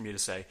 Easy for me to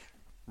say.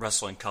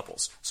 Wrestling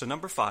couples. So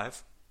number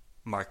 5,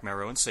 Mark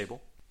Merrow and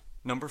Sable.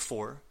 Number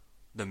 4,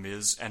 The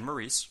Miz and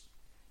Maurice.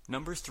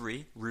 Number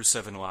 3,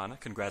 Rusev and Lana.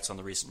 Congrats on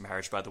the recent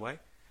marriage, by the way.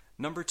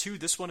 Number 2,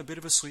 this one a bit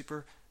of a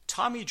sleeper,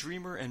 Tommy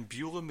Dreamer and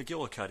Beulah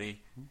McGillicuddy.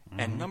 Mm-hmm.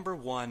 And number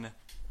 1,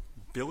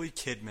 Billy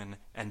Kidman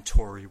and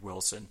Tori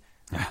Wilson.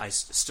 I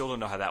still don't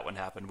know how that one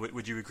happened.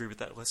 Would you agree with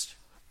that list?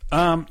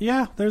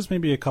 Yeah, there's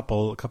maybe a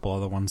couple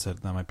other ones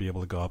that might be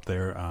able to go up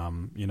there.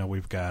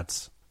 We've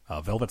got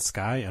Velvet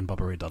Sky and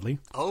Bubba Ray Dudley.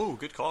 Oh,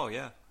 good call,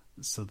 yeah.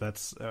 So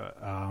that's...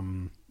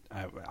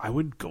 I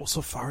would go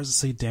so far as to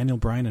say Daniel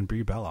Bryan and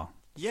Brie Bella.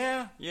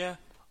 Yeah.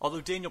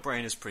 Although Daniel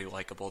Bryan is pretty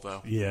likable,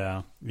 though.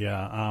 Yeah.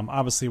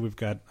 Obviously, we've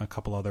got a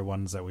couple other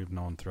ones that we've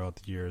known throughout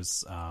the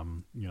years.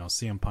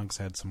 CM Punk's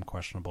had some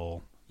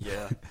questionable...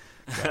 Yeah.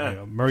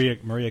 Maria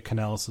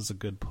Kanellis is a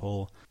good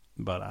pull,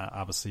 but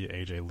obviously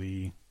AJ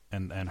Lee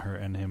and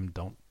him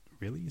don't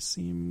really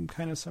seem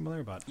kind of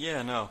similar. But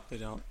yeah, no, they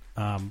don't.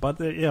 But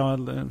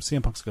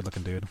CM Punk's a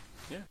good-looking dude.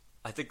 Yeah.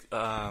 I think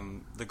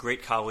the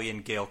Great Khali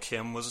and Gail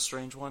Kim was a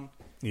strange one.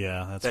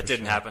 Yeah, that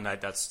didn't happen.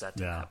 That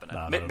didn't happen.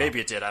 No, maybe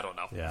it did. I don't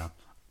know. Yeah,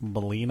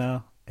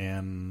 Melina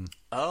and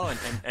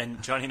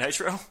and Johnny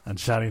Nitro and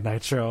Johnny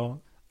Nitro.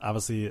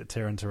 Obviously,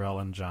 Taryn Terrell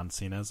and John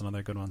Cena is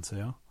another good one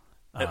too.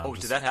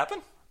 Did that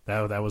happen?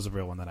 That was a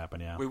real one that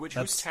happened. Yeah. Wait,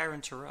 who's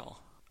Taryn Terrell?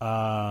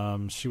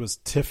 She was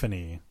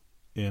Tiffany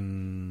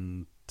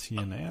in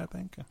TNA, I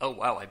think. Oh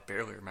wow, I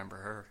barely remember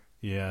her.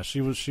 Yeah, she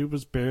was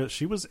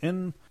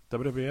in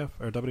WWF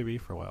or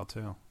WWE for a while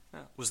too.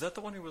 Yeah. Was that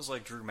the one who was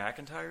like Drew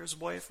McIntyre's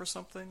wife or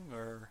something?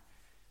 Or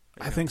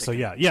I think so.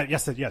 Yeah.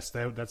 Yes.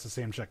 That's the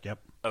same chick. Yep.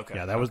 Okay.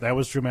 Yeah, that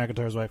was Drew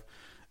McIntyre's wife.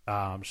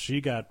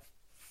 She got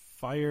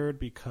fired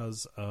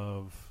because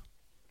of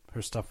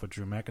her stuff with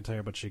Drew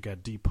McIntyre, but she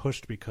got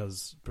de-pushed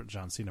because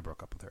John Cena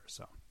broke up with her.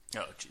 So.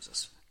 Oh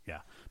Jesus.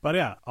 Yeah, but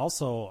yeah.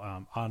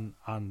 Also,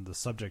 on the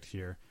subject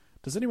here,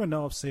 does anyone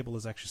know if Sable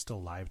is actually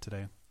still live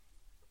today?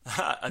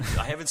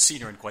 I haven't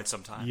seen her in quite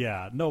some time.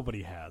 Yeah,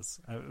 nobody has.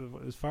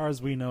 As far as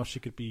we know,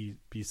 she could be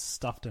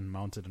stuffed and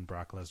mounted in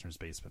Brock Lesnar's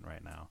basement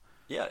right now.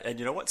 Yeah, and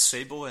you know what?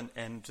 Sable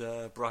and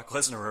Brock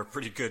Lesnar are a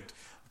pretty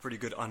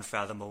good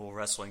unfathomable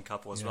wrestling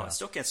couple as well. I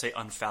still can't say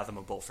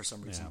unfathomable for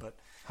some reason, but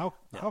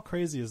how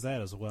crazy is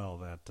that as well?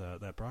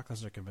 That Brock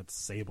Lesnar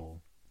convinced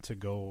Sable to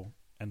go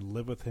and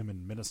live with him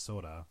in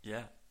Minnesota.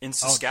 Yeah, in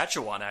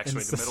Saskatchewan,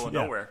 actually, the middle of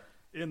nowhere.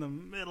 In the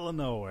middle of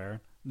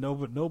nowhere.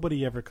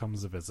 Nobody ever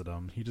comes to visit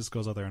him. He just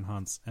goes out there and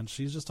hunts, and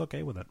she's just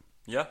okay with it.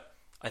 Yeah,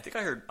 I think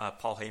I heard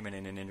Paul Heyman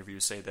in an interview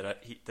say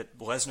that that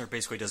Lesnar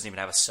basically doesn't even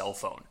have a cell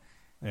phone.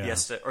 Yeah. He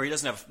has to, or he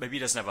doesn't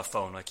have a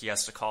phone. Like he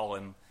has to call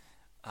him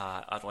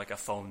on like a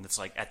phone that's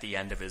like at the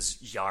end of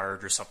his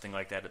yard or something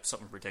like that. It's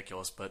something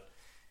ridiculous, but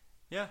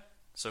yeah.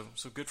 So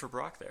good for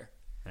Brock there.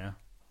 Yeah.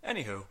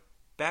 Anywho,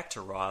 back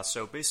to Raw.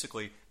 So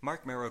basically,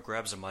 Mark Mero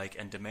grabs a mic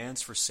and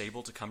demands for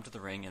Sable to come to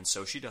the ring, and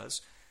so she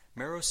does.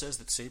 Mero says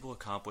that Sable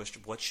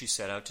accomplished what she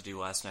set out to do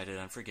last night at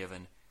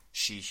Unforgiven.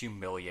 She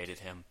humiliated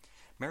him.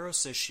 Mero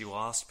says she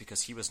lost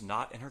because he was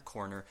not in her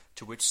corner,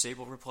 to which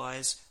Sable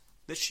replies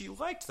that she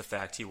liked the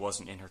fact he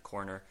wasn't in her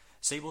corner.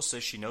 Sable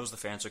says she knows the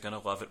fans are going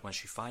to love it when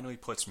she finally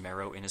puts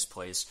Mero in his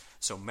place,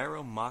 so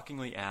Mero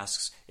mockingly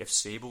asks if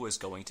Sable is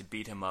going to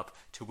beat him up,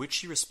 to which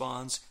she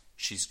responds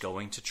she's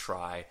going to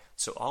try.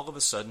 So all of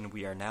a sudden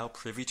we are now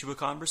privy to a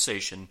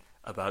conversation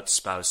about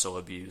spousal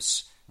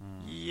abuse.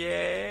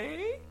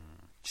 Yay!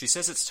 She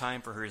says it's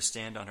time for her to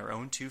stand on her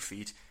own 2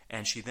 feet,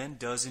 and she then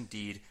does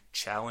indeed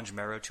challenge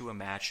Mero to a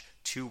match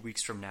 2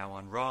 weeks from now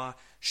on Raw.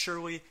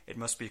 Surely it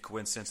must be a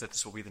coincidence that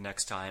this will be the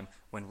next time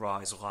when Raw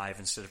is live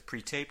instead of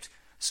pre-taped,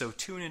 so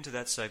tune into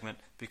that segment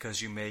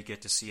because you may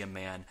get to see a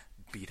man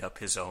beat up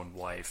his own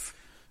wife.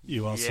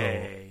 You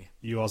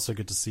also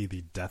get to see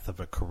the death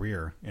of a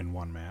career in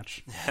one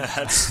match.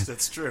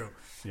 That's true.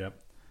 Yep.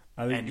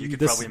 And you could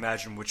probably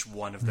imagine which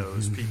one of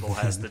those people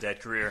has the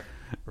dead career.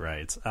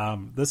 Right.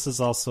 This is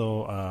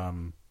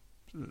also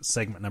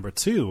segment number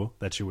 2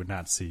 that you would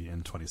not see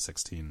in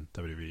 2016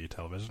 WWE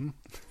television.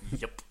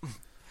 Yep.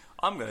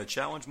 I'm going to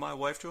challenge my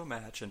wife to a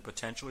match and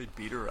potentially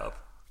beat her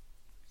up.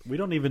 We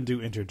don't even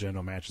do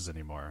intergender matches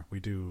anymore. We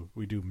do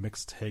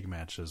mixed tag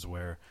matches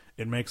where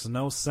it makes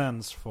no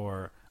sense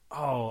for,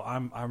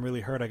 I'm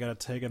really hurt, I got to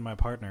tag in my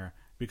partner,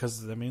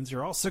 because that means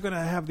you're also going to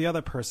have the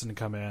other person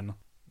come in.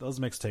 Those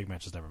mixed tag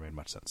matches never made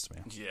much sense to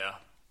me. Yeah.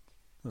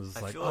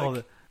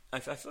 I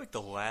feel like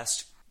the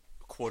last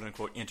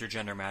quote-unquote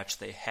intergender match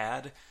they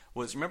had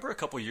was, remember a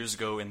couple years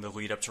ago in the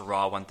lead-up to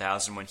Raw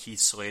 1000 when Heath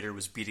Slater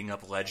was beating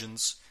up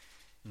legends?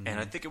 Mm-hmm. And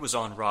I think it was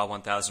on Raw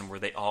 1000 where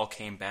they all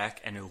came back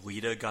and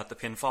Alita got the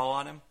pinfall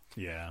on him.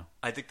 Yeah.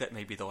 I think that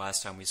may be the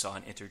last time we saw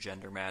an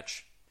intergender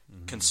match.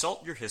 Mm-hmm.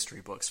 Consult your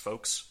history books,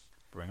 folks.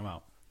 Bring them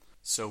out.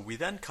 So we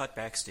then cut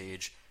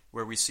backstage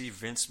where we see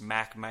Vince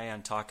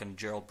McMahon talking to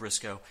Gerald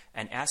Briscoe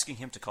and asking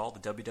him to call the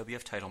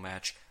WWF title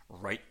match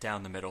right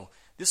down the middle.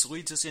 This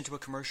leads us into a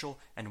commercial,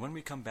 and when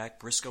we come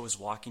back, Briscoe is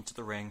walking to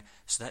the ring,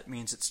 so that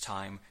means it's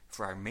time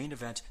for our main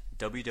event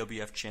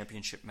WWF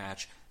Championship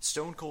match,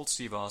 Stone Cold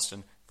Steve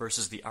Austin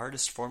versus the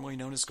artist formerly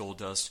known as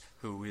Goldust,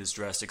 who is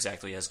dressed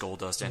exactly as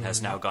Goldust and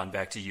has now gone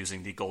back to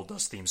using the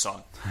Goldust theme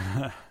song.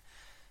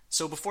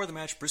 So before the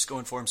match, Briscoe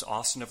informs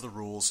Austin of the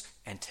rules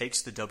and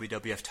takes the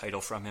WWF title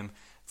from him.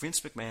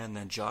 Vince McMahon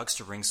then jogs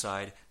to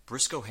ringside,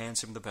 Briscoe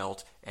hands him the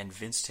belt, and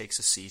Vince takes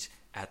a seat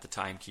at the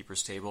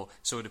timekeeper's table,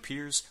 so it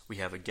appears we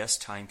have a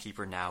guest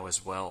timekeeper now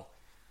as well.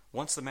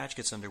 Once the match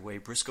gets underway,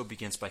 Briscoe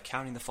begins by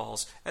counting the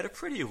falls at a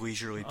pretty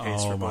leisurely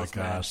pace for both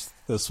men. Oh my gosh,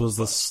 this was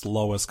the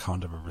slowest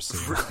count I've ever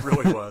seen. It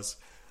really was.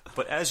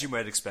 But as you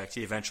might expect,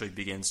 he eventually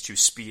begins to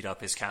speed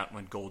up his count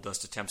when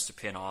Goldust attempts to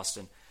pin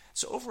Austin.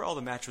 So overall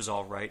the match was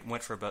alright and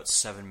went for about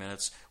 7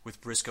 minutes,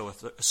 with Briscoe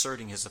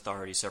asserting his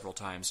authority several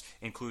times,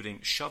 including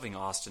shoving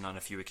Austin on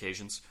a few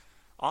occasions.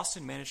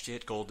 Austin managed to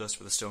hit Goldust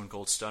with a Stone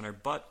Cold Stunner,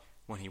 but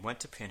when he went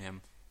to pin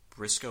him,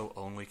 Briscoe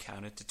only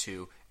counted to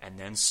 2 and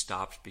then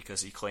stopped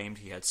because he claimed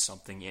he had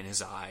something in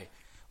his eye.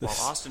 While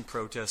Austin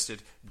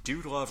protested,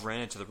 Dude Love ran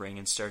into the ring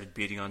and started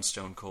beating on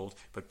Stone Cold,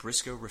 but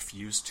Briscoe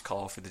refused to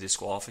call for the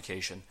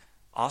disqualification.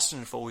 Austin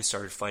and Foley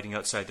started fighting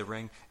outside the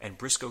ring, and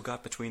Briscoe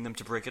got between them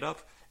to break it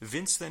up.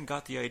 Vince then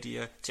got the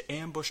idea to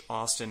ambush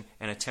Austin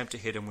and attempt to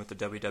hit him with the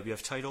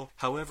WWF title.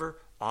 However,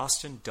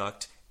 Austin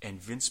ducked,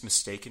 and Vince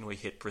mistakenly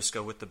hit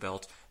Briscoe with the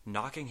belt,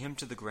 knocking him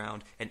to the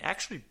ground and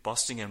actually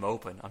busting him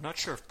open. I'm not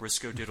sure if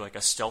Briscoe did like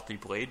a stealthy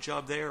blade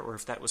job there or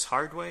if that was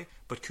hard way,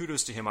 but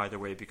kudos to him either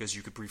way, because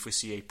you could briefly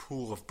see a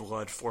pool of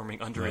blood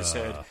forming under his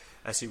head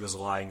as he was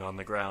lying on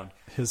the ground.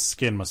 His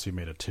skin must be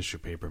made of tissue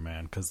paper,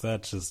 man, because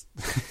that just...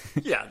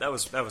 Yeah, that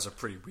was a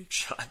pretty weak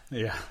shot.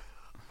 Yeah.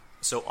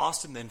 So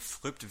Austin then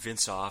flipped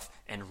Vince off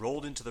and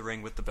rolled into the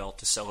ring with the belt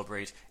to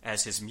celebrate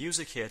as his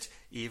music hit,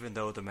 even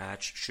though the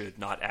match should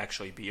not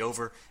actually be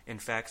over. In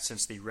fact,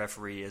 since the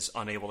referee is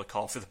unable to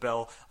call for the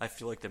bell, I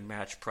feel like the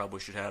match probably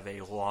should have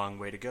a long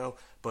way to go.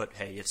 But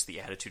hey, it's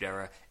the Attitude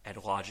Era,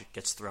 and logic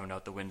gets thrown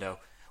out the window.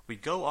 We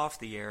go off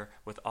the air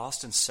with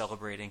Austin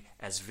celebrating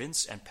as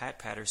Vince and Pat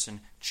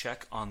Patterson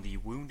check on the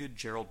wounded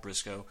Gerald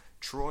Briscoe.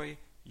 Troy,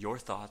 your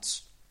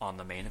thoughts on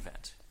the main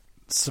event.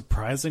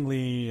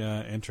 Surprisingly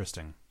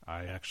interesting.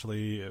 I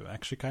actually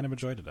kind of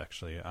enjoyed it.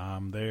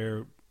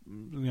 There,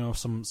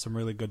 some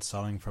really good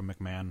selling from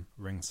McMahon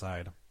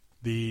ringside.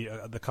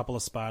 The couple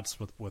of spots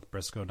with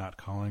Briscoe not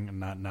calling and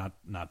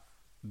not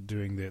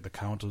doing the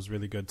count was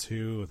really good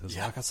too. With his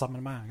I got something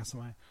in mind.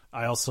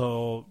 I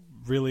also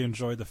really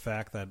enjoyed the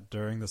fact that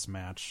during this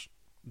match,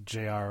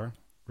 JR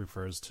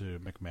refers to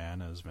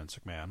McMahon as Vince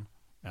McMahon.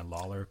 And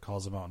Lawler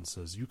calls him out and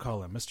says, "You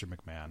call him Mr.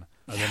 McMahon."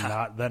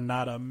 And then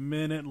not a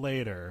minute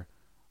later,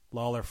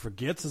 Lawler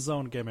forgets his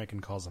own gimmick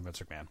and calls him Vince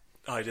McMahon.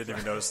 Oh, I didn't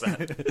even notice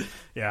that.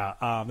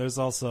 Yeah. There's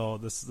also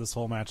this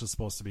whole match is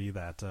supposed to be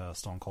that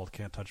Stone Cold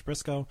can't touch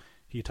Briscoe.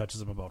 He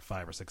touches him about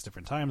 5 or 6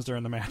 different times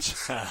during the match,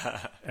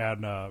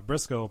 and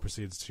Briscoe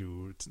proceeds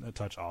to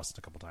touch Austin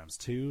a couple times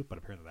too. But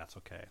apparently that's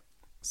okay.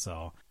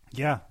 So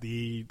yeah,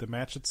 the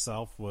match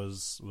itself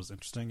was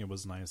interesting. It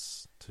was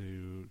nice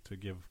to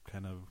give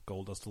kind of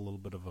Goldust a little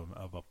bit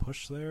of a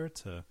push there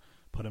to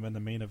put him in the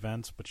main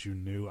event, but you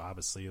knew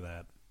obviously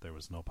that there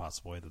was no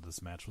possible way that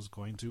this match was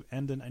going to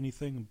end in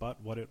anything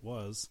but what it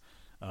was,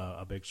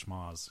 a big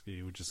schmoz.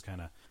 You would just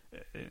kind of,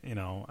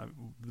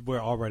 we're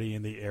already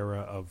in the era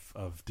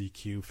of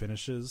DQ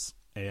finishes,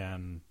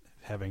 and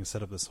having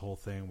set up this whole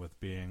thing with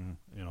being,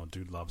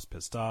 Dude Love's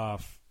pissed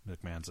off,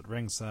 McMahon's at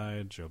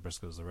ringside, Joe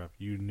Briscoe's the ref,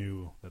 you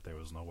knew that there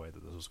was no way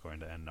that this was going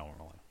to end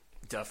normally.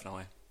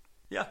 Definitely.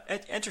 Yeah,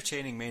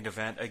 entertaining main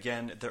event.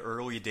 Again, the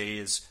early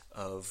days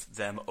of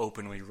them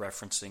openly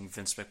referencing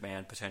Vince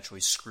McMahon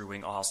potentially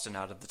screwing Austin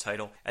out of the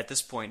title. At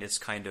this point, it's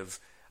kind of,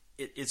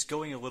 it's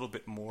going a little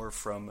bit more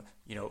from,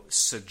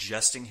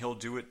 suggesting he'll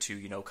do it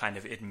to, kind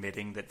of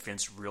admitting that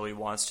Vince really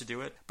wants to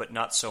do it, but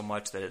not so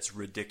much that it's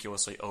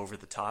ridiculously over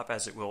the top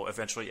as it will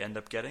eventually end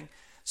up getting.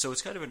 So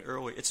it's kind of an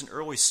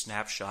early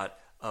snapshot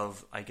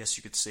of, I guess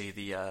you could say,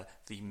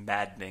 the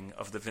maddening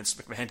of the Vince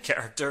McMahon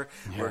character,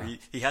 where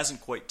he hasn't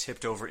quite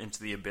tipped over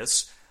into the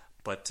abyss,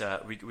 but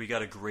we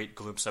got a great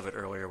glimpse of it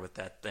earlier with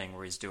that thing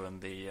where he's doing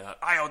the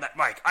I own that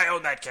mic, I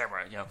own that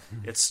camera.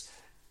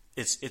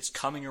 It's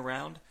coming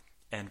around,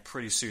 and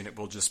pretty soon it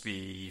will just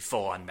be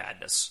full on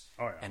madness,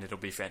 and it'll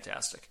be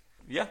fantastic.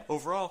 Yeah,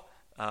 overall,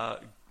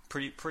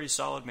 pretty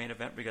solid main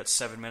event. We got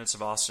 7 minutes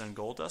of Austin and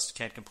Goldust.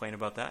 Can't complain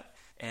about that.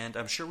 And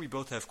I'm sure we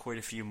both have quite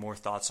a few more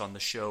thoughts on the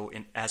show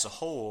as a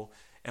whole,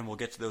 and we'll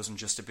get to those in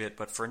just a bit.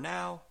 But for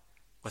now,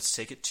 let's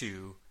take it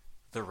to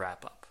the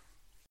wrap-up.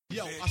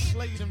 Yo, I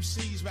slayed them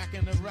C's back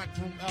in the rec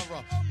room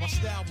era. My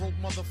style broke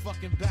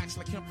motherfucking backs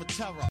like him for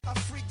terror. I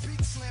freak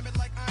beat slam it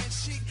like Iron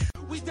Sheik.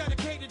 We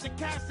dedicated to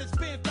cast that's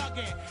been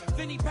thuggin'.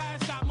 Vinny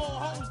Paz got more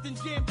hoes than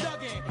Jim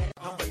Duggan.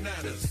 I'm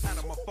bananas, out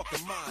of my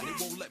fucking mind.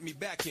 They won't let me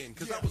back in,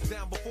 cause I was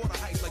down before the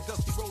hype like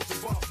Dusty Rhodes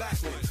and Bob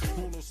Backlund.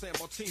 Bruno San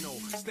Martino,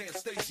 Stan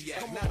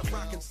Stasiak. Now I'm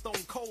rockin'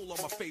 Stone Cold on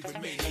my favorite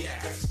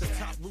maniacs. The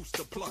top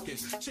rooster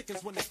pluckin',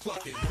 chickens when they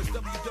cluckin'. Cause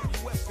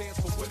WWF stands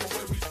for women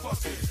where we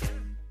fuckin'.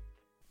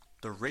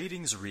 The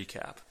ratings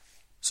recap.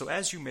 So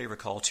as you may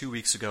recall, 2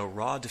 weeks ago,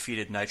 Raw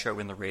defeated Nitro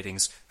in the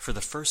ratings for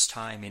the first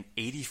time in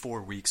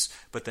 84 weeks,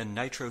 but then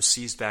Nitro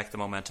seized back the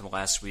momentum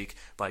last week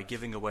by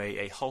giving away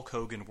a Hulk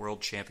Hogan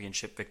World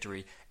Championship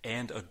victory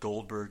and a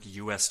Goldberg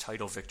US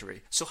title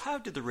victory. So how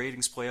did the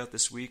ratings play out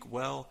this week?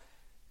 Well,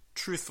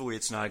 truthfully,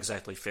 it's not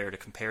exactly fair to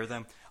compare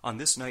them. On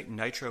this night,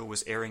 Nitro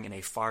was airing in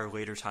a far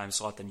later time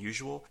slot than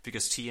usual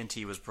because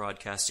TNT was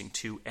broadcasting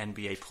 2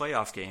 NBA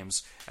playoff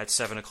games at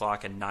 7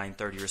 o'clock and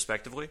 9:30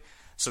 respectively.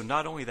 So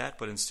not only that,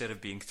 but instead of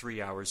being 3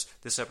 hours,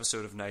 this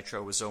episode of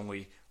Nitro was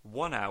only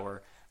 1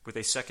 hour, with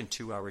a second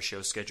 2-hour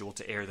show scheduled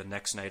to air the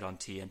next night on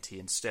TNT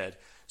instead.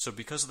 So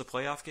because of the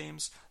playoff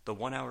games, the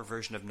 1-hour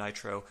version of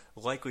Nitro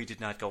likely did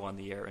not go on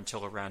the air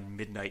until around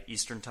midnight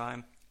Eastern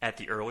Time at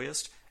the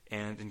earliest.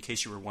 And in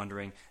case you were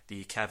wondering,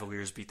 the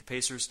Cavaliers beat the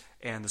Pacers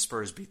and the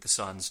Spurs beat the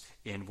Suns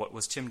in what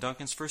was Tim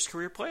Duncan's first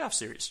career playoff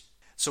series.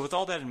 So with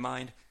all that in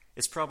mind,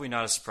 it's probably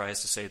not a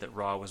surprise to say that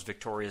Raw was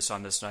victorious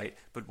on this night,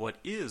 but what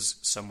is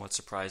somewhat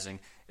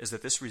surprising is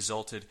that this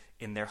resulted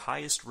in their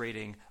highest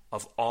rating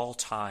of all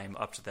time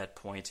up to that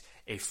point,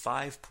 a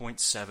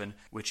 5.7,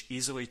 which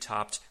easily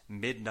topped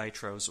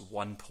Mid-Nitro's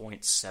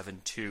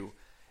 1.72.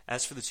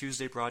 As for the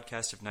Tuesday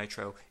broadcast of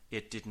Nitro,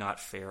 it did not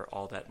fare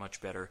all that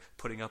much better,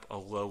 putting up a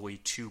lowly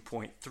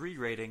 2.3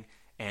 rating,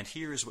 and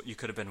here's what you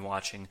could have been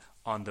watching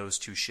on those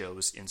two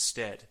shows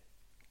instead.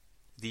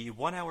 The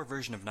 1-hour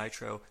version of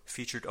Nitro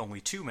featured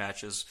only 2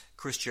 matches,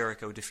 Chris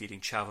Jericho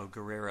defeating Chavo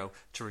Guerrero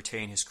to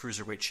retain his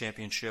Cruiserweight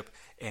Championship,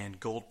 and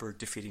Goldberg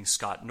defeating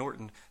Scott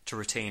Norton to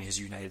retain his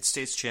United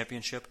States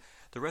Championship.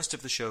 The rest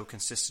of the show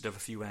consisted of a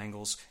few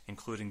angles,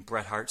 including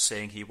Bret Hart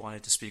saying he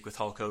wanted to speak with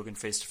Hulk Hogan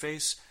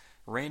face-to-face,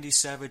 Randy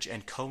Savage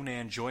and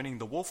Conan joining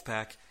the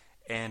Wolfpack,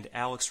 and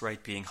Alex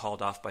Wright being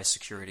hauled off by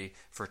security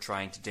for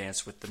trying to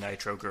dance with the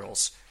Nitro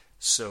girls.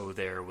 So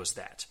there was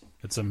that.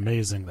 It's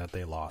amazing that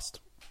they lost.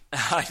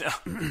 I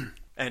know.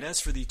 And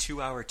as for the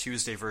 2-hour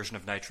Tuesday version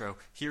of Nitro,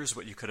 here's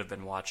what you could have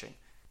been watching.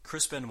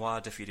 Chris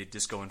Benoit defeated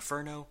Disco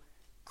Inferno.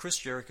 Chris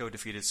Jericho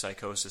defeated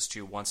Psychosis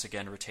to once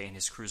again retain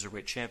his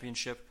Cruiserweight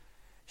Championship.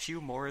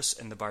 Hugh Morris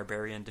and the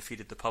Barbarian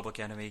defeated the Public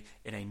Enemy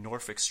in a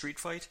Norfolk street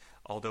fight,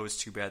 although it's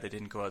too bad they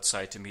didn't go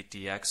outside to meet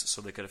DX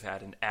so they could have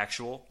had an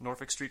actual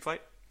Norfolk street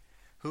fight.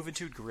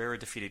 Juventud Guerrera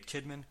defeated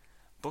Kidman.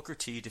 Booker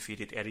T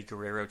defeated Eddie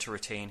Guerrero to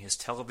retain his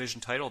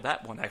television title.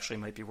 That one actually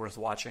might be worth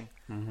watching.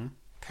 Mm-hmm.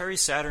 Perry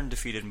Saturn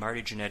defeated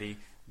Marty Jannetty.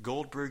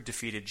 Goldberg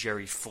defeated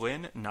Jerry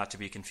Flynn, not to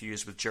be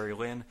confused with Jerry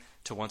Lynn,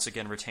 to once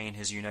again retain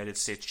his United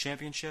States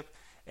Championship.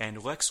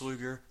 And Lex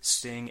Luger,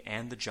 Sting,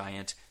 and the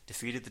Giant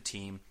defeated the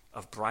team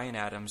of Bryan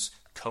Adams,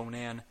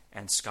 Conan,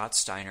 and Scott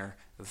Steiner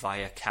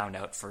via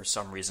countout for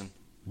some reason.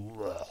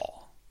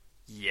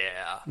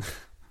 Yeah.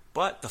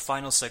 But the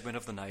final segment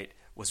of the night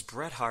was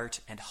Bret Hart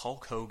and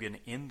Hulk Hogan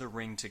in the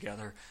ring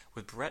together,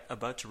 with Bret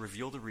about to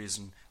reveal the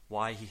reason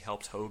why he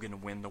helped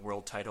Hogan win the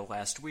world title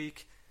last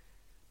week.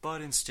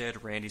 But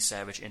instead, Randy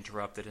Savage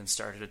interrupted and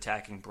started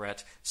attacking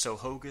Bret, so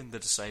Hogan, the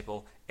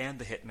Disciple, and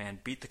the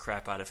Hitman beat the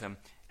crap out of him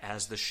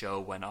as the show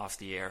went off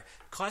the air.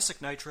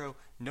 Classic Nitro,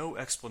 no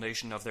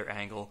explanation of their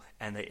angle,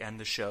 and they end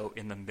the show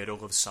in the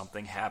middle of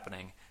something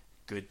happening.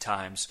 Good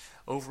times.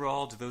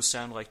 Overall, do those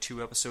sound like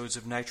 2 episodes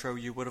of Nitro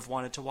you would have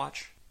wanted to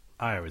watch?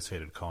 I always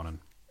hated Conan.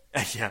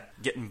 Yeah,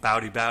 getting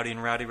bowdy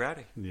and rowdy.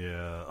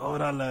 Yeah. Oh,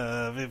 I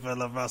love it, I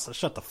love us.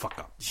 Shut the fuck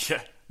up.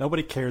 Yeah.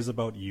 Nobody cares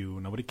about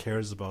you. Nobody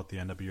cares about the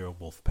NWO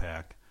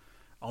Wolfpack.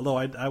 Although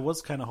I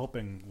was kind of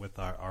hoping with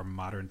our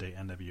modern day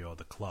NWO,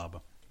 the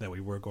club, that we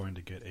were going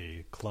to get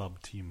a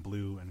Club Team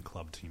Blue and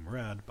Club Team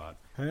Red, but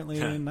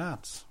apparently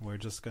not. We're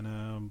just going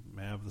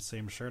to have the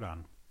same shirt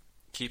on.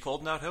 Keep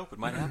holding out hope. It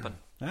might happen.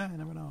 Yeah, I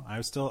never know. I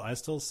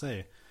still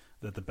say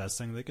that the best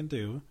thing they can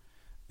do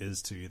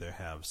is to either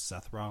have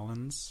Seth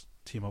Rollins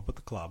team up with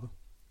the club,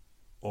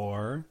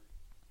 or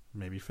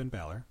maybe Finn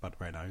Balor, but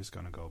right now he's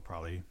going to go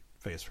probably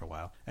face for a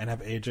while, and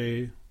have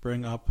AJ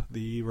bring up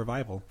the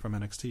Revival from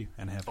NXT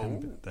and have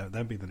him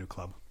that'd be the new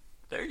club.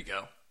 There you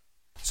go.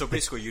 So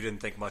basically you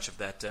didn't think much of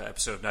that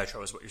episode of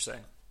Nitro is what you're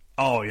saying.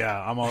 Oh yeah,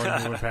 I'm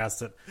already moving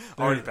past it.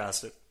 Already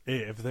past it. Hey,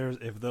 if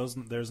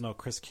there's no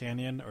Chris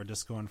Canyon or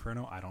Disco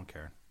Inferno, I don't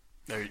care.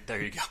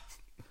 There you go.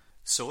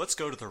 So let's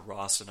go to the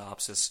Raw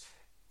synopsis.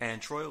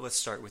 And Troy, let's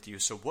start with you.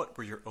 So what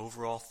were your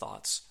overall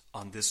thoughts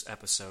on this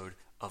episode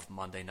of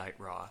Monday Night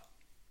Raw?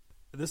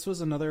 This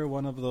was another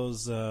one of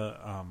those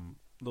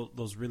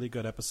really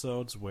good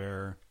episodes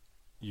where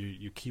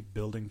you keep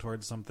building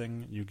towards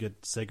something. You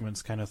get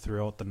segments kind of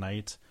throughout the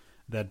night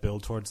that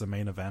build towards the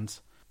main event,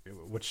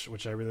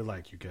 which I really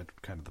like. You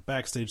get kind of the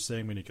backstage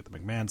segment, you get the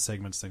McMahon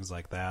segments, things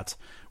like that,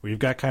 where you've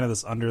got kind of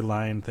this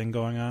underlying thing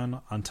going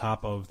on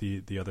top of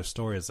the other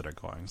stories that are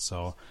going.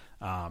 So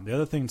the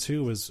other thing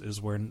too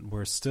is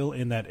we're still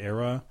in that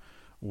era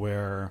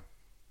where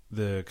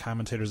the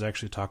commentators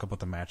actually talk about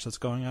the match that's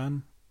going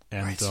on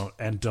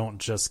and don't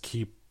just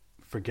keep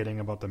forgetting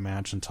about the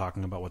match and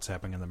talking about what's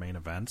happening in the main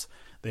event.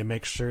 They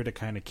make sure to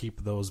kind of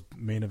keep those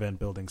main event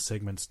building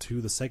segments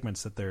to the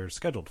segments that they're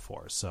scheduled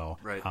for. So,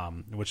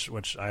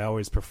 which I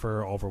always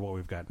prefer over what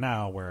we've got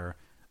now, where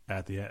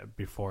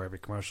before every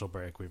commercial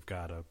break we've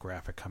got a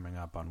graphic coming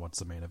up on what's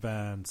the main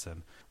event,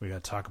 and we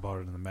got to talk about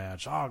it in the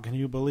match. Oh, can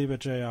you believe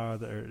it, JR?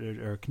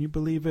 Or can you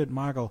believe it,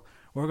 Michael?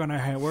 We're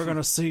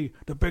gonna see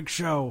the Big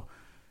Show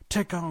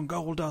take on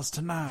Goldust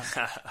tonight.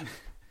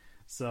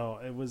 So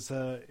it was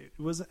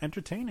an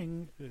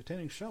entertaining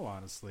show,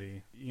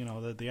 honestly. You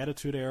know, the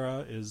Attitude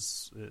Era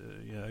has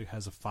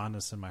a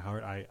fondness in my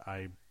heart.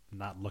 I'm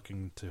not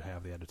looking to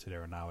have the Attitude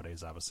Era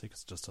nowadays, obviously,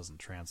 because it just doesn't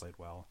translate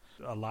well.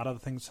 A lot of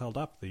the things held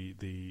up. The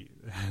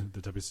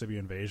WCW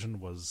Invasion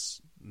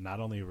was not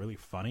only really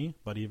funny,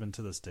 but even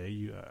to this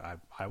day,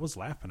 I was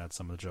laughing at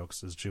some of the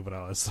jokes, as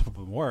juvenile as some of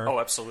them were. Oh,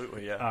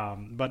 absolutely, yeah.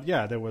 But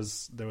yeah, there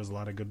was a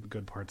lot of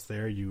good parts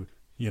there. You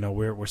know,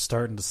 we're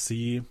starting to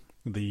see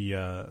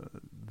the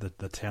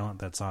talent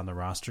that's on the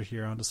roster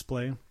here on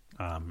display.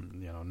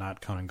 You know, not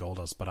counting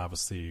Goldust, but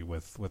obviously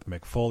with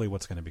Mick Foley,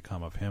 what's going to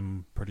become of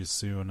him pretty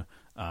soon.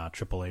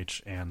 Triple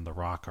H and The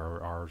Rock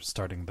are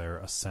starting their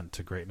ascent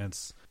to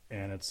greatness,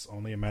 and it's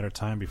only a matter of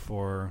time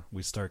before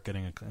we start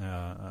getting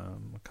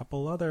a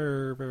couple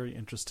other very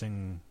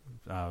interesting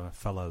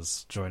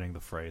fellas joining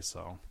the fray.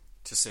 So,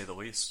 to say the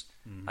least.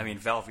 Mm-hmm. I mean,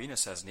 Val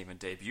Venus hasn't even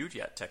debuted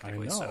yet,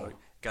 technically, so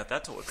got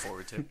that to look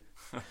forward to.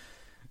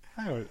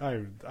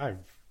 I'm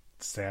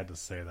sad to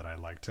say that I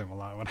liked him a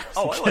lot when I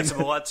was I liked him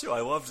a lot too.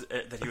 I loved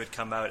that he would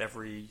come out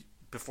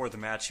before the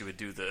match, he would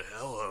do the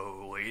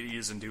 "hello,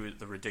 ladies" and do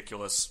the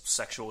ridiculous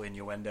sexual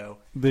innuendo.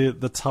 The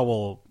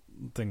towel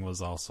thing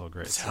was also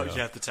great.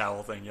 The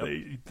towel thing.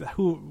 Yep.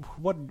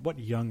 What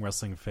young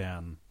wrestling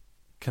fan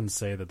can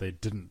say that they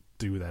didn't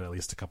do that at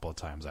least a couple of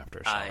times after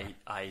a show?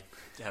 I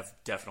have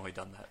definitely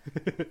done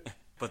that.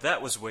 But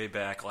that was way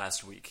back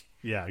last week.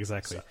 Yeah,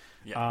 exactly. So,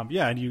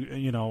 yeah. And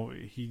you know,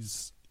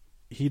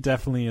 he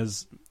definitely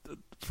is,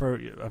 for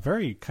a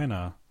very kind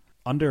of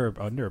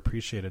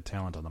underappreciated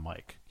talent on the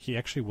mic. He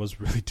actually was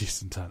really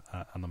decent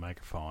on the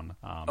microphone.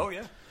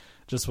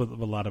 Just with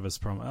a lot of his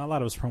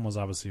promos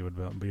obviously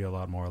would be a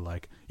lot more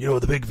like, you know,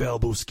 the big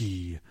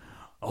Valbuski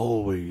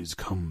always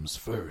comes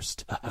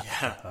first.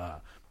 Yeah.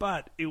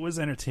 But it was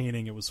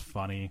entertaining. It was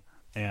funny.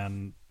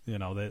 And You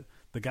know, that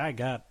the guy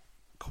got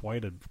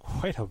quite a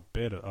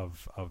bit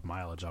of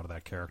mileage out of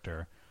that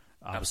character.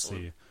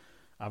 Obviously,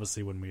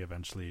 when we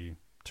eventually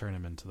turn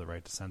him into the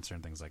right to censor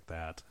and things like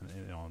that, and,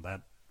 you know,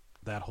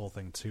 that whole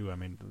thing too. I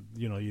mean,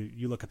 you know,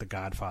 you look at The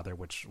Godfather,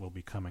 which will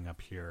be coming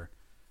up here,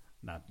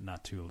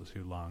 not too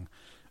long.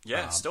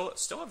 Yeah, still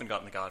haven't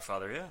gotten The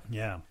Godfather. Yeah.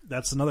 Yeah,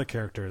 that's another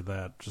character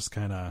that just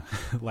kind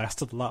of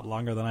lasted a lot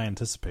longer than I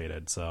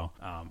anticipated. So,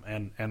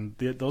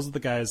 those are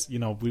the guys. You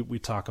know, we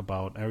talk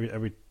about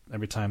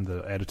every time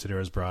the Attitude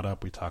Era is brought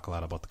up, we talk a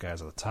lot about the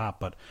guys at the top,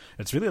 but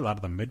it's really a lot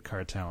of the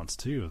mid-card talents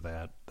too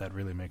that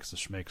really makes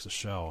the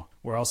show.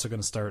 We're also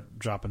going to start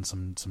dropping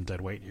some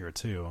dead weight here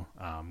too.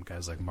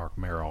 Guys like Mark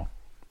Merrill.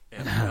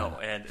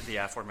 And the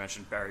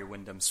aforementioned Barry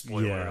Windham,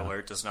 spoiler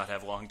alert, does not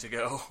have long to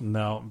go.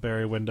 No,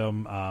 Barry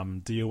Windham,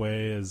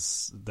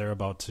 DOA they're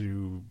about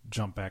to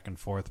jump back and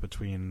forth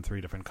between 3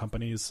 different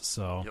companies.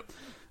 So,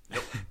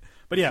 yep.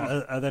 But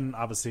yeah, then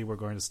obviously we're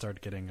going to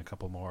start getting a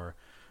couple more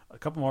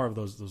of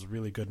those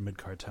really good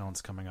mid-card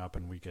talents coming up,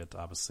 and we get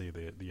obviously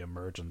the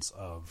emergence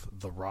of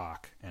The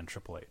Rock and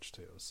Triple H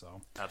too.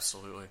 So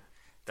absolutely,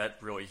 that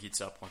really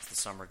heats up once the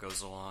summer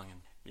goes along,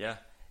 and yeah.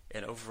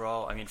 And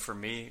overall, I mean, for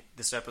me,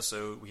 this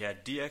episode, we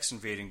had DX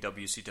invading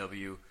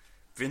WCW,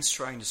 Vince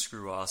trying to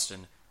screw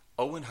Austin,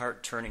 Owen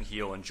Hart turning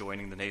heel and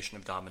joining the Nation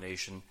of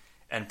Domination,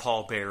 and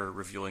Paul Bearer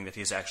revealing that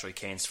he's actually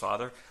Kane's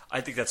father.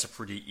 I think that's a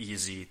pretty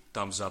easy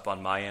thumbs up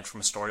on my end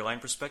from a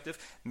storyline perspective.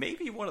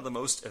 Maybe one of the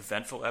most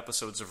eventful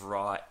episodes of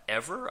Raw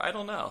ever? I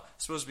don't know. I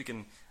suppose we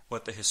can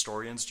let the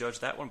historians judge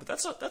that one, but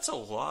that's a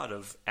lot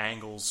of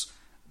angles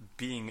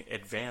being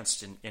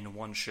advanced in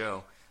one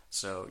show.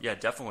 So, yeah,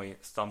 definitely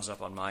thumbs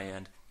up on my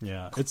end.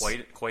 Yeah,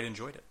 quite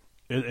enjoyed it.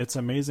 It's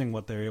amazing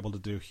what they're able to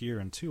do here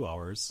in 2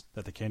 hours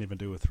that they can't even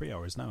do with 3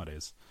 hours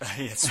nowadays.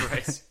 That's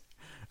right.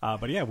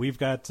 But yeah, we've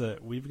got a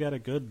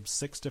good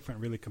 6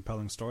 different really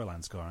compelling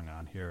storylines going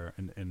on here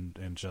in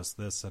just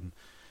this, and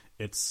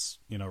it's,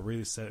 you know,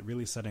 really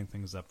setting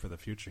things up for the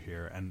future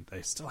here. And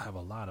they still have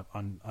a lot of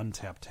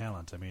untapped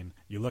talent. I mean,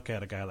 you look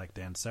at a guy like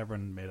Dan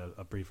Severn made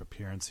a brief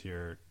appearance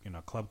here. You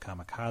know, Club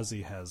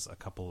Kamikaze has a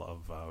couple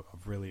of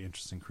really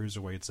interesting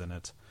cruiserweights in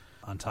it.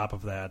 On top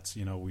of that,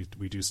 you know, we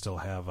do still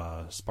have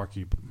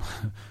Sparky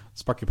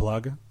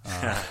Plug.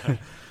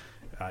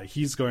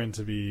 He's going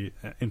to be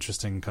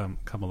interesting come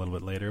a little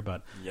bit later,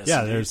 but yes,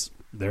 yeah, indeed.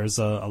 there's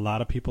a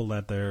lot of people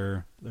that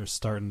they're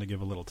starting to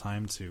give a little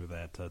time to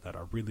that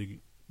are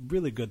really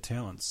good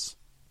talents.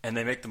 And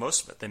they make the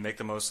most of it. They make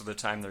the most of the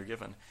time they're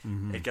given.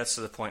 Mm-hmm. It gets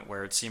to the point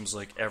where it seems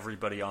like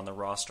everybody on the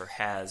roster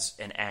has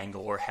an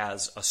angle or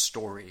has a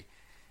story,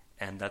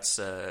 and that's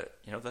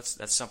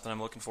something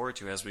I'm looking forward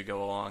to as we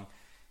go along.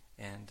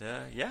 And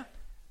yeah,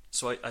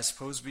 so I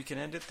suppose we can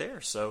end it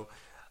there. So,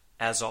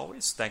 as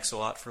always, thanks a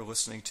lot for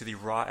listening to the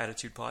Raw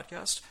Attitude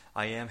Podcast.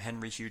 I am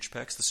Henry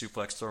Hugepex, the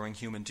suplex-throwing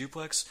human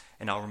duplex,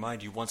 and I'll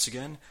remind you once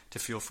again to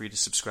feel free to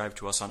subscribe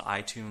to us on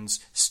iTunes,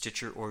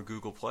 Stitcher, or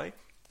Google Play.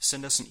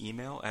 Send us an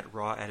email at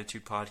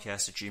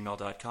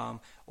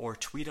rawattitudepodcast@gmail.com or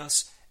tweet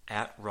us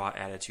at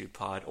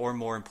rawattitudepod, or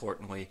more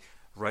importantly,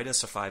 write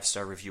us a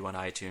 5-star review on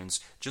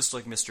iTunes, just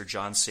like Mr.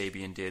 John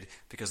Sabian did,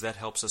 because that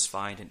helps us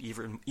find an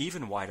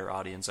even wider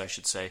audience, I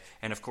should say.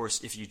 And of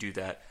course, if you do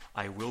that,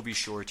 I will be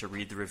sure to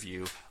read the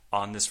review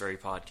on this very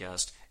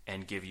podcast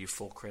and give you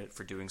full credit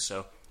for doing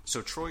so.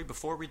 So, Troy,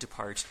 before we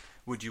depart,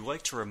 would you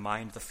like to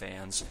remind the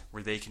fans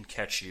where they can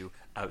catch you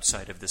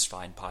outside of this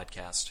fine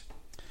podcast?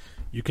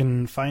 You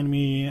can find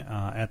me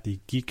at the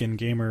Geek and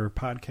Gamer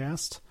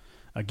podcast,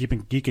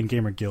 Geek and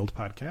Gamer Guild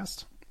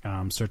podcast.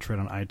 Search for it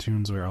on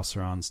iTunes. We're also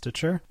on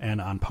Stitcher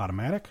and on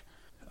Podomatic.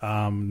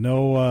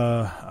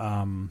 No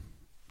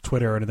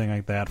Twitter or anything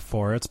like that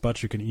for it,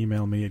 but you can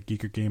email me at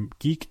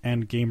Geek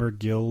and Gamer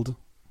Guild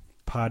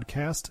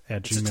podcast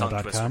at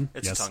gmail.com.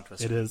 It's a tongue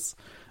twister. It is.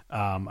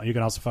 You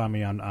can also find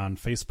me on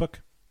Facebook,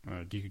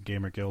 Geek and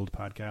Gamer Guild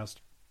podcast.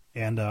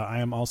 And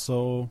I am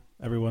also,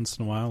 every once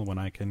in a while, when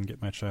I can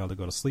get my child to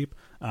go to sleep,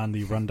 on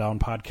the Rundown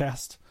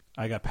podcast.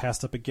 I got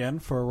passed up again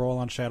for a role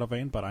on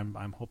Shadowvane, but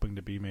I'm hoping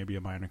to be maybe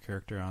a minor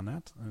character on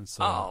that. And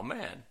so, oh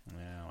man!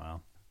 Yeah,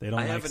 well, they don't.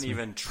 I haven't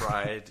even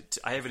tried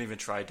to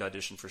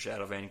audition for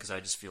Shadowvane because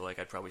I just feel like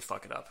I'd probably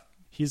fuck it up.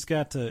 He's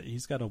got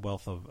a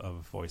wealth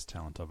of voice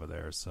talent over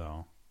there.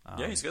 So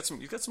yeah, he's got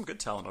some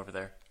good talent over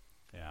there.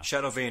 Yeah,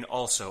 Shadowvane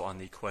also on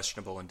the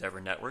Questionable Endeavor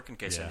Network, in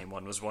case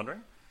anyone was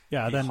wondering.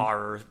 Yeah, the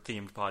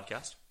horror-themed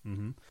podcast.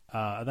 Mm-hmm.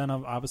 Then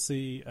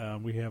obviously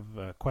we have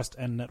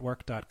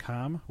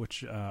questendnetwork.com,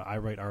 which I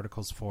write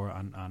articles for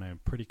on a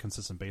pretty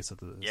consistent basis at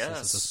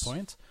this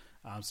point.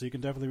 So you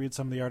can definitely read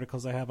some of the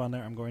articles I have on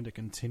there. I'm going to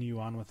continue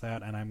on with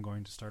that, and I'm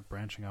going to start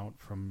branching out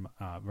from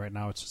right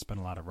now. It's just been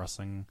a lot of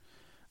wrestling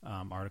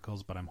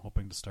articles, but I'm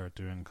hoping to start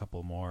doing a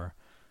couple more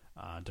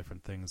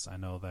different things. I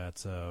know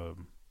that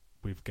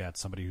we've got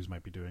somebody who's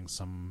might be doing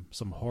some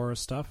horror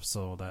stuff,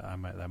 so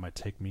that might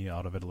take me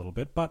out of it a little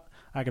bit. But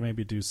I can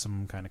maybe do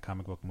some kind of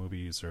comic book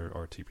movies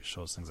or TV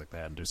shows, things like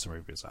that, and do some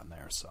reviews on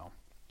there. So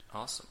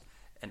awesome.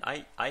 And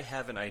I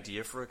have an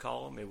idea for a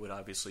column. It would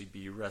obviously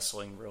be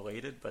wrestling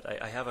related, but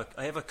I have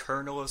a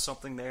kernel of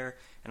something there,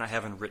 and I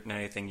haven't written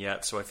anything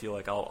yet. So I feel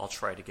like I'll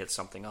try to get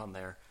something on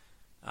there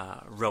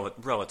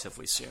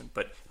relatively soon.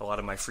 But a lot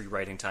of my free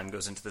writing time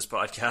goes into this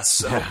podcast,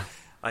 so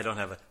I don't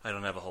have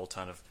a whole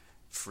ton of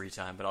free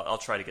time. But I'll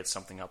try to get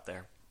something up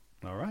there.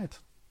 All right.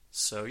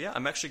 So yeah,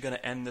 I'm actually going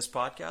to end this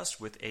podcast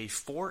with a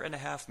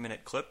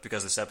 4.5-minute clip,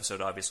 because this episode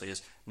obviously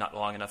is not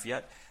long enough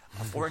yet.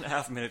 A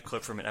 4.5-minute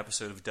clip from an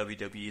episode of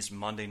WWE's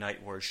Monday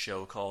Night Wars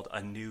show called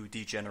A New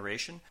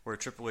Degeneration, where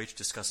Triple H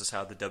discusses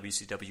how the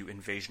WCW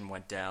invasion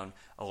went down,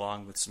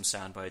 along with some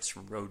sound bites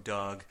from Road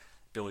Dogg,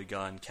 Billy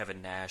Gunn,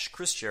 Kevin Nash,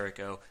 Chris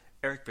Jericho,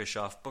 Eric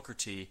Bischoff, Booker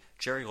T,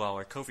 Jerry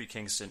Lawler, Kofi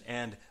Kingston,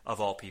 and,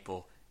 of all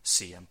people,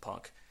 CM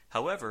Punk.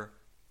 However,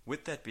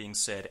 with that being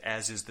said,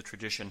 as is the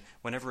tradition,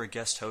 whenever a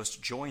guest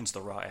host joins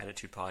the Raw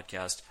Attitude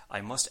Podcast,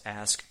 I must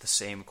ask the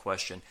same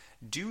question.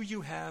 Do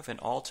you have an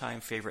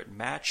all-time favorite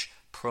match,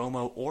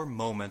 promo, or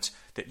moment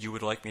that you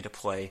would like me to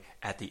play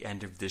at the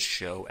end of this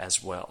show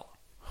as well?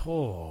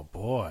 Oh,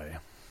 boy.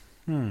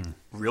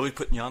 Really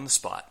putting you on the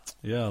spot.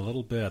 Yeah, a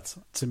little bit.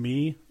 To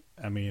me,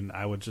 I mean,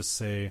 I would just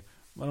say,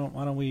 why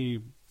don't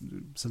we,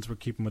 since we're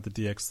keeping with the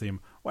DX theme,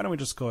 why don't we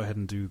just go ahead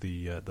and do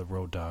the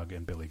Road Dogg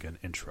and Billy Gunn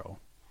intro?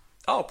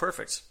 Oh,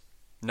 perfect.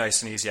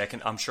 Nice and easy.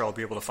 I'm sure I'll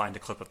be able to find a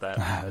clip of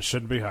that. It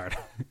shouldn't be hard.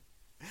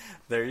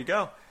 There you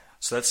go.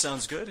 So that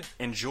sounds good.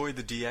 Enjoy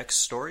the DX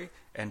story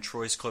and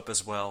Troy's clip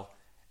as well.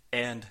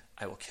 And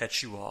I will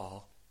catch you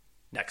all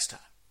next time.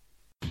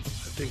 I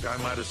think I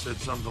might have said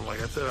something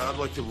like, I said I'd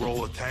like to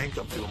roll a tank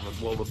up to him and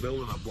blow the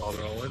building up while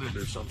they're all in it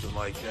or something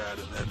like that.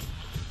 And then,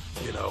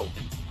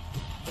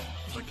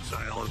 like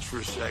silence for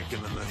a second,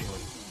 and then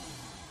like,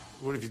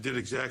 what if you did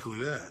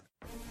exactly that?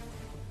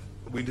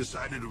 We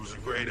decided it was a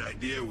great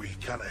idea. We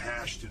kind of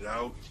hashed it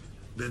out.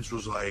 Vince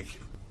was like,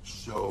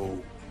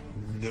 so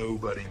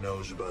nobody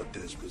knows about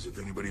this, because if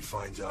anybody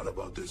finds out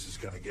about this, it's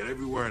going to get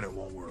everywhere and it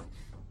won't work.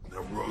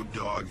 Now, Road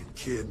Dogg and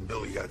Kid and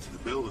Billy got to the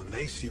building.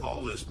 They see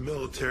all this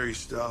military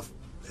stuff,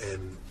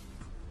 and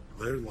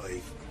they're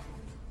like,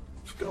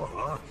 what's going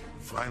on?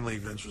 Finally,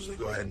 Vince was like,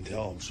 go ahead and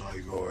tell them. So I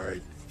go, all right,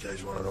 you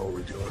guys want to know what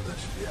we're doing? I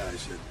said, yeah. I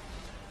said,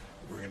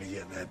 we're going to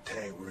get in that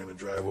tank. We're going to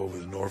drive over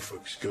to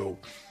Norfolk, go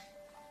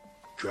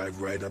drive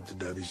right up to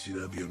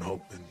WCW and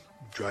hope and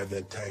drive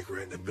that tank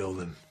right in the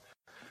building.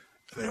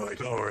 And they're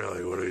like, oh,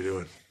 really? What are we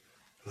doing?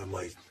 And I'm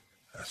like,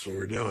 that's what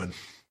we're doing.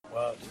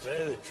 Well, to tell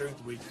you the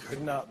truth, we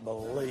could not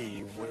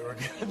believe we were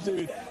going to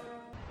do that.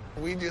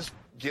 We just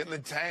get in the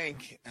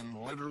tank and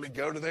literally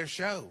go to their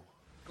show.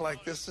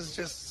 Like, this is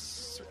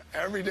just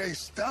everyday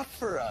stuff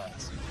for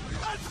us.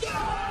 Let's go!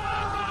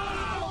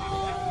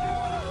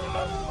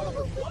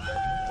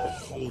 The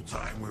whole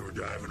time we were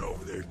driving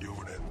over there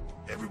doing it,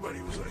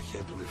 everybody was like, I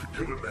can't believe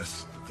we're doing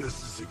this.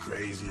 This is the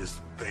craziest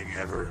thing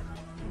ever.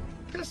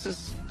 This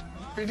is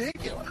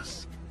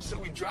ridiculous. So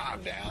we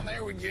drive down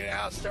there, we get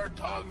out, start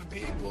talking to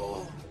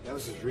people. That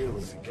was as real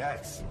as it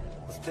gets.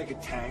 Let's take a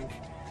tank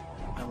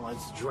and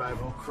let's drive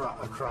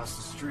across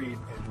the street,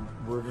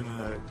 and we're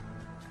gonna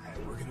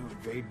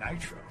invade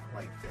Nitro.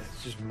 Like,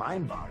 it's just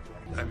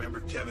mind-boggling. I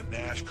remember Kevin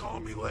Nash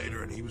calling me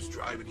later, and he was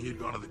driving. He had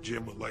gone to the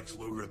gym with Lex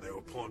Luger, and they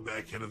were pulling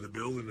back into the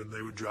building, and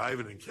they were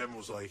driving, and Kevin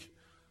was like,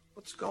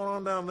 what's going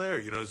on down there?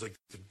 It's like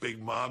the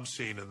big mob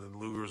scene, and then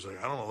Luger was like,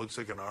 I don't know, it looks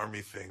like an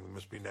army thing. It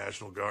must be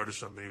National Guard or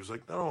something. He was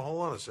like, no,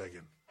 hold on a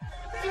second.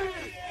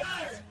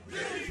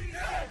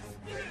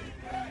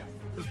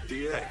 It's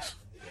DX.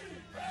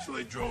 So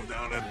they drove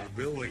down into the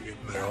building, and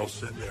they're all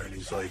sitting there, and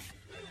he's like,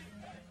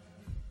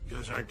 you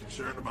guys aren't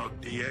concerned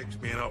about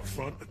DX being out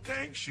front in the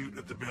tank shooting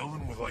at the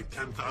building with like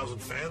 10,000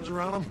 fans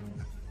around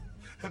him?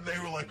 And they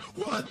were like,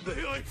 what?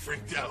 They like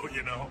freaked out,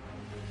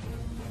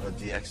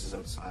 DX is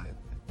outside.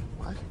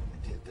 What?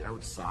 They're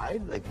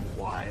outside? Like,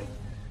 why?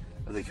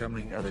 Are they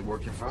coming? Are they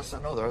working for us?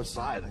 No, they're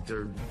outside. Like,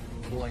 they're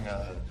pulling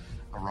a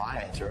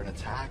riot or an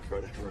attack or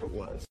whatever it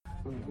was.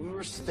 We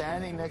were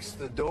standing next to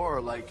the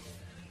door, like,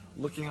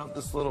 looking out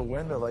this little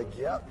window, like,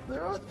 yep,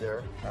 they're out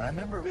there. And I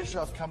remember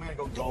Bischoff coming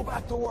and go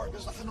back to work.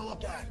 There's nothing to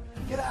look at.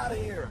 Get out of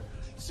here.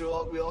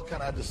 So we all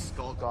kind of had to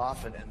skulk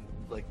off and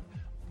like,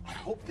 I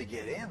hope they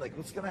get in. Like,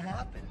 what's going to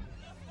happen?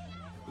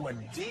 When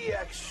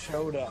DX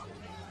showed up,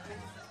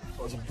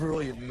 it was a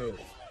brilliant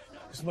move.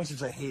 As much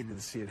as I hated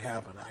to see it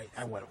happen,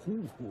 I went,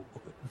 ooh,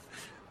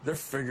 they're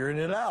figuring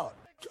it out.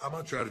 I'm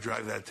going to try to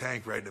drive that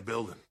tank right in the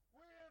building.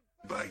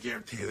 But I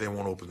guarantee you they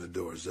won't open the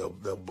doors.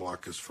 They'll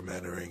block us from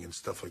entering and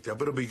stuff like that.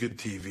 But it'll be good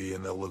TV,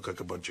 and they'll look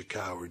like a bunch of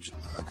cowards.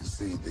 I could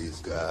see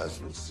these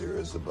guys were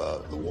serious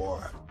about the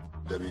war.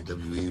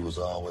 WWE was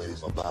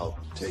always about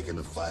taking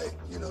the fight,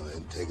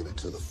 and taking it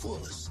to the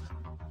fullest.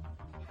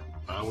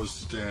 I was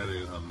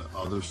standing on the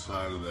other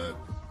side of that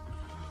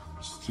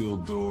steel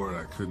door, and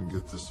I couldn't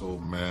get this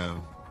old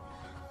man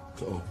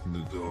to open the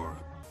door.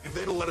 If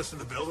they'd have let us in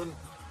the building,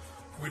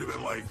 we'd have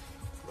been like,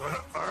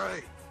 all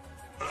right.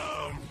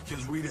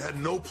 Because we had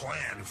no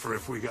plan for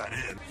if we got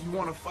in. You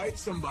want to fight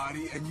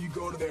somebody, and you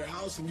go to their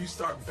house, and you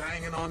start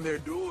banging on their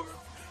door,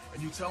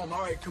 and you tell them,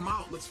 all right, come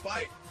out, let's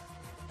fight.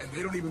 And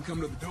they don't even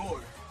come to the door.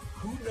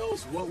 Who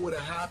knows what would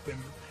have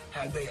happened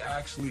had they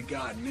actually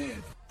gotten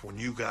in? When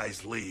you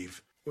guys leave,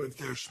 if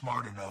they're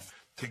smart enough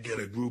to get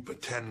a group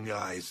of 10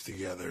 guys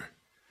together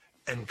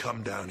and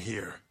come down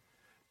here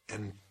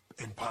and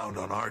pound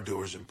on our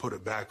doors and put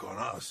it back on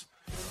us,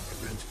 and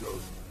Vince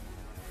goes,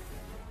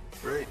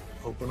 great,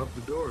 open up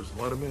the doors and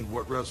let them in.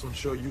 What wrestling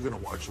show you going to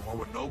watch? The one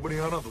with nobody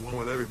on it, the one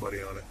with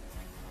everybody on it?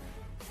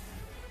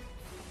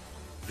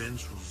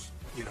 Vince was,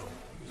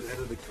 ahead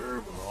of the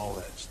curve on all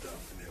that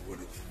stuff, and it would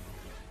have,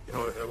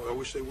 I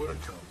wish they would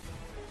have come.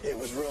 It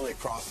was really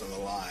crossing the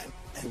line,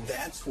 and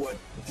that's what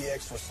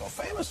DX was so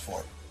famous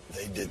for.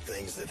 They did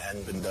things that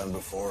hadn't been done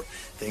before,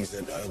 things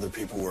that other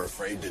people were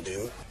afraid to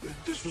do.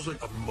 This was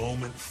like a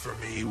moment for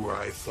me where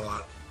I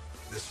thought,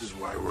 this is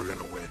why we're going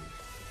to win.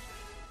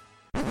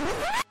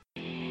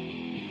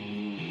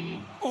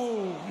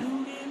 Oh,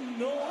 you didn't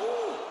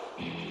know?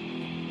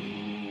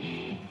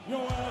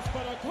 Your ass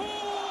better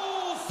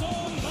call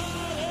somebody.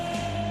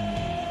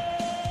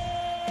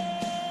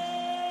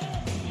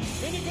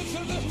 Many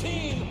consider this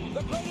team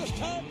the greatest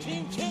tag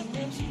team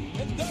champions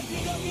in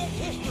WWF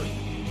history.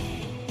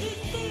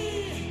 It's me!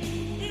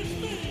 It's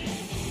me!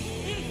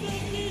 It's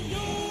that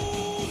Neo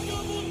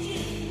Double G!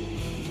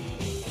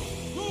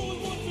 Going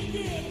once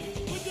again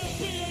with that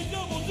PA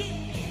Double G!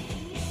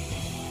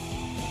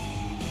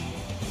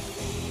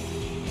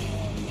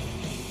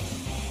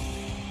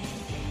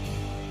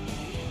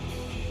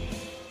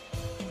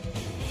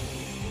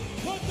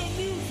 Cut the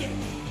music!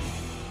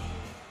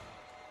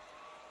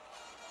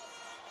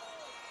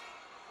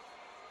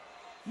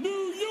 New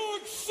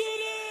York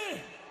City!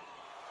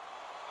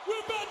 We're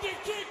about to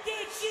kick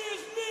that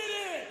shit's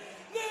nitty!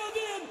 Now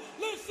then,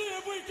 let's see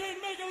if we can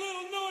make a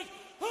little noise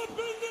up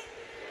in the...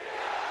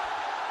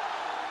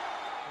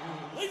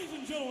 Ladies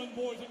and gentlemen,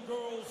 boys and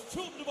girls,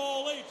 children of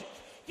all ages,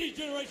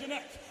 D-Generation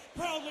X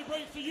proudly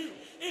brings to you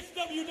its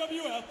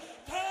WWF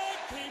Tag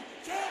Team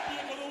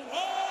Champion of the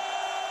World!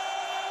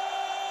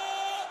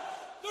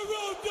 The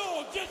Road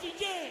Dogg, Jesse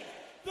James,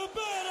 the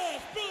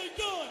Badass, Billy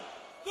Gunn,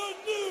 the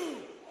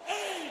New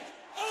Age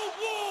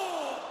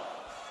Outlaw!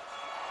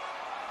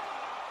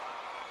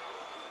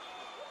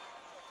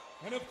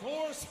 And of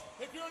course,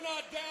 if you're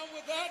not down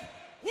with that,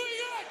 we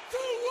got 2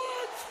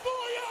 words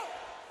for you!